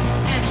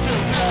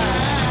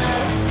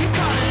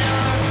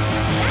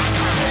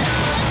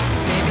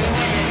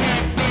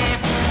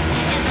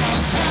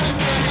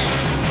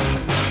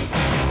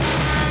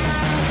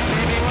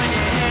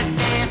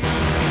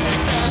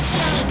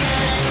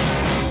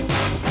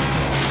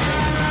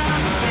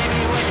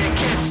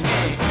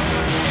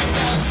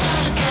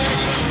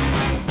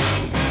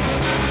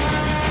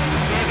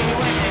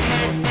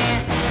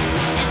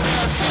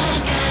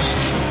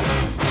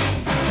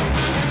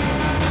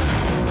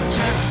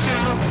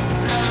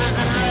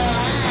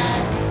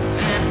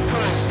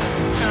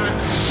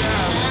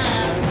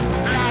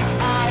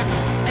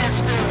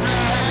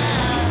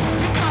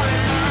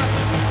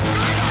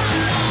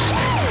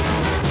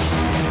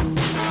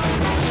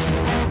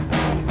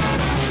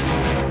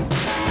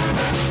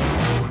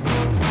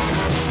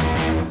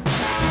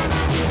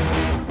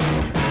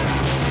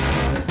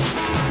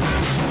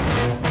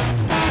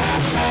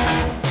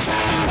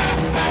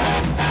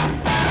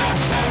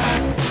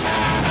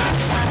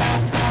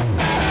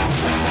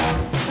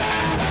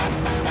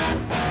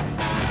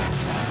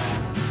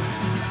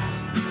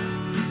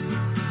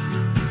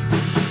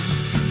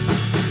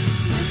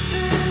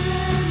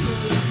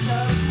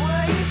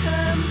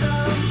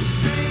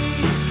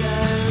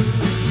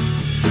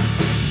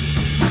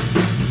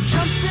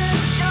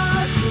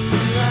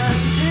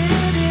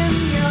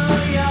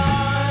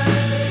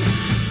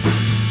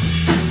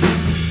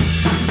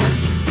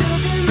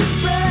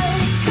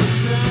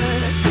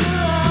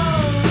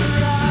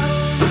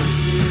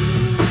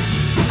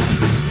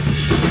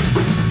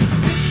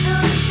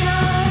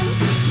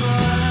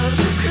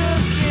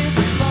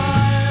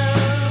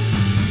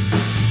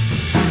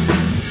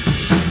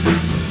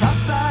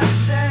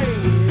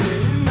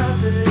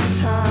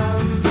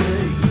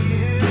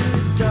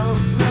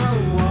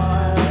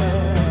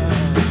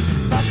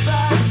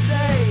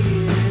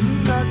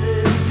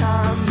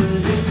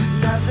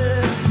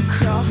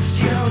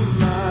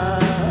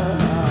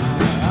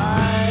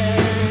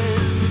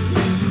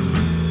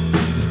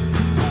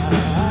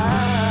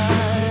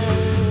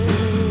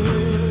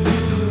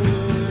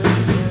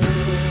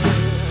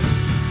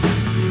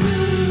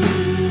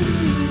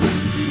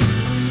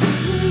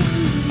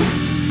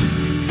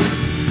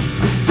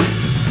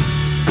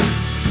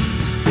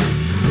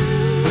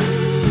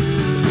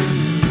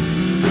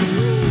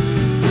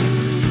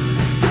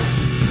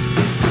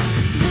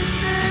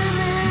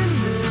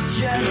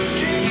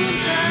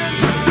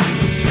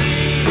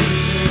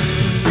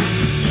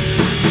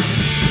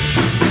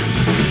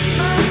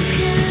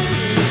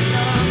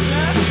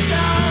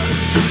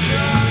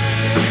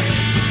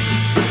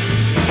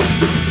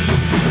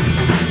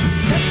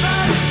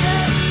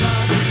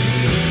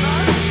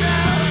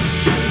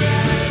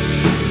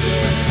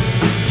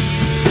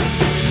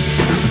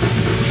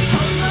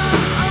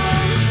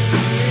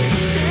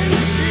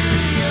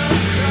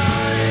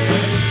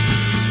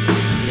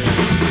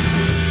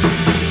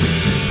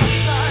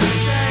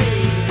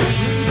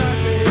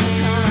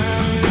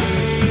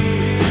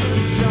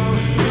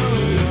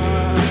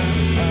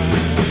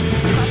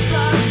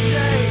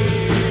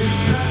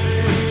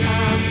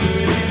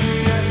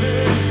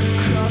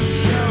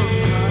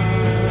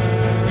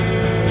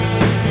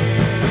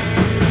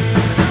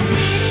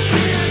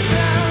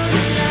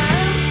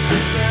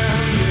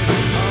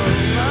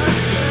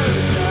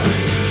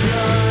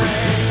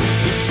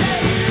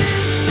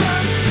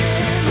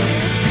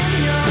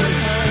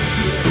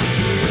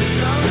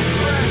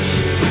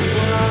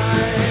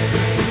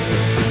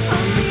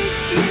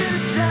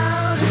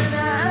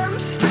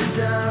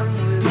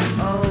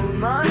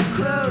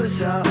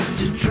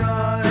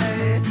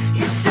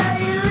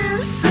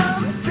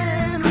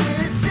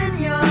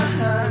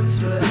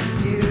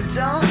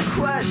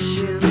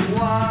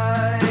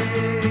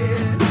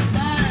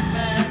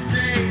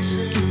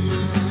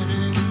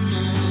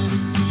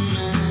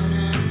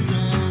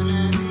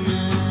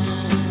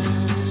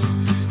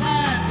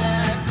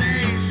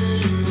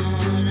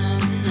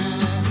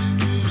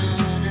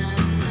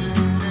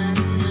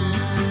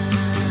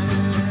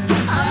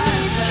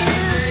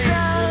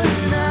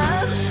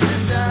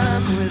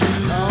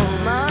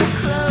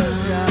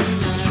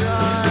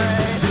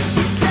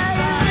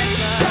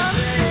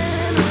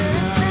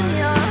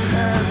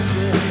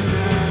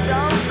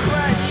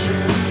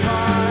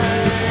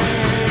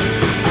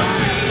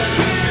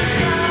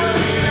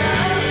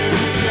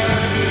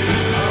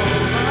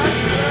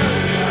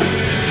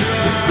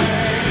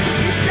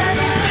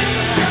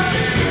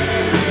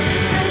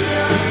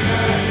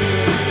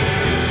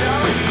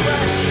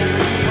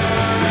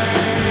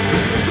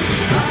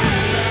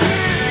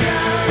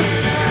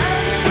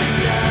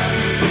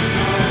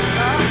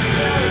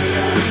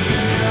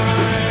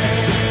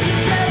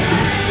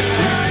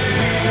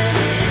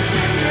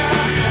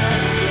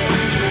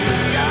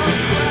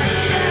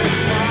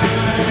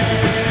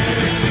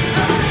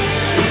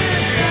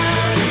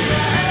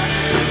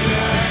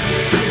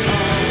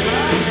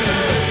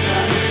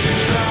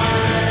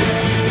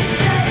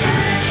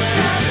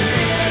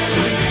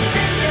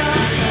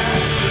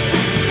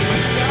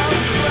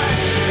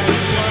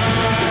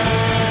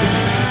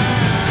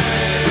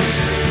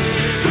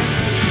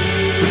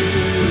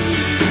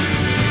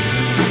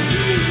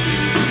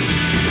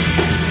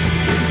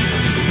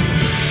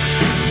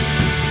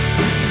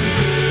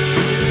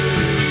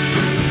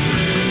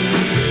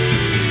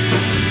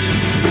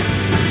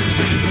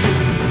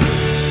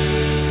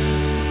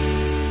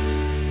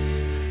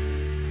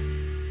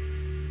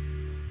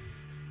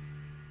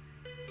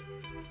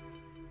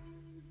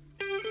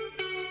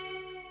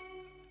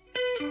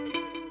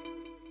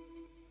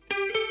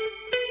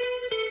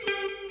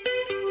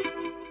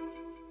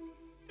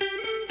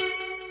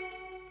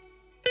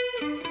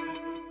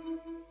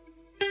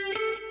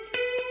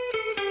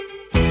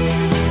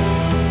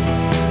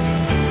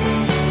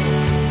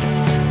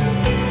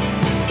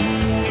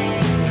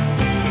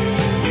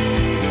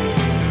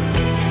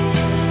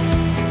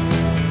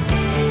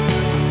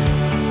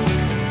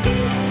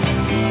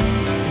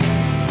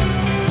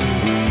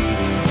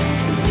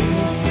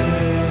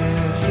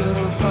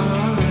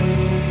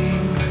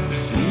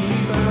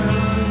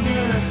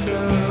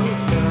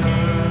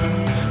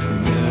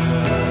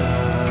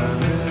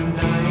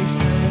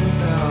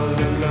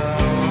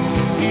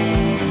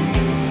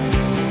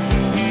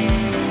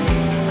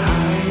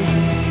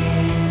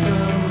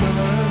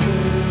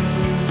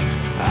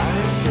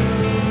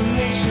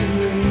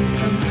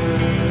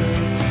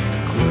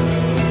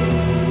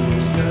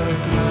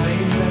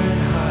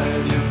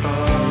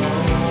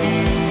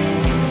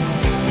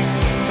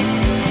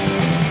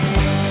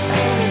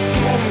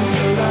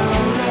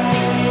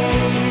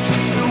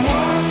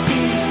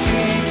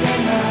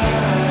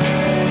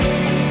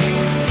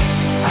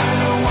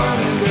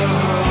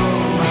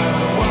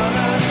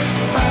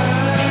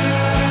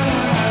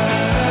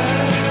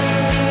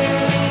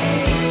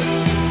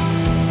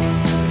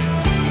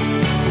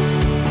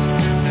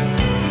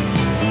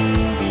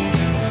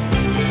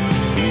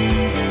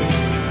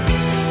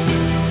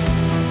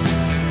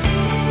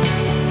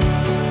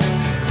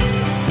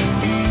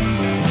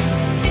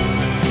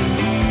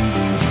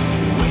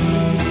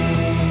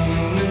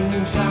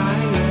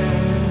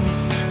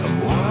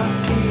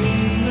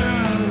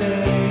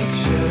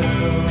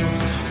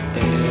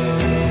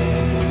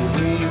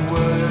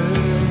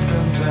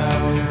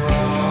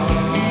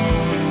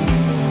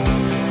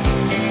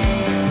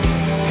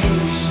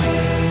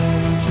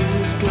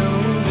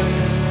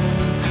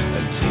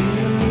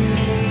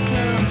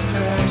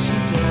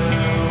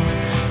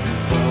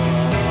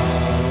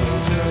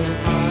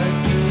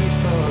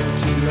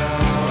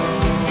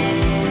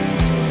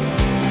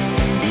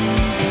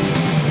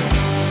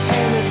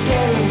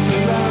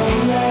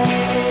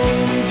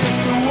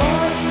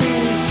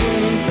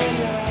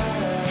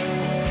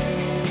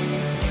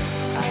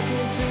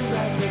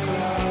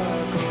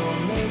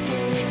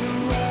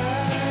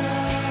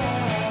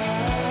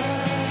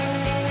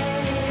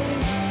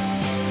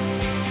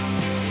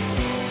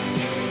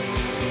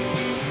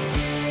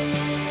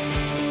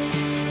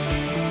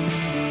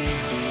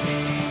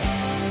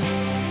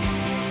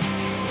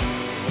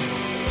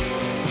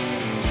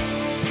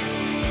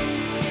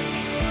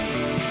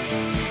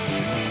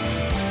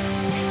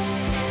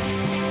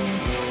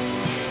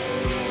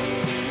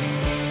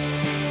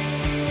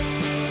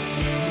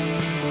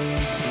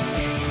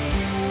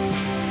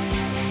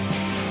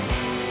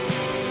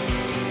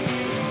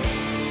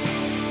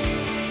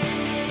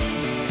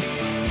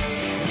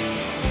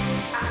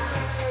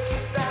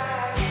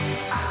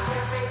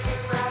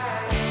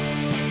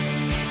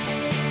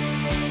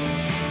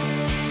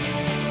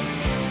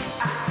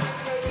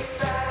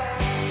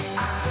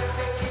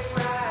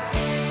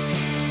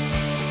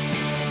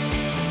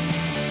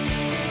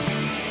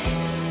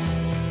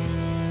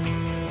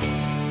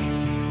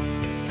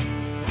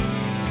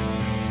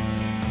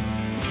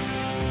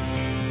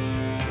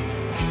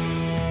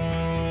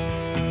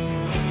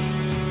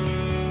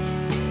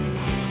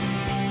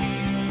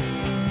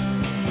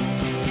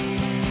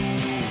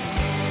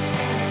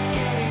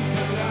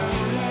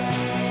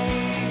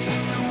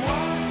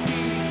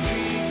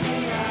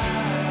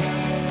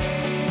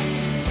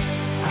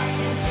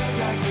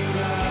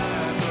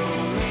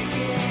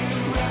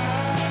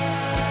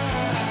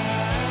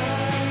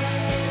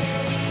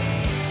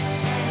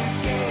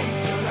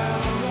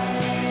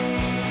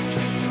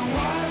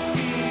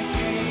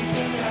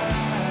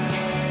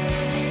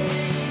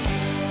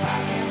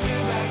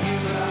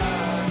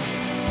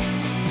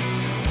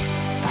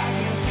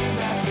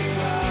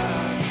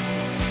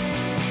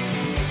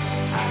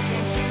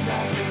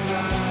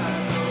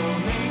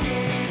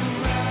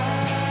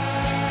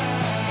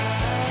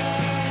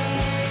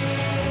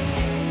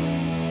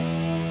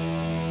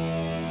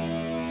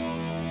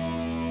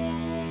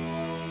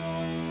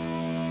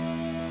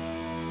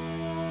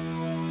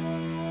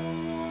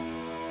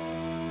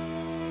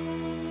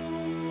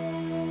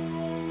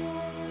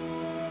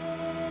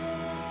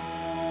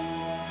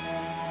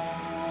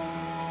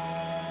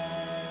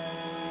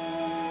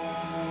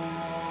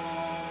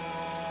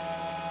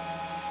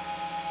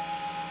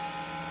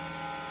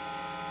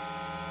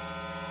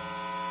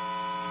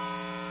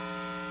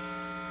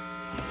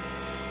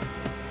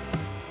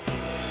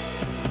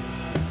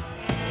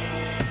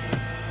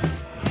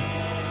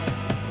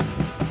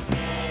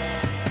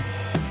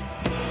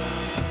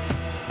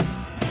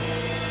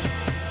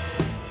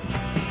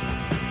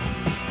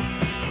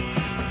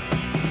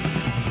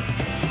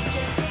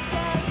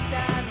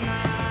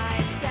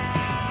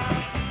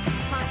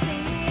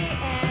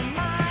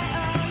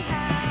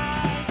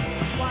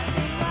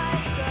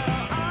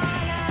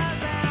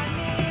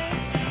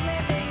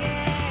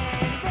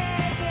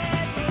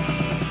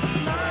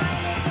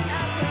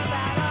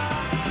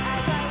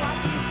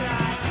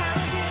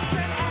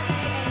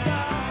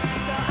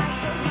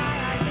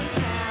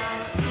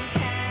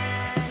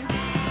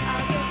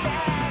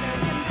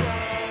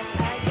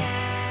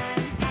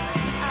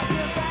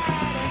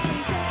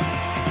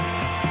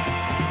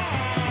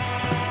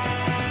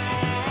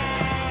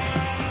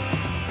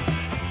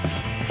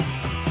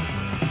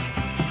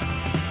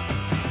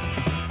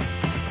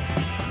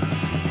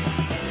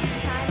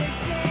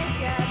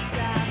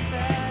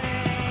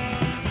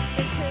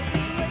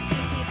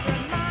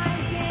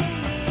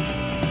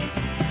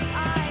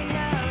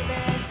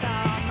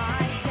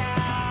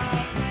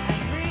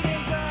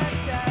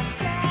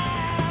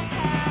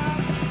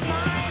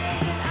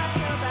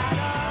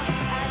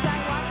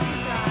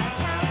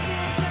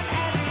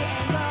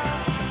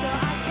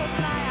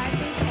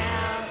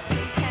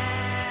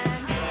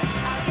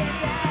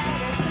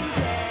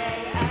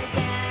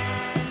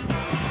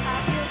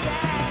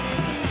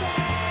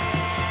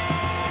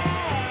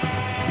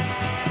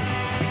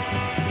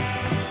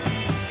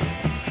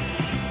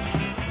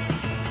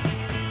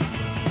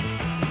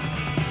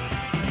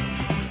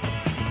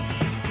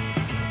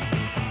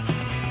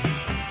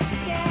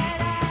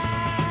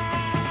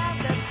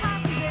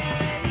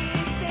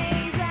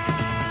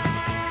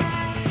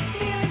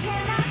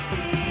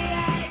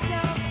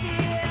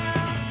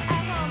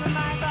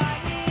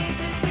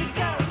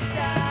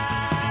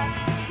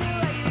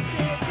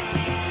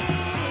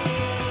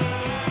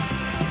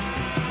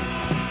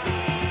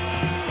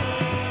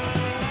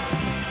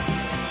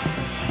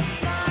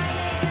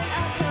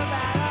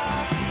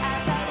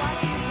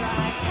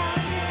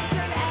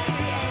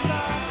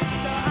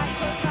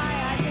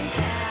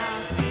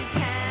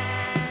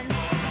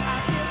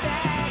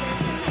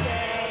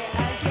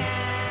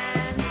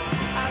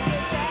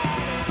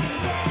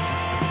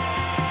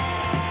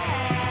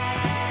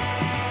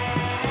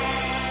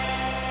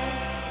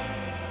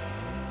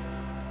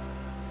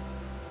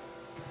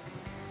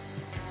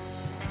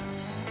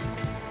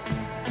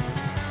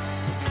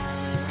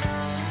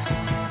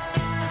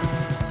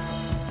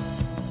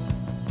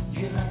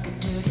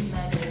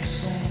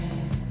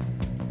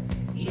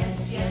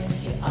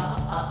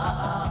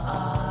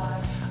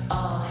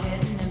all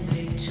hidden in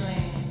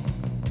between.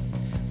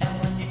 And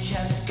when your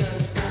chest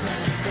goes boom,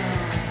 boom,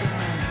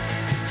 boom,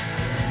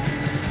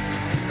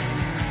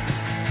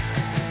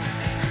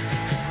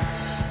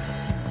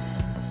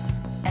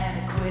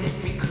 antiquated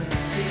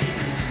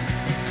frequencies,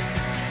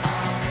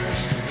 all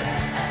pushed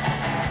around,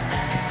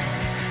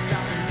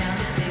 stomping down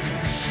the big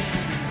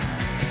machine,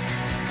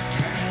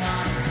 turning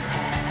on its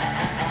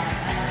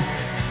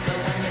ass. But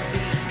when the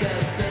beat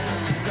goes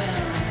boom,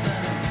 boom,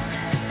 boom,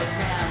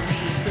 around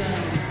me,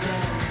 boom,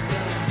 boom,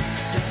 boom,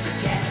 don't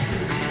forget who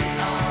we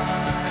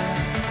are.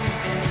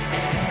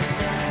 It's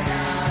a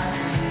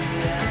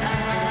nausea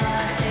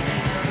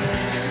taking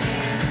over me.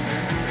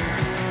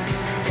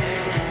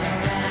 They're getting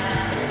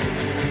around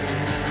you,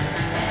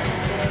 and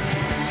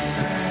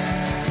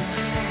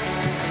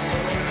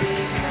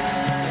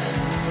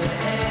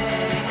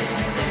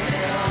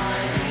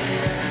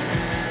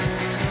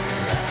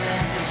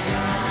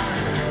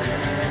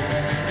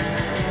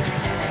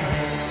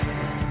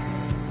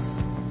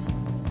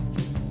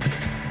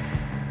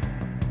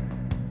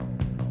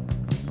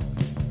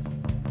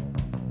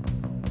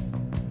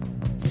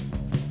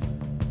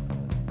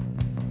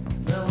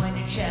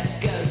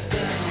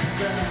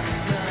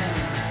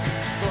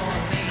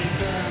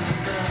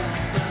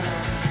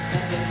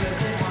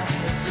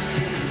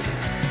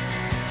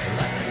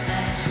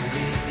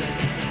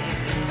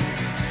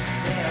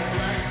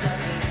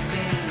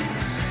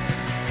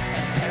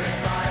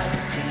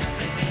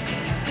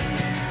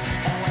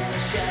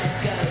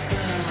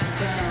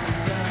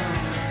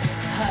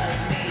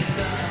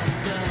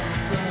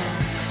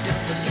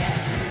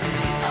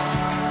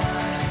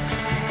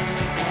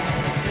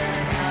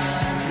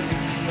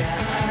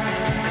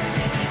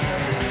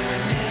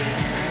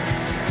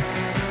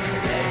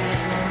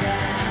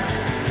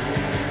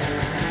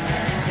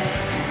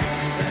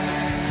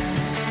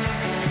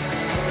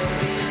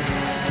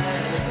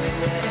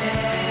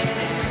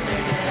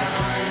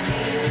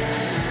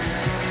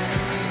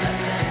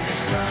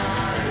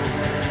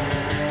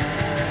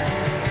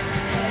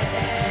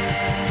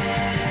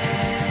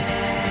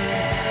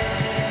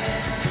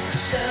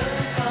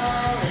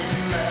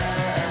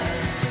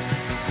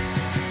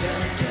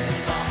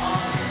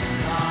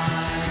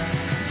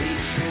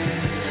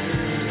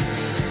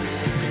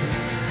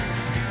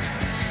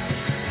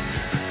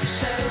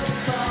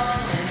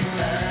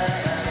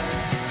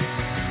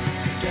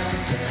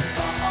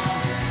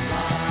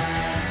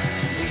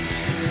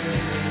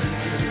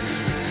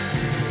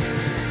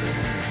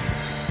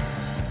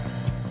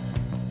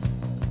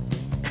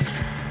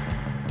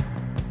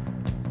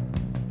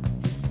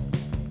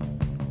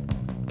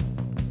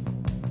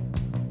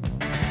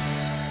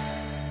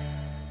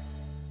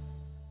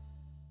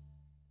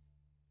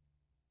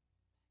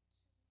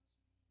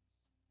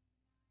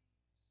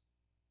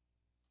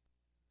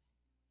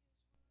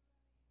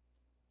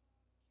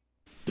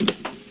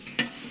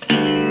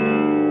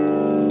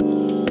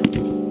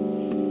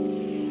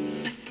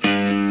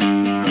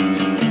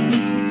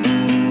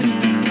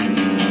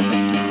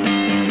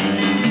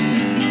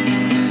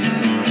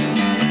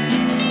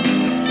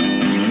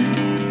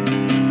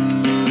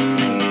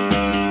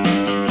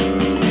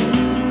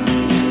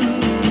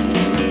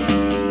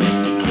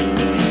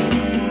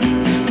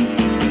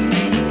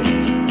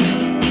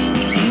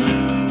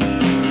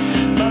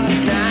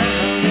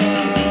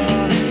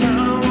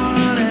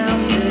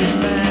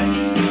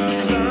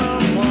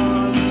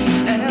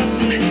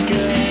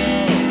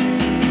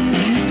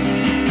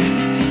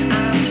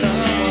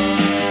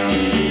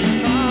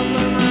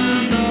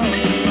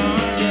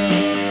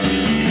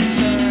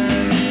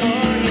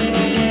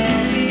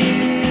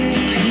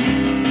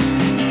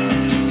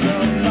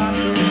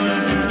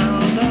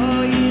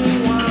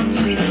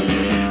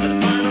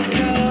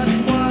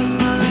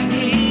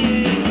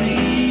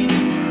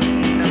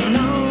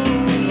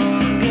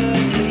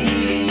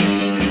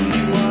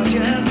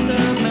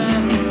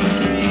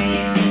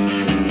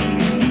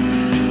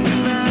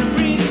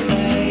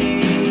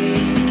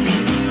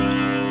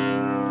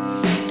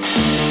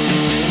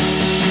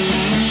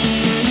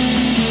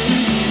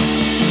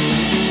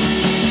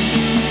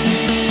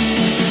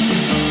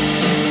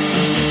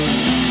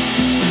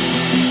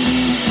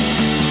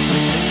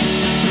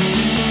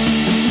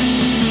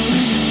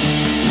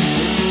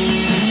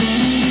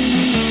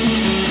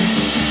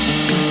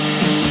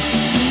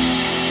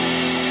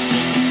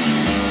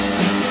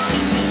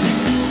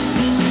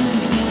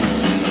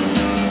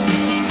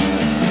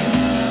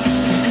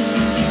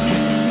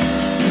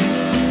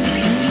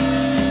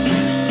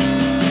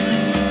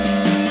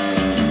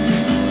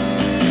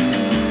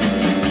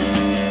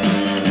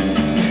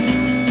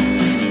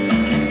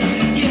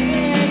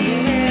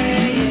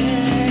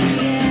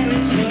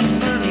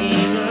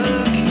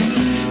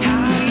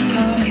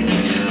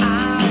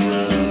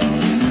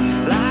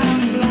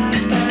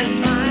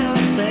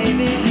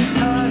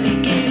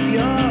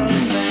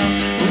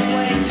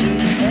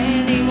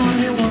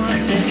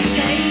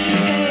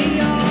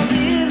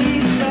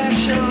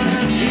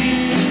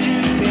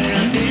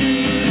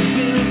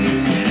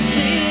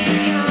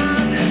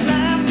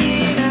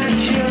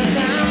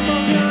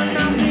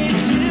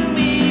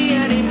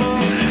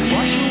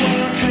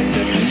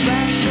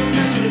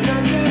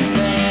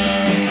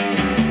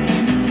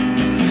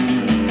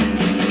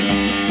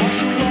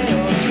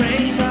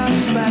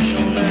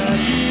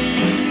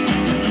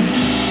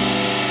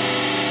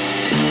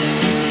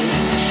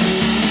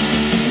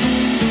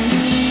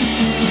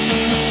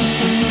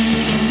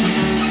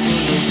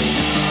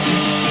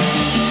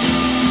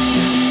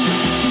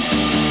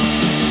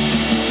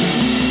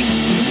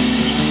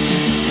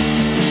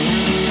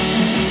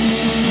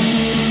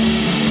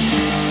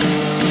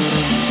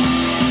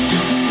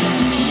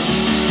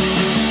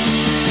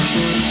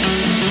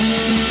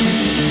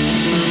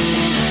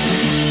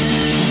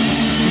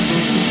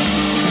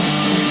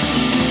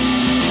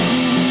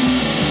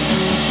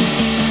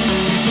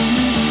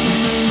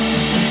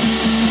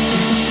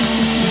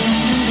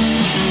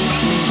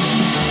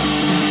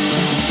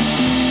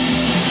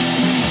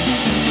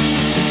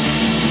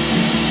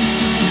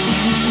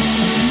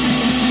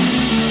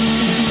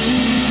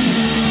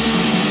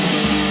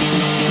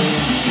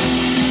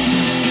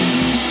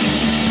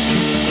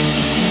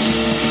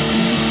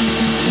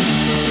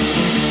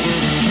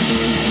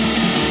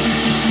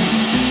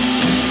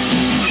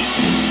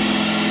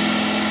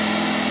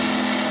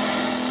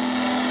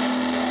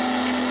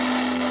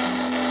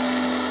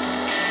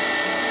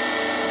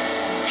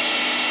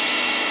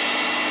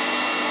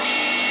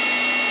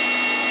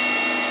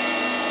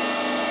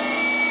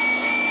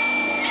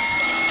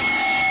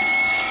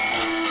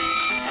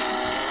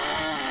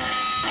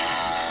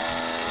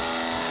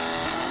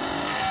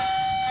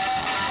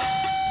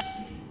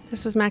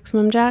This is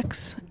Maximum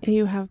Jax.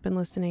 You have been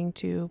listening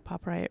to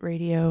Pop Riot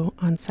Radio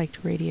on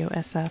Psyched Radio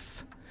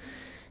SF.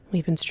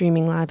 We've been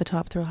streaming live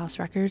atop Thrill House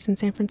Records in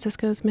San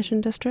Francisco's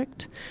Mission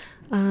District.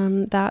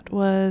 That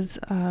was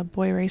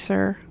Boy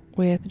Racer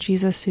with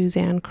Jesus,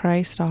 Suzanne,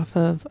 Christ off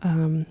of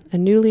a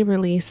newly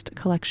released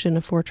collection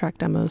of 4-track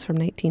demos from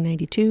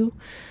 1992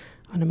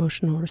 on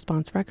Emotional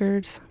Response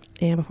Records.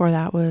 And before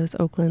that was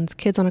Oakland's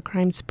Kids on a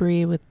Crime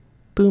Spree with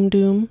Boom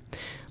Doom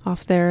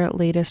off their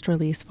latest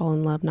release, Fall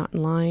in Love, Not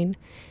in Line.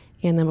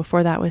 And then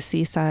before that was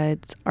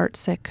Seaside's Art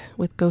Sick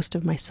with Ghost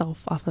of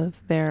Myself off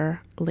of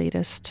their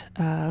latest,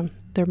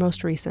 their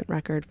most recent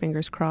record,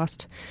 Fingers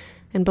Crossed.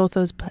 And both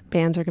those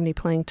bands are going to be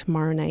playing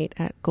tomorrow night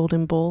at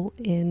Golden Bull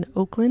in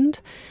Oakland,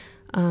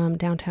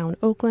 downtown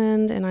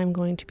Oakland. And I'm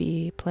going to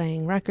be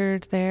playing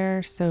records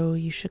there, so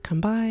you should come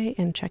by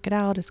and check it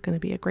out. It's going to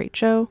be a great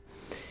show.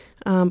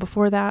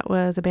 Before that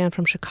was a band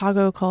from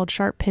Chicago called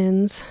Sharp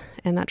Pins,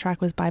 and that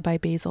track was Bye Bye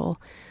Basil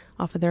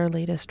off of their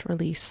latest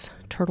release,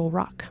 Turtle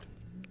Rock.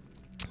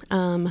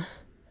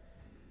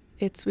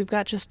 We've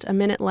got just a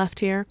minute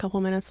left here, a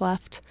couple minutes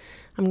left.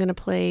 I'm going to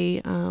play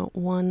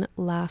one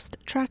last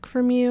track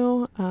for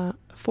you.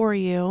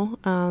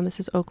 This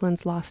is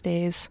Oakland's Lost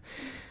Days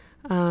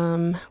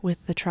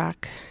with the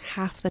track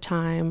Half the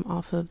Time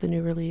off of the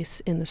new release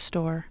In the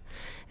Store.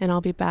 And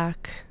I'll be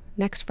back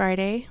next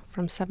Friday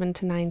from 7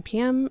 to 9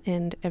 p.m.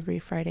 and every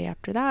Friday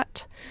after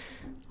that,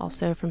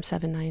 also from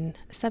 7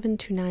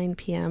 to 9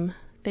 p.m.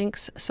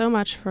 Thanks so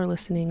much for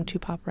listening to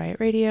Pop Riot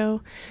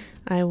Radio.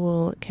 I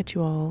will catch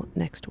you all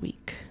next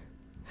week.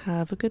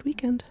 Have a good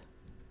weekend.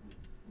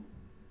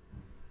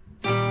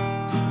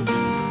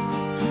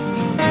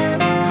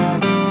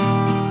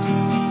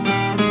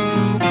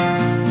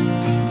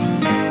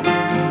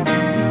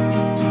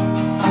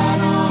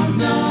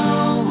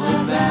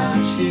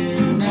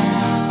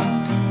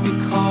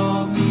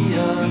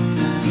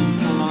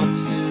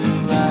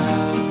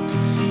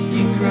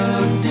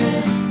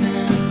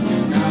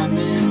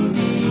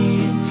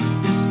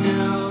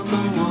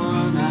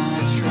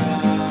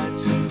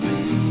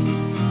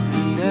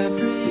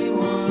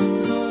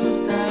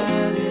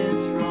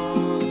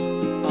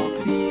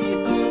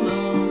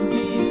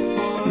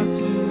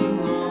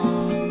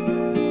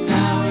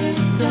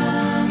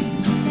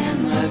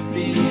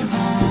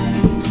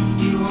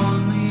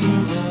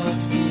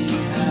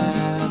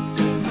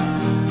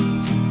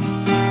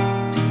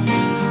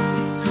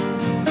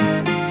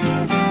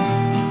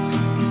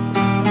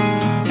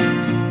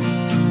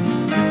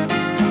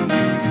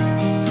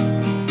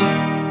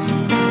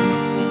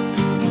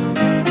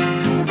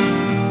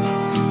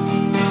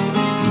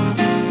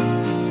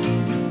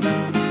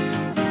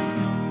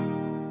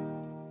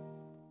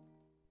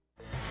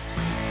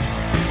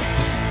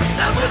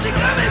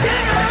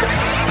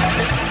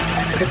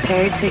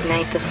 Prepare to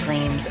ignite the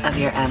flames of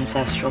your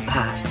ancestral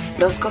past.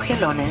 Los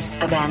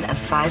Cogelones, a band of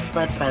 5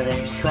 blood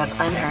brothers who have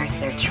unearthed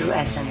their true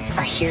essence,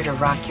 are here to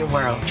rock your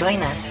world.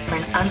 Join us for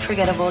an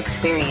unforgettable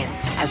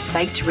experience as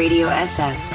Psyched Radio SF